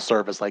on a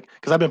service. Like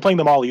because I've been playing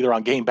them all either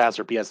on Game Pass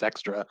or PS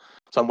Extra,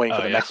 so I'm waiting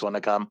for Oh, the yeah. next one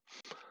to come.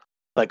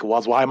 Like,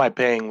 why am I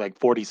paying like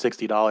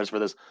 $40-$60 for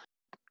this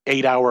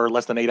 8-hour,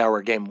 less than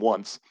 8-hour game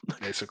once?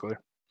 Basically.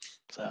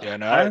 So Yeah,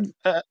 no.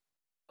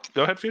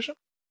 Go ahead, Fuchsia.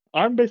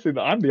 I'm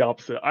the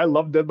opposite. I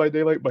love Dead by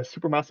Daylight, but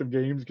Supermassive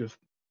Games just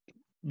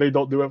they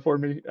don't do it for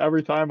me.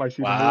 Every time I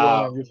see the new one,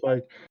 Wow. I'm just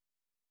like,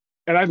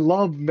 and I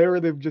love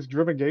narrative just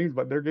driven games,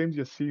 but their games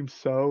just seem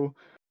so.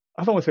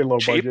 I don't want to say low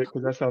Cheap? budget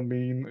because that sounds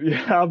mean.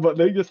 Yeah, but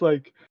they just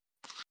like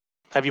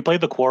have you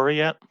played The Quarry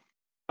yet?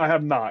 I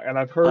have not, and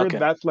I've heard Okay.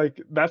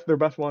 that's their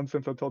best one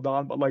since Until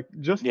Dawn. But like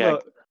just Yeah.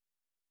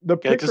 the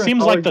Yeah, picture it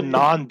seems like the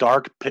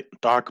anthology-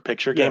 dark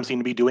picture Yeah. games seem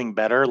to be doing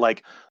better.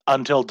 Like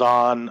Until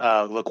Dawn,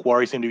 The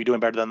Quarry seem to be doing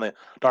better than the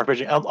dark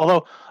picture.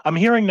 Although I'm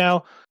hearing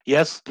now,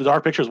 yes, the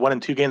dark pictures 1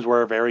 and 2 games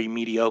were very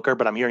mediocre,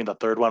 but I'm hearing the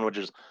third one, which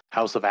is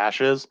House of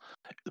Ashes,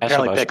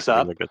 apparently picks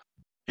up. Really good.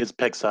 It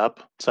picks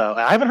up. So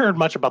I haven't heard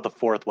much about the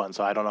fourth one,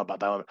 so I don't know about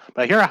that one.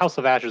 But I hear House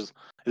of Ashes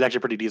is actually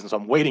pretty decent, so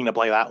I'm waiting to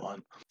play that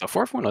one. The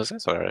fourth one was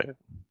alright.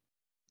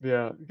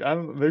 Yeah, I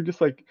don't. They're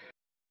just like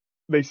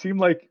they seem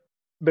like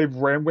they've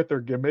ran with their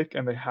gimmick,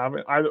 and they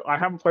haven't. I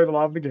haven't played a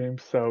lot of the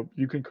games, so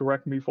you can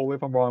correct me fully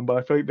if I'm wrong. But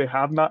I feel like they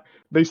have not.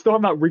 They still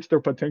have not reached their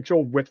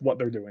potential with what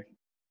they're doing.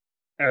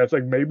 And it's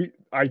like maybe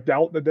I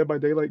doubt the Dead by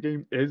Daylight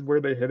game is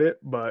where they hit it,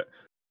 but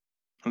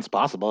It's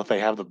possible if they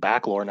have the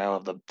backlore now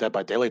of the Dead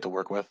by Daylight to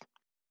work with.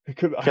 it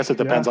could. I guess it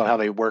depends on how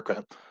they work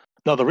it.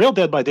 No, the real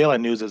Dead by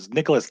Daylight news is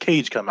Nicolas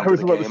Cage coming I was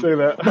to the about game. to say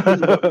that. I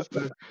was about to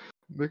say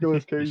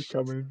Nicolas Cage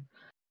coming.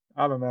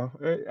 I don't know.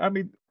 I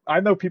mean, I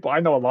know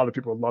a lot of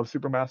people love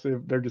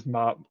Supermassive. They're just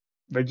not.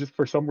 They just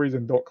for some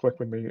reason don't click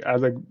with me.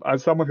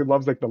 As someone who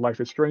loves like the Life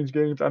is Strange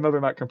games, I know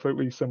they're not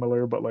completely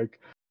similar, but like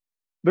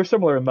they're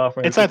similar enough.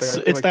 And It's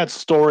that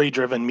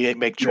story-driven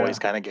make choice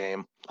kind of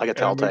game, like a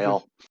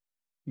Telltale.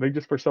 They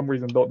just for some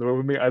reason don't do it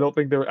with me. I don't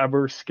think they're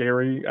ever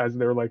scary as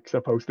they're like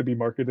supposed to be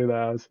marketed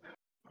as.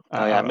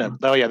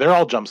 They're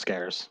all jump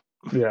scares.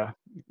 Yeah,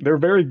 they're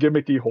very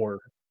gimmicky horror.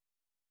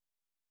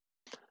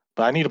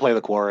 But I need to play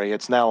The Quarry.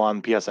 It's now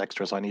on PS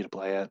Extra, so I need to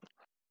play it.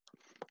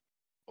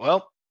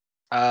 Well,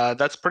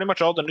 that's pretty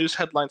much all the news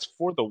headlines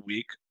for the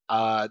week.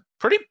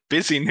 Pretty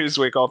busy news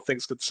week, all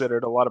things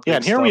considered. A lot of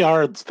and here we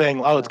are saying,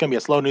 it's going to be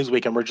a slow news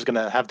week, and we're just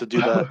going to have to do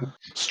the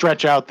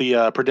stretch out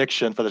the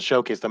prediction for the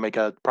showcase to make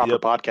a proper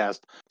podcast.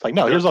 It's like,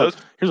 no, here's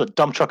a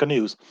dump truck of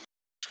news.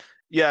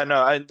 Yeah,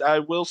 no, I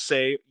will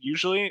say,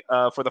 usually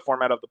for the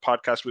format of the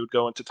podcast, we would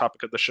go into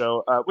topic of the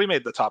show. We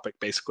made the topic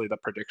basically the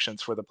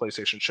predictions for the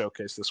PlayStation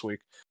Showcase this week.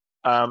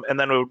 And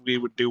then we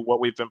would do what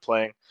we've been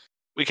playing.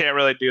 We can't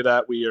really do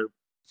that. We are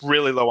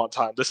really low on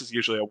time. This is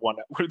usually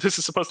this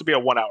is supposed to be a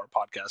 1 hour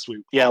podcast.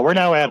 We're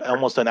now at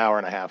almost an hour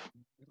and a half.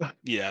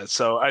 Yeah,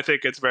 so I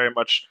think it's very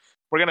much,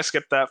 we're going to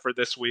skip that for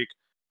this week.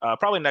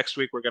 Probably next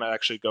week, we're going to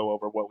actually go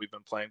over what we've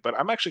been playing, but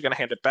I'm actually going to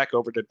hand it back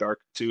over to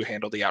Dark to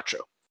handle the outro.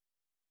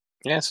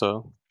 Yeah,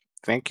 so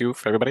thank you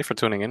for everybody for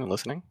tuning in and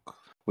listening.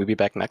 We'll be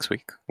back next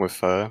week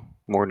with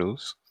more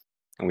news,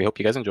 and we hope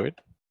you guys enjoyed.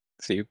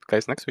 See you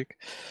guys next week.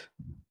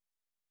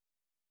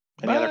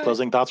 Any other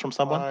closing thoughts from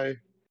someone? Bye.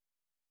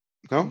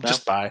 No?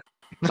 Just bye.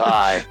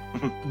 Bye.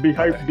 Be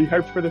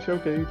hyped for the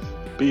showcase.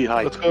 Be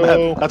hype. Let's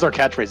go. That's our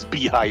catchphrase.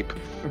 Be hype.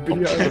 Be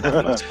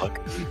hyped. Let's fuck.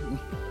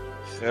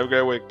 Have a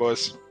great week,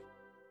 boys.